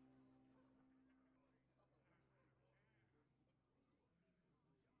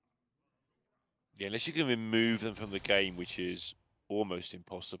 Yeah, unless you can remove them from the game, which is almost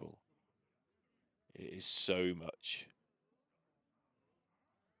impossible. It is so much.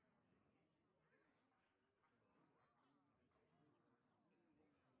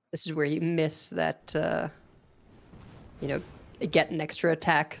 This is where you miss that, get an extra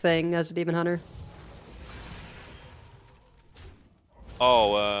attack thing as a Demon Hunter.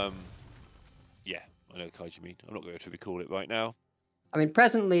 Oh, yeah, I know the card you mean. I'm not going to recall it right now. I mean,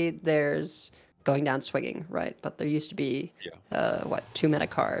 presently there's going down swinging, right? But there used to be, 2 mana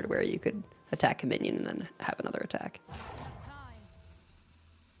card where you could attack a minion and then have another attack.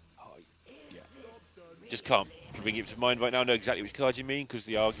 Oh, yeah. Just can't bring it to mind right now. I know exactly which card you mean because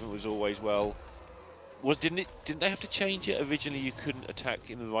the argument was always, well, didn't they have to change it? Originally, you couldn't attack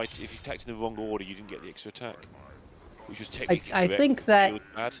in the right. If you attacked in the wrong order, you didn't get the extra attack, which was technically I correct, think that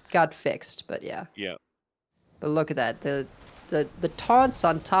got fixed, but yeah. Yeah. But look at that. The taunts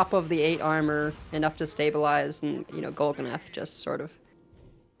on top of the 8 armor, enough to stabilize, and Golganath just sort of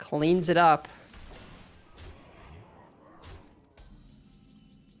cleans it up.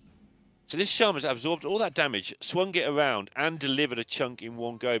 So this Shaman's absorbed all that damage, swung it around, and delivered a chunk in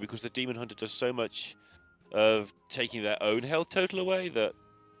one go because the Demon Hunter does so much of taking their own health total away that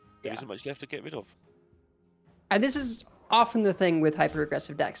there isn't much left to get rid of. And this is often the thing with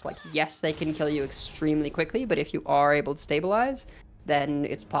hyper-aggressive decks. Like, yes, they can kill you extremely quickly, but if you are able to stabilize, then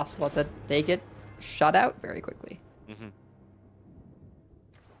it's possible that they get shut out very quickly. Mm-hmm.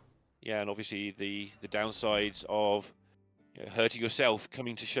 Yeah, and obviously the downsides of hurting yourself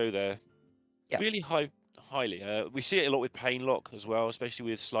coming to show there really highly. We see it a lot with Painlock as well, especially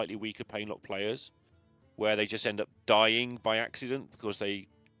with slightly weaker Painlock players, where they just end up dying by accident because they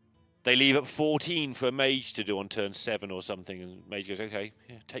leave up 14 for a mage to do on turn 7 or something, and mage goes, okay,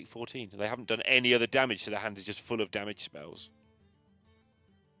 yeah, take 14. They haven't done any other damage, so their hand is just full of damage spells.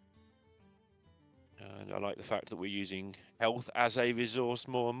 And I like the fact that we're using health as a resource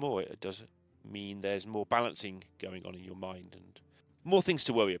more and more. It does mean there's more balancing going on in your mind and more things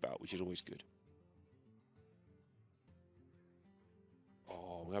to worry about, which is always good.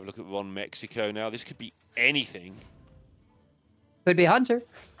 Oh, we have a look at Ron Mexico now. This could be anything. Could be Hunter.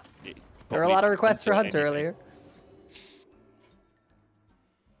 There were a lot of requests for Hunter earlier.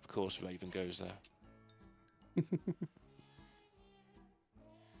 Of course, Raven goes there.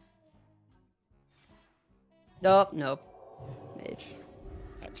 Nope. Mage.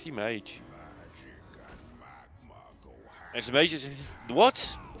 Actually, mage. It's a mage.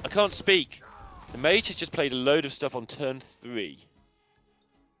 What? I can't speak. The mage has just played a load of stuff on turn 3.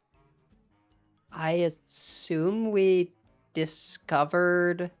 I assume we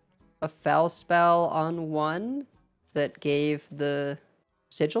discovered a fell spell on 1 that gave the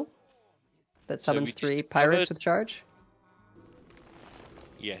sigil that summons we 3 pirates with charge.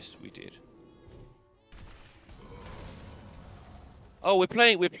 Yes, we did. Oh, we're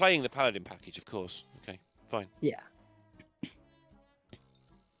playing the paladin package, of course. Okay, fine. Yeah.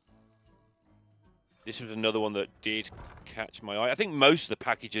 This was another one that did catch my eye. I think most of the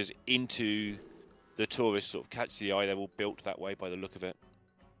packages into the tourist sort of catch the eye. They're all built that way by the look of it.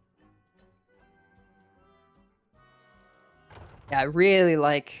 Yeah, I really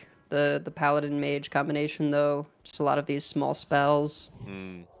like the paladin mage combination though. Just a lot of these small spells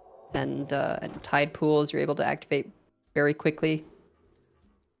and tide pools you're able to activate very quickly.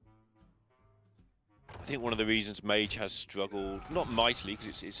 I think one of the reasons mage has struggled, not mightily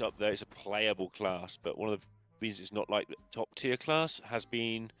because it's up there, it's a playable class, but one of the reasons it's not like the top tier class has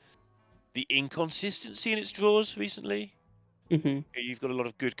been the inconsistency in its draws recently. You've got a lot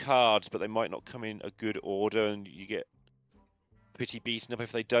of good cards, but they might not come in a good order, and you get pretty beaten up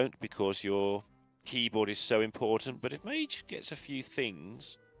if they don't because your keyboard is so important. But if mage gets a few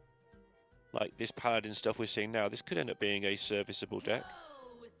things, like this paladin stuff we're seeing now, this could end up being a serviceable deck.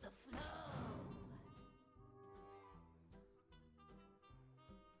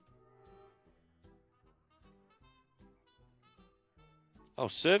 Oh,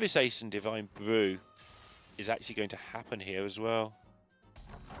 Service Ace and Divine Brew is actually going to happen here as well.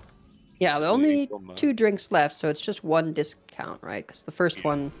 Yeah, there are only 2 drinks left, so it's just 1 discount, right? Because the first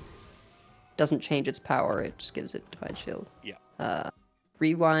one doesn't change its power, it just gives it Divine Shield. Yeah.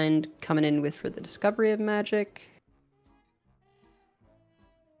 Rewind coming in with for the Discovery of Magic.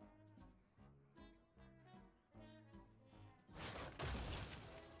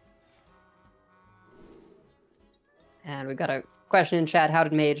 And we got a question in chat, how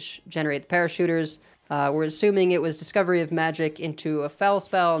did Mage generate the parachuters? We're assuming it was Discovery of Magic into a fell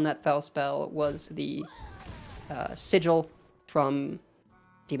spell, and that fell spell was the sigil from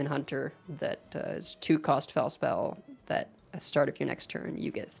Demon Hunter that is 2-cost fell spell that at the start of your next turn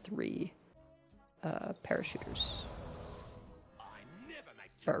you get 3 parachuters.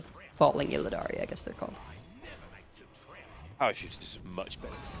 Or Falling Illidari, I guess they're called. Parachuters is much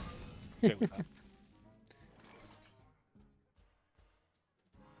better. Go with that.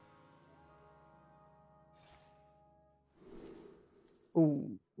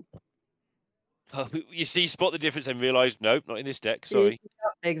 Ooh. Oh, you see, spot the difference and realise, nope, not in this deck, sorry.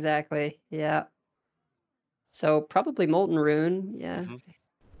 Exactly, yeah. So probably Molten Rune, yeah.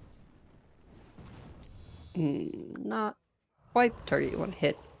 Not quite the target you want to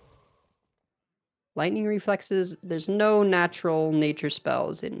hit. Lightning Reflexes, there's no natural nature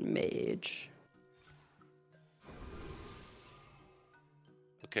spells in Mage.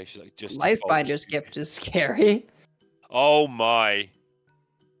 Okay, she's like just Lifebinder's Gift is scary. Oh my.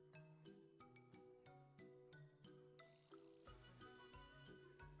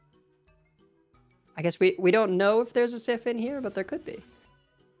 I guess we don't know if there's a Sif in here, but there could be.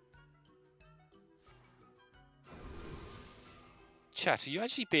 Chat, are you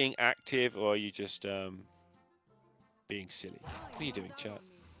actually being active or are you just being silly? What are you doing, chat?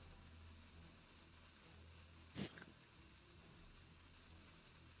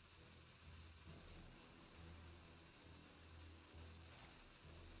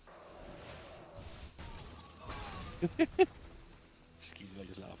 Excuse me, I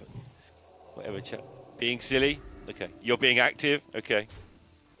just laugh at whatever, chat. Being silly? Okay. You're being active? Okay.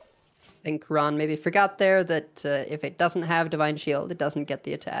 I think Ron maybe forgot there that if it doesn't have Divine Shield, it doesn't get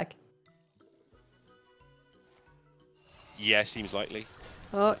the attack. Yeah, seems likely.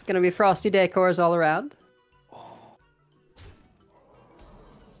 Oh, gonna be Frosty Decors all around.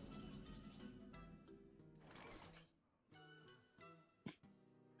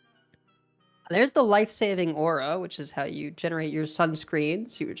 There's the life-saving aura, which is how you generate your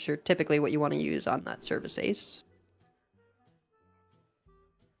sunscreens, which are typically what you want to use on that service ace.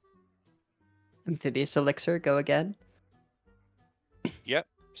 Amphibious elixir, go again. Yep,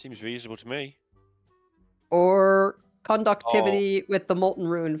 seems reasonable to me. Or conductivity with the molten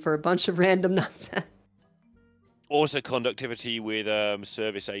rune for a bunch of random nonsense. Also conductivity with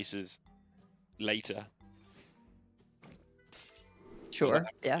service aces later. Sure,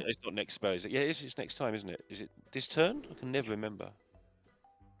 yeah. It's not next spell, is it? Yeah, it's next time, isn't it? Is it this turn? I can never remember.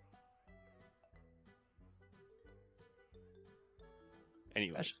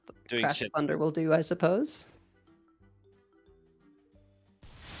 Anyway, doing Crash of Thunder will do, I suppose.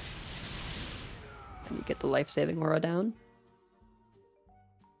 And you get the life-saving aura down.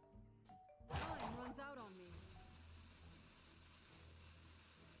 Time runs out on me.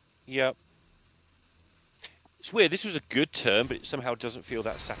 Yep. It's weird. This was a good turn, but it somehow doesn't feel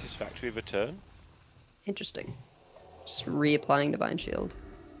that satisfactory of a turn. Interesting. Just reapplying Divine Shield.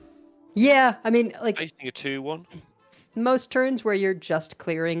 Yeah, I mean, like, Facing a 2-1. most turns where you're just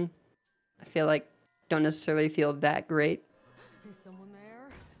clearing, I feel like, don't necessarily feel that great. Is someone there?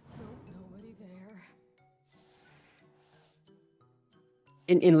 Nope, nobody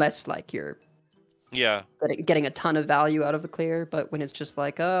there. Unless, like, you're Yeah. getting a ton of value out of the clear, but when it's just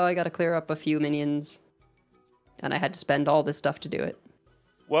like, oh, I gotta clear up a few minions, and I had to spend all this stuff to do it.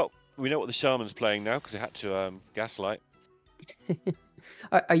 Well, we know what the shaman's playing now because they had to gaslight.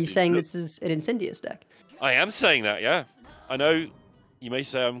 Are you saying this is an Incendious deck? I am saying that, yeah. I know you may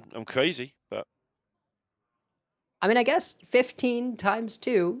say I'm crazy, but I mean, I guess 15 times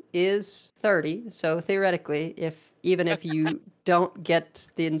 2 is 30, so theoretically, even if you don't get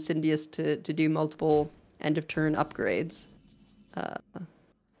the Incendious to do multiple end-of-turn upgrades,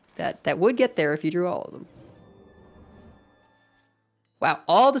 that would get there if you drew all of them. Wow,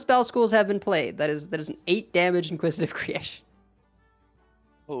 all the spell schools have been played. That is an 8 damage Inquisitive Creation.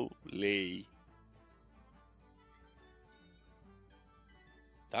 holy.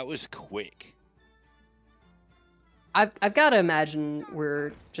 That was quick. I've got to imagine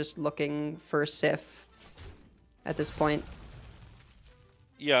we're just looking for Sif at this point.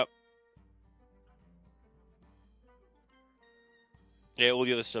 Yep. Yeah, all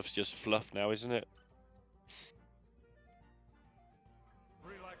the other stuff's just fluff now, isn't it?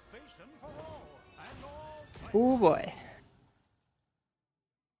 Relaxation for all, and all Oh boy.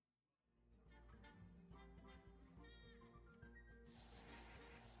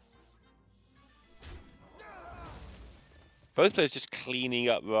 Both players just cleaning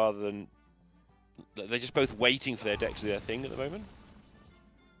up rather than... They're just both waiting for their deck to do their thing at the moment.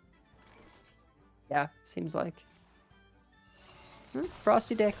 Yeah, seems like.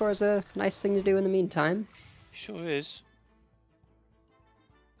 Frosty Decor is a nice thing to do in the meantime. Sure is.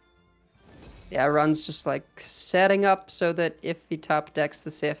 Yeah, Run's just like setting up so that if he top decks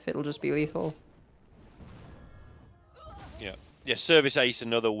the Sif, it'll just be lethal. Yeah. Yeah, Service Ace,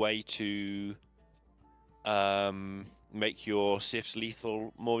 another way to make your Sifs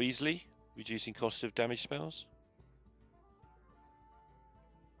lethal more easily, reducing cost of damage spells.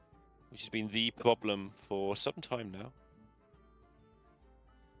 Which has been the problem for some time now.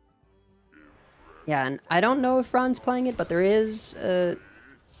 Yeah, and I don't know if Ron's playing it, but there is,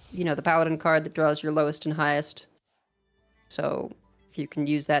 you know, the Paladin card that draws your lowest and highest. So if you can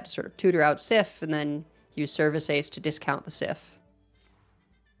use that to sort of tutor out Sif, and then use Service Ace to discount the Sif.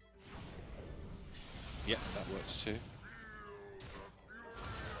 Yeah, that works too.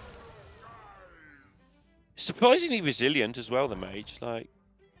 Surprisingly resilient as well, the mage. Like,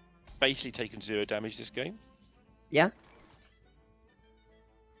 basically taken 0 damage this game. Yeah.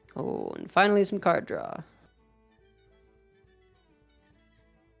 Oh, and finally some card draw.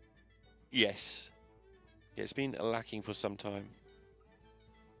 Yes. Yeah, it's been lacking for some time.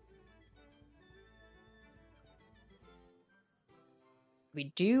 We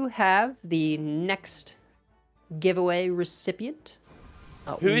do have the next giveaway recipient.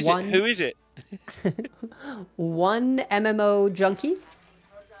 Who is it? Who is it? One MMO junkie.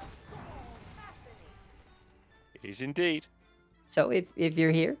 It is indeed. So if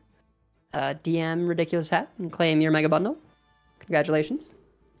you're here, DM Ridiculous Hat and claim your Mega Bundle. Congratulations.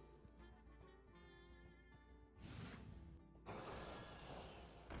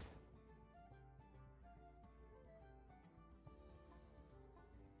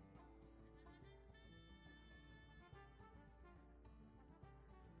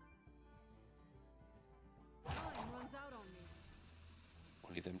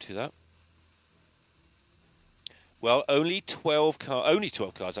 I'll leave them to that. Well, only 12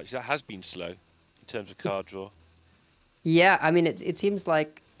 cards actually. That has been slow in terms of card draw. Yeah, I mean, it seems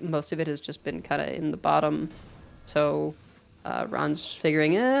like most of it has just been kind of in the bottom. So Ron's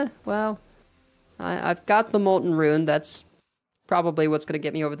figuring, well, I've got the Molten Rune. That's probably what's going to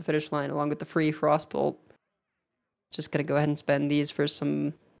get me over the finish line, along with the free Frostbolt. Just going to go ahead and spend these for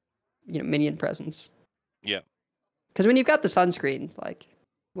some, minion presence. Yeah. Because when you've got the sunscreen, like,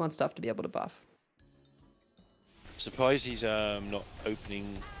 you want stuff to be able to buff. Surprised he's not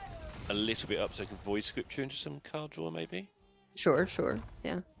opening a little bit up so I can void scripture into some card draw, maybe? Sure,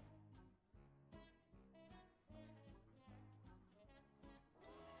 yeah.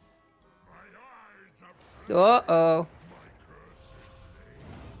 Uh-oh.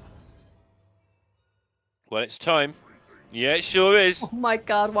 Well, it's time. Yeah, it sure is. Oh my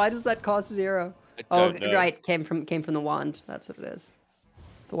god, why does that cost 0? I don't know. Right, came from the wand. That's what it is.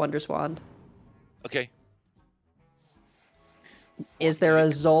 The Wondrous Wand. Okay. Is there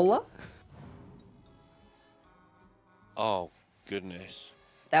a Zola? Oh, goodness.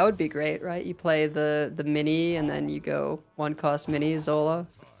 That would be great, right? You play the mini and then you go 1-cost mini Zola.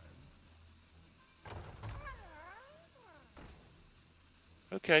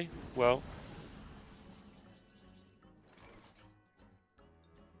 Okay, well.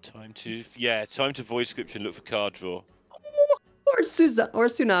 Time to void scripture and look for card draw. Or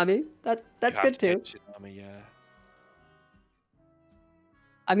Tsunami. That's good too. Tsunami, yeah.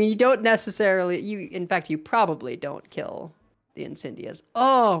 I mean, you don't necessarily. In fact, you probably don't kill the Incendias.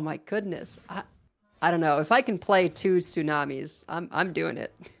 Oh my goodness. I don't know. If I can play 2 Tsunamis, I'm doing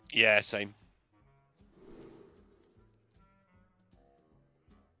it. Yeah, same.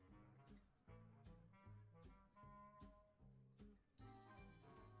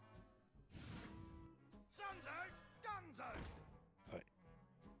 Sun's out, guns out. Right.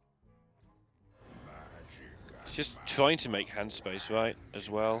 Just trying to make hand space, right, as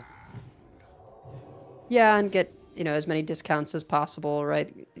well. Yeah, and get, as many discounts as possible,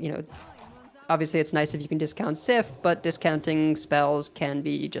 right? Obviously it's nice if you can discount Sif, but discounting spells can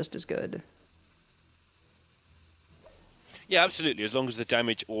be just as good. Yeah, absolutely. As long as the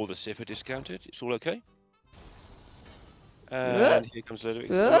damage or the Sif are discounted, it's all okay. And here comes a load of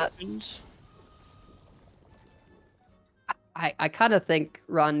explosions. I kind of think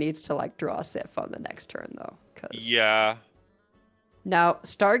Ron needs to draw a Sif on the next turn though. Yeah. Now,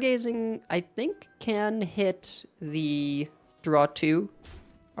 Stargazing, I think, can hit the draw 2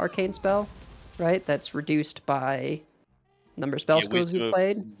 arcane spell, right? That's reduced by number of spell skills you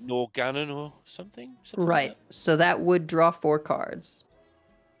played. Norganon or something? Right. Like so that would draw 4 cards.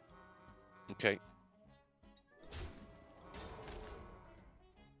 Okay.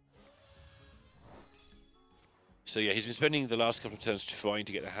 So yeah, he's been spending the last couple of turns trying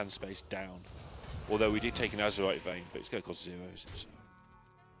to get the hand space down. Although we did take an Azurite Vein, but it's going to cost 0. So.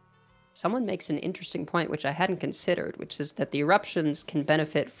 Someone makes an interesting point, which I hadn't considered, which is that the eruptions can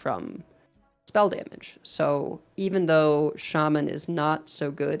benefit from spell damage. So even though Shaman is not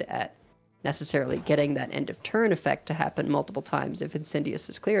so good at necessarily getting that end of turn effect to happen multiple times if Incendius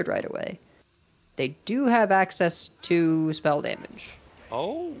is cleared right away, they do have access to spell damage.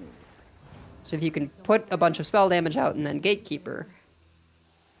 Oh. So if you can put a bunch of spell damage out and then Gatekeeper,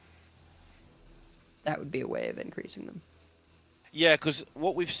 that would be a way of increasing them. Yeah, because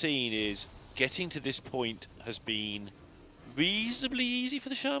what we've seen is getting to this point has been reasonably easy for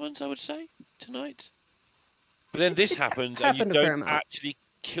the Shamans, I would say, tonight. But then this happens and you don't actually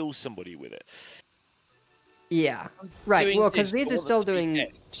kill somebody with it. Yeah, right. Well, because these are still doing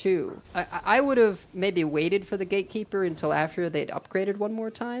 2. I would have maybe waited for the Gatekeeper until after they'd upgraded one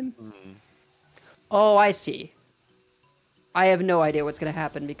more time. Mm. Oh, I see. I have no idea what's going to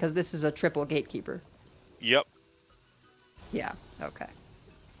happen because this is a triple Gatekeeper. Yep. Yeah, okay.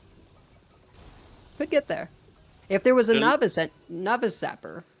 Could get there. If there was a novice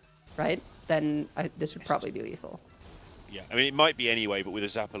Zapper, right, then this would probably be lethal. Yeah, I mean, it might be anyway, but with a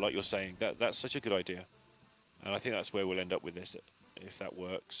Zapper, like you're saying, that's such a good idea. And I think that's where we'll end up with this, if that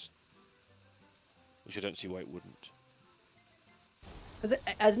works. Which I don't see why it wouldn't.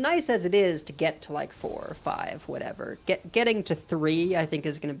 As nice as it is to get to 4 or 5, whatever, getting to 3, I think,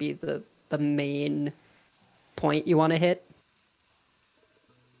 is going to be the main point you want to hit.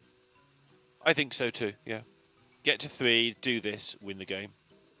 I think so too, yeah. Get to 3, do this, win the game.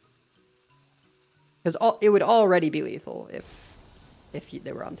 Because it would already be lethal if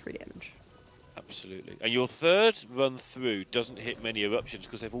they were on 3 damage. Absolutely. And your third run through doesn't hit many eruptions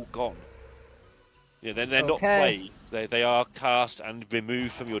because they've all gone. Yeah, they're not played. They are cast and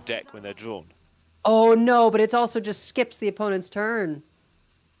removed from your deck when they're drawn. Oh no, but it also just skips the opponent's turn.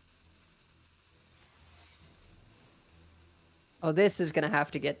 Oh, this is gonna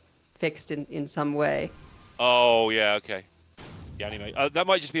have to get fixed in some way. Oh yeah, okay. The anime. That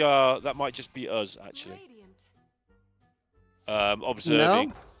might just be us actually.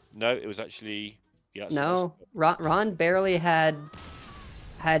 Observing. No, it was actually. Yeah. No, Ron barely had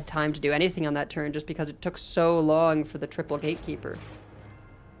time to do anything on that turn just because it took so long for the triple gatekeeper.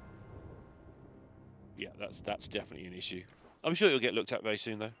 Yeah, that's definitely an issue. I'm sure it'll get looked at very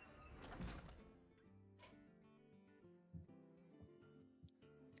soon though.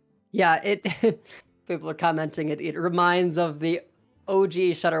 Yeah, it. People are commenting. It reminds of the OG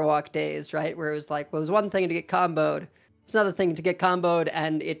Shutterwalk days, right? Where it was like, well, it was one thing to get comboed, it's another thing to get comboed,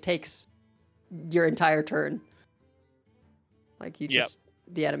 and it takes your entire turn. Like you just,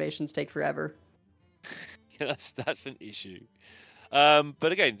 the animations take forever. Yeah, that's an issue.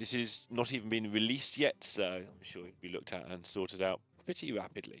 But again, this is not even been released yet, so I'm sure it'll be looked at and sorted out pretty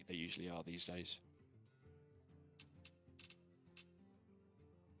rapidly. They usually are these days.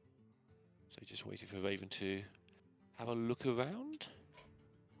 So just waiting for Raven to have a look around.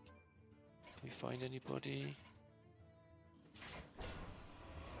 Can we find anybody?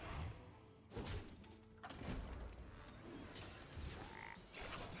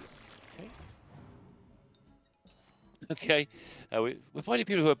 Okay, we're finding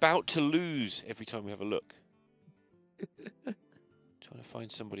people who are about to lose every time we have a look. Trying to find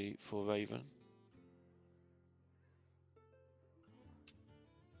somebody for Raven.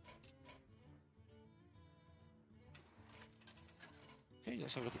 Okay,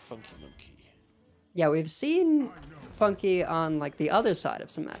 let's have a look at Funky Monkey. Yeah, we've seen Funky on like the other side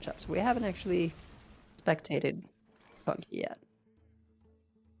of some matchups. We haven't actually spectated Funky yet.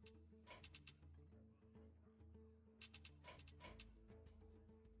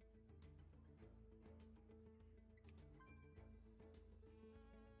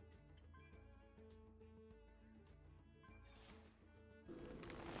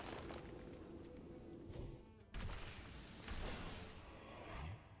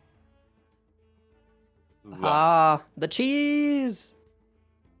 Right. Ah, the cheese!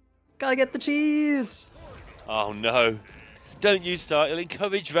 Gotta get the cheese! Oh no! Don't you start! You'll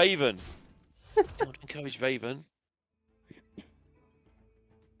encourage Raven. Don't encourage Raven.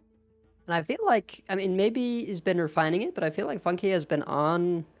 And I feel like, I mean, maybe he's been refining it, but I feel like Funky has been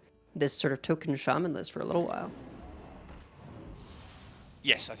on this sort of token shaman list for a little while.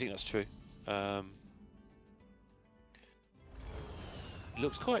 Yes, I think that's true.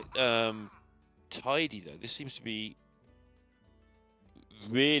 Looks quite tidy though. This seems to be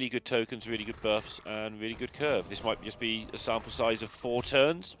really good tokens, really good buffs, and really good curve. This might just be a sample size of 4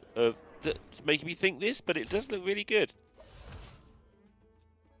 turns that's making me think this, but it does look really good.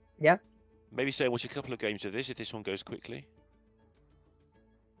 Yeah. Maybe stay and watch a couple of games of this if this one goes quickly.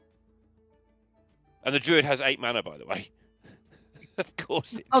 And the Druid has 8 mana, by the way. Of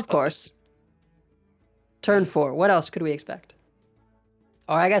course it Of does. course. Turn 4. What else could we expect?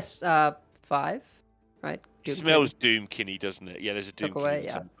 Or I guess 5, right? It smells Doomkinny, doesn't it? Yeah, there's a Took Doomkinny. away,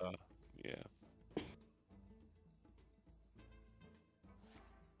 yeah. Yeah.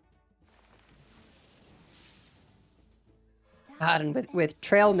 God, and with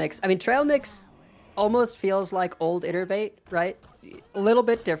Trail Mix, I mean, Trail Mix almost feels like old Innervate, right? A little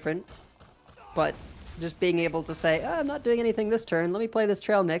bit different, but just being able to say, oh, I'm not doing anything this turn, let me play this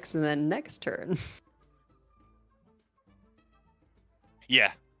Trail Mix, and then next turn.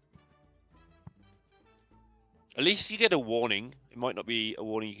 Yeah. At least you get a warning. It might not be a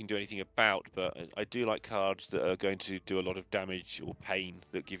warning you can do anything about, but I do like cards that are going to do a lot of damage or pain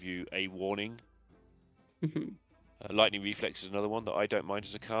that give you a warning. Lightning Reflex is another one that I don't mind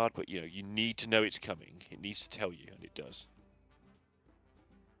as a card, but you need to know it's coming. It needs to tell you, and it does.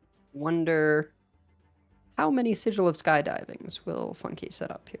 Wonder how many Sigil of Skydivings will Funky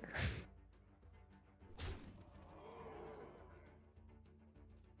set up here?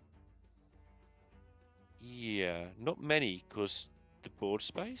 Yeah, not many, because the board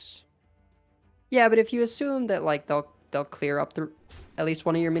space. Yeah, but if you assume that like they'll clear up at least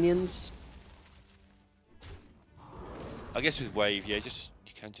one of your minions. I guess with Wave, yeah, you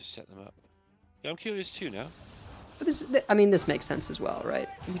can just set them up. Yeah, I'm curious too now. But I mean, this makes sense as well, right?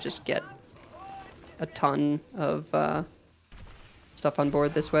 You just get a ton of stuff on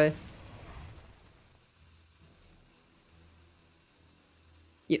board this way.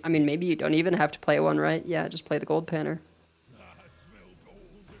 I mean, maybe you don't even have to play one, right? Yeah, just play the Gold Panner.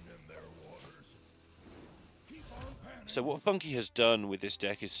 So what Funky has done with this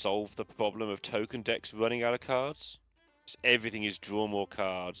deck is solve the problem of token decks running out of cards. Everything is draw more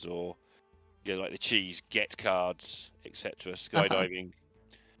cards, or like the cheese, get cards, etc. Skydiving.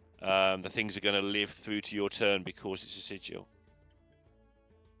 The things are going to live through to your turn because it's a sigil.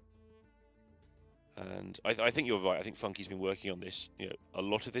 And I think you're right. I think Funky's been working on this, a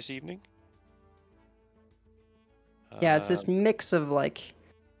lot of this evening. Yeah, it's this mix of like,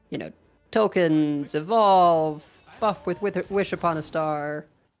 tokens, evolve, buff with Wish Upon a Star.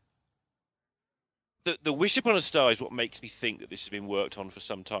 The Wish Upon a Star is what makes me think that this has been worked on for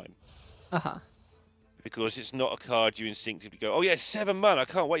some time. Uh-huh. Because it's not a card you instinctively go, oh yeah, 7 mana, I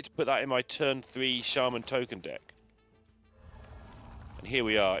can't wait to put that in my turn 3 Shaman token deck. And here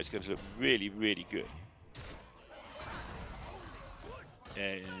we are, it's going to look really, really good.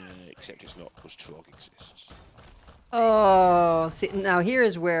 Except it's not, because Trog exists. Oh, see, now here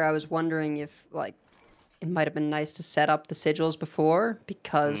is where I was wondering if, like, it might have been nice to set up the sigils before,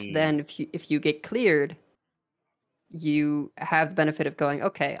 because then if you get cleared, you have the benefit of going,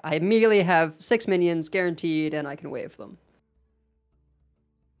 okay, I immediately have 6 minions guaranteed, and I can wave them.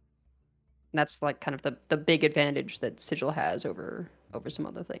 And that's like kind of the big advantage that Sigil has over some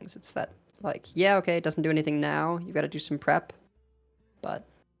other things. It's that, like, yeah, okay, it doesn't do anything now. You've got to do some prep, but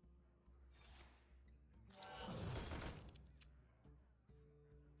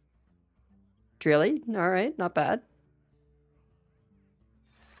Drilly, all right, not bad.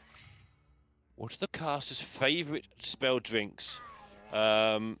 What are the caster's favourite spell drinks?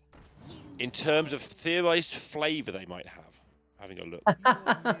 In terms of theorized flavour they might have. Having a look.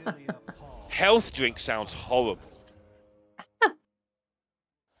 Health drink sounds horrible.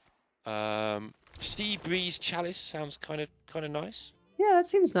 Sea Breeze Chalice sounds kind of nice. Yeah, that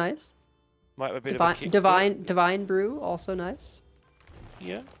seems nice. Might have a bit of a kick. Divine Brew, also nice.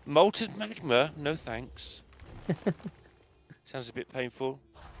 Yeah. Molten Magma, no thanks. Sounds a bit painful.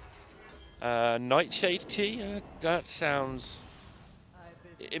 Nightshade Tea, that sounds...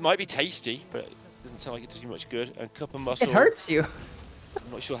 It might be tasty, but it doesn't sound like it does you much good. And Cup of Muscle... It hurts you.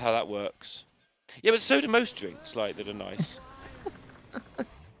 I'm not sure how that works. Yeah, but so do most drinks, like, that are nice. I've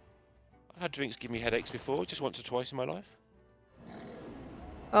had drinks give me headaches before, just once or twice in my life.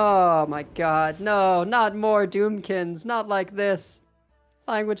 Oh my god, no, not more Doomkins, not like this.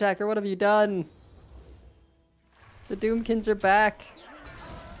 Language Hacker, what have you done? The Doomkins are back.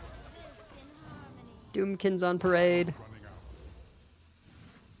 Doomkins on parade.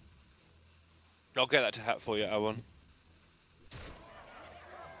 I'll get that to hat for you, Owen.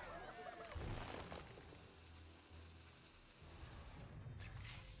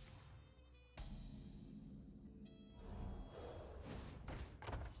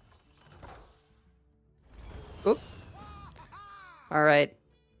 Oop. All right.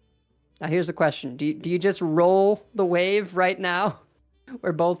 Now here's the question. Do you just roll the wave right now?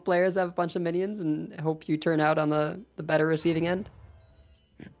 Where both players have a bunch of minions and hope you turn out on the better receiving end?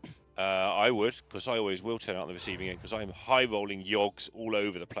 I would, because I always will turn out on the receiving end, because I'm high-rolling Yogs all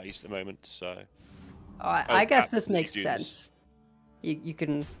over the place at the moment, so... I guess this makes sense. You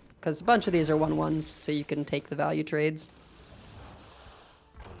can... Because a bunch of these are 1/1s, so you can take the value trades.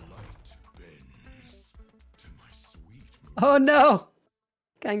 Oh no!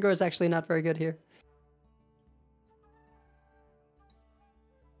 Kangor is actually not very good here.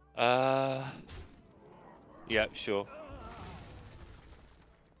 Yeah, sure.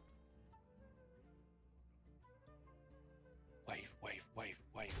 Wave.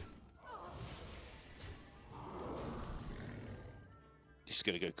 This is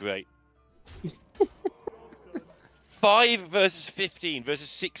gonna go great. 5 versus 15 versus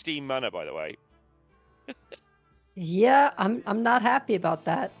 16 mana, by the way. Yeah, I'm not happy about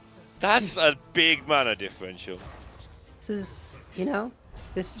that. That's a big mana differential. This is,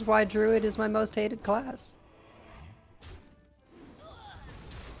 this is why Druid is my most hated class.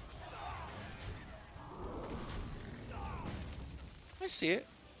 I see it.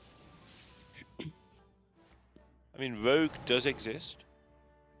 I mean, Rogue does exist.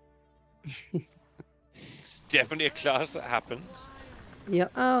 It's definitely a class that happens. Yeah,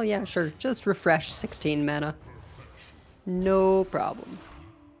 oh yeah, sure. Just refresh 16 mana. No problem.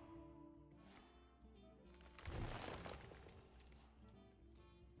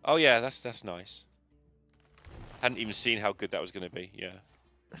 Oh yeah, that's nice. Hadn't even seen how good that was going to be. Yeah.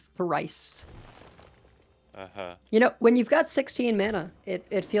 Thrice. Uh-huh. When you've got 16 mana,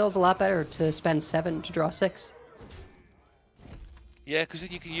 it feels a lot better to spend 7 to draw 6. Yeah, because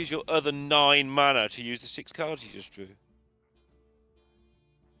then you can use your other 9 mana to use the 6 cards you just drew.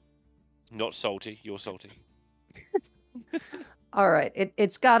 Not salty, you're salty. All right,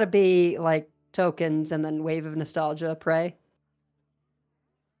 it's got to be like tokens and then Wave of Nostalgia, Prey.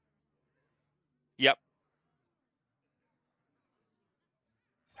 Yep.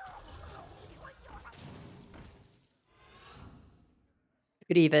 You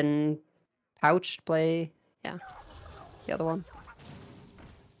could even pouched play, yeah, the other one.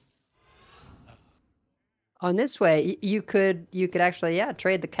 On this way, you could actually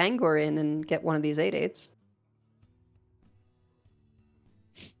trade the Kangor in and get one of these 8/8s.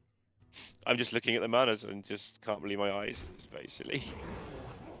 I'm just looking at the manas and just can't believe my eyes. It's very silly.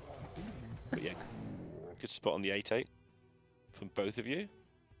 But yeah, good spot on the 8/8 from both of you.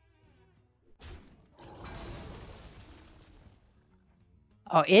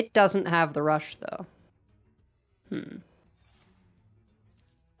 Oh, it doesn't have the rush though.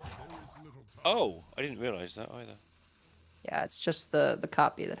 Oh, I didn't realise that either. Yeah, it's just the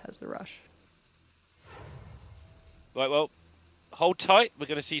copy that has the rush. Right, well, hold tight. We're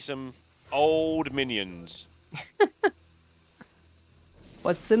going to see some old minions.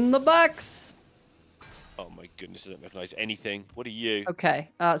 What's in the box? Oh my goodness, I don't recognise anything. What are you?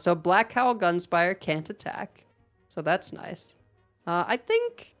 Okay, so Black Cowl Gunspire can't attack, so that's nice. I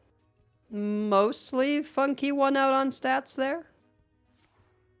think mostly Funky won out on stats there.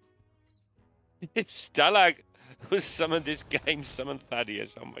 If Stalag was summoned this game, summon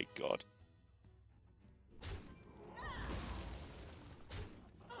Thaddeus. Oh my god.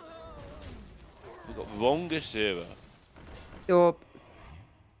 We've got Rongasura. Your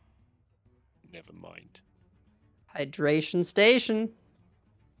Never mind. hydration station.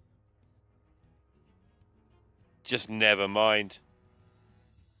 Just never mind.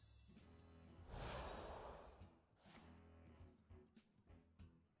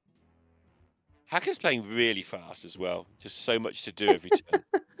 Hacker's playing really fast as well. Just so much to do every turn.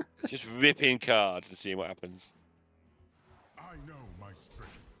 Just ripping cards and seeing what happens. I know my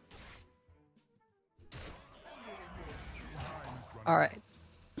strength. All right.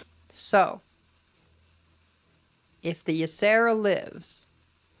 So, if the Ysera lives,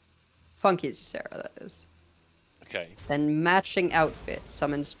 Funky's Ysera, that is, Okay. then matching outfit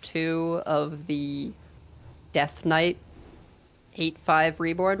summons 2 of the Death Knight 8/5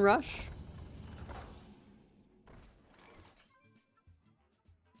 Reborn Rush.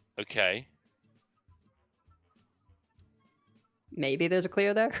 Okay. Maybe there's a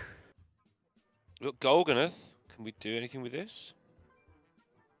clear there. Look, Golganath. Can we do anything with this?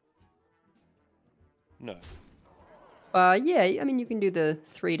 No. Yeah, I mean, you can do the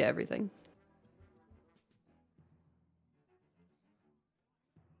 3 to everything.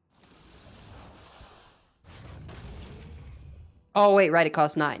 Oh, wait, right, it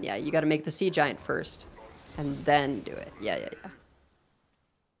costs 9. Yeah, you gotta make the Sea Giant first, and then do it. Yeah.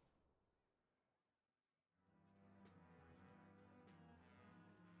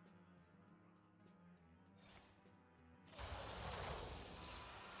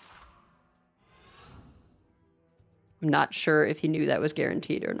 I'm not sure if he knew that was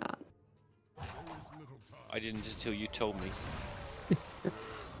guaranteed or not. I didn't until you told me.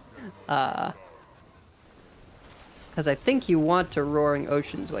 Because I think you want to Roaring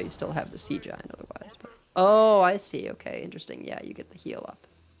Oceans while you still have the Sea Giant otherwise. But... Oh, I see. Okay, interesting. Yeah, you get the heal up.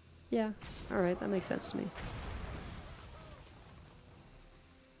 Yeah, alright, that makes sense to me.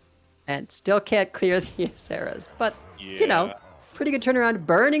 And still can't clear the Yseras, but, you know, Yeah. pretty good turnaround.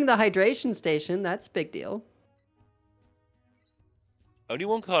 Burning the Hydration Station, that's a big deal. Only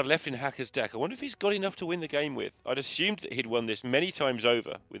one card left in Hacker's deck. I wonder if he's got enough to win the game with. I'd assumed that he'd won this many times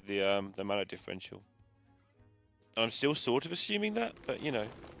over with the mana differential. And I'm still sort of assuming that, but you know.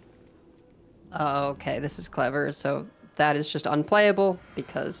 Okay, this is clever. So that is just unplayable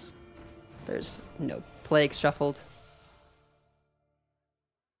because there's no Plague shuffled.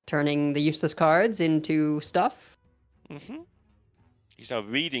 Turning the useless cards into stuff. Mm-hmm. He's now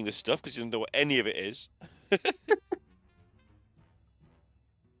reading the stuff because he doesn't know what any of it is.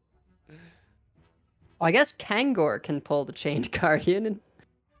 Well, I guess Kangor can pull the Chained Guardian and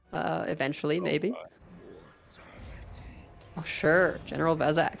eventually, maybe. Oh, sure. General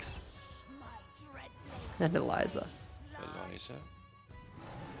Vezax. And Eliza. Eliza.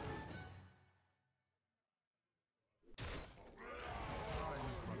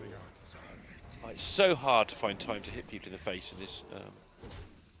 Oh, it's so hard to find time to hit people in the face in this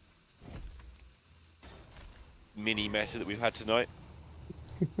mini meta that we've had tonight.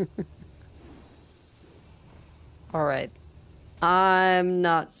 All right. I'm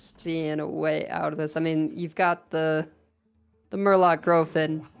not seeing a way out of this. I mean, you've got the Murloc Growth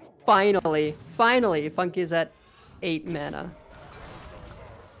in. Finally, Funky's at 8 mana.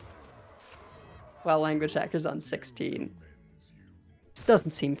 While Language Hacker's on 16.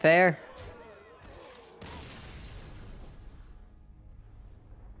 Doesn't seem fair.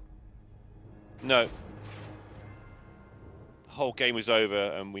 No. The whole game was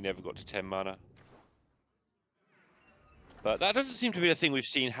over and we never got to 10 mana. But that doesn't seem to be a thing we've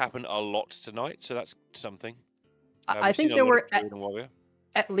seen happen a lot tonight, so that's something. I We've think seen a there lot were... of Warrior.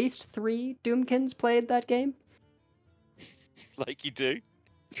 at least 3 Doomkins played that game. Like you do.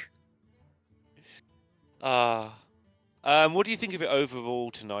 What do you think of it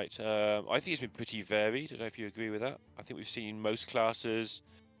overall tonight? I think it's been pretty varied. I don't know if you agree with that. I think we've seen most classes,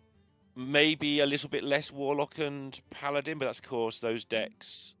 maybe a little bit less Warlock and Paladin, but that's of course those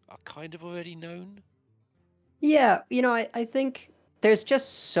decks are kind of already known. Yeah, I think there's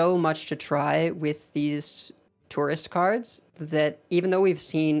just so much to try with these tourist cards that even though we've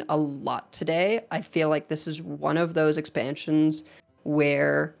seen a lot today, I feel like this is one of those expansions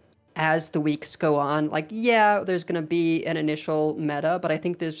where as the weeks go on, like, yeah, there's going to be an initial meta, but I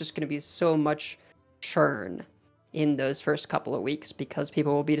think there's just going to be so much churn in those first couple of weeks because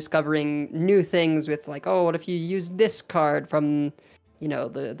people will be discovering new things with like, oh, what if you use this card from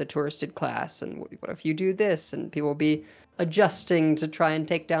the touristed class, and what if you do this, and people will be adjusting to try and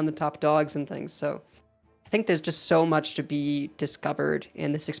take down the top dogs and things. So I think there's just so much to be discovered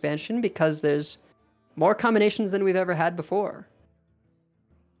in this expansion because there's more combinations than we've ever had before.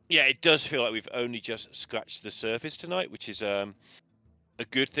 Yeah, it does feel like we've only just scratched the surface tonight, which is a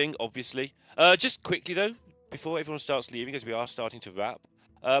good thing, obviously. Just quickly though, before everyone starts leaving, as we are starting to wrap,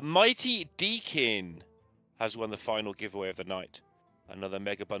 Mighty Deakin has won the final giveaway of the night. Another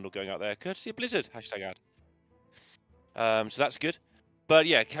mega bundle going out there, courtesy of Blizzard. #ad. So that's good. But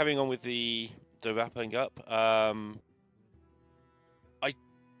yeah, carrying on with the wrapping up. I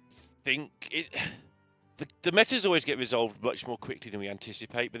think the metas always get resolved much more quickly than we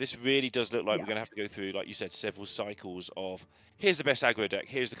anticipate. But this really does look like we're going to have to go through, like you said, several cycles of here's the best aggro deck,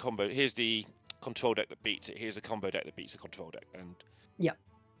 here's the combo, here's the control deck that beats it, here's the combo deck that beats the control deck, and yeah.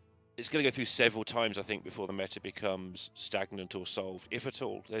 It's going to go through several times, I think, before the meta becomes stagnant or solved, if at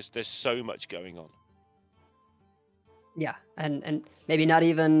all. There's so much going on. Yeah, and maybe not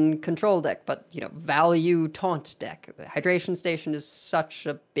even control deck, but value taunt deck. Hydration Station is such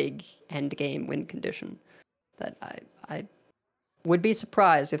a big end game win condition that I would be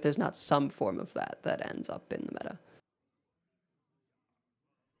surprised if there's not some form of that ends up in the meta.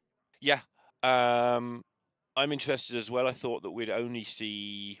 Yeah, I'm interested as well. I thought that we'd only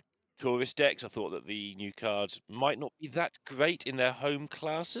see tourist decks. I thought that the new cards might not be that great in their home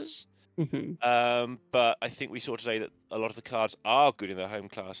classes. Mm-hmm. But I think we saw today that a lot of the cards are good in their home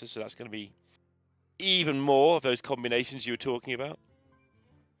classes, so that's going to be even more of those combinations you were talking about.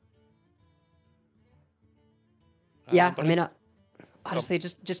 Yeah, I mean, honestly,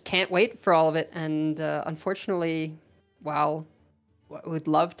 just can't wait for all of it. And unfortunately, while we'd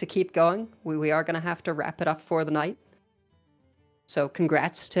love to keep going, we are going to have to wrap it up for the night. So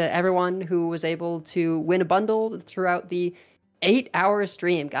congrats to everyone who was able to win a bundle throughout the 8-hour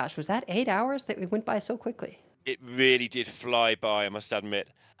stream. Gosh, was that 8 hours that we went by so quickly? It really did fly by, I must admit.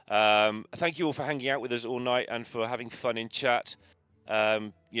 Thank you all for hanging out with us all night and for having fun in chat.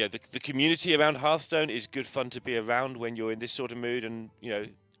 The community around Hearthstone is good fun to be around when you're in this sort of mood, and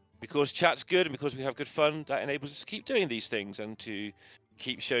because chat's good and because we have good fun, that enables us to keep doing these things and to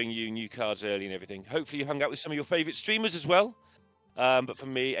keep showing you new cards early and everything. Hopefully you hung out with some of your favorite streamers as well. But for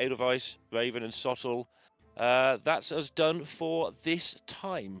me, Edelweiss, Raven, and Sottle, that's us done for this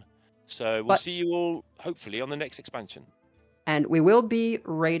time. So we'll see you all, hopefully, on the next expansion. And we will be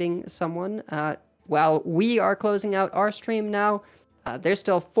rating someone while we are closing out our stream now. There's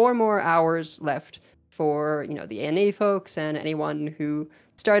still 4 more hours left for the NA folks and anyone who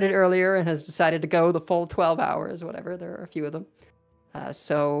started earlier and has decided to go the full 12 hours, whatever. There are a few of them.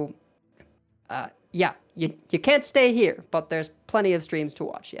 Yeah, you can't stay here, but there's plenty of streams to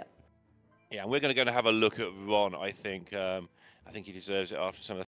watch yet. Yeah, and we're going to go and have a look at Ron, I think. I think he deserves it after some of the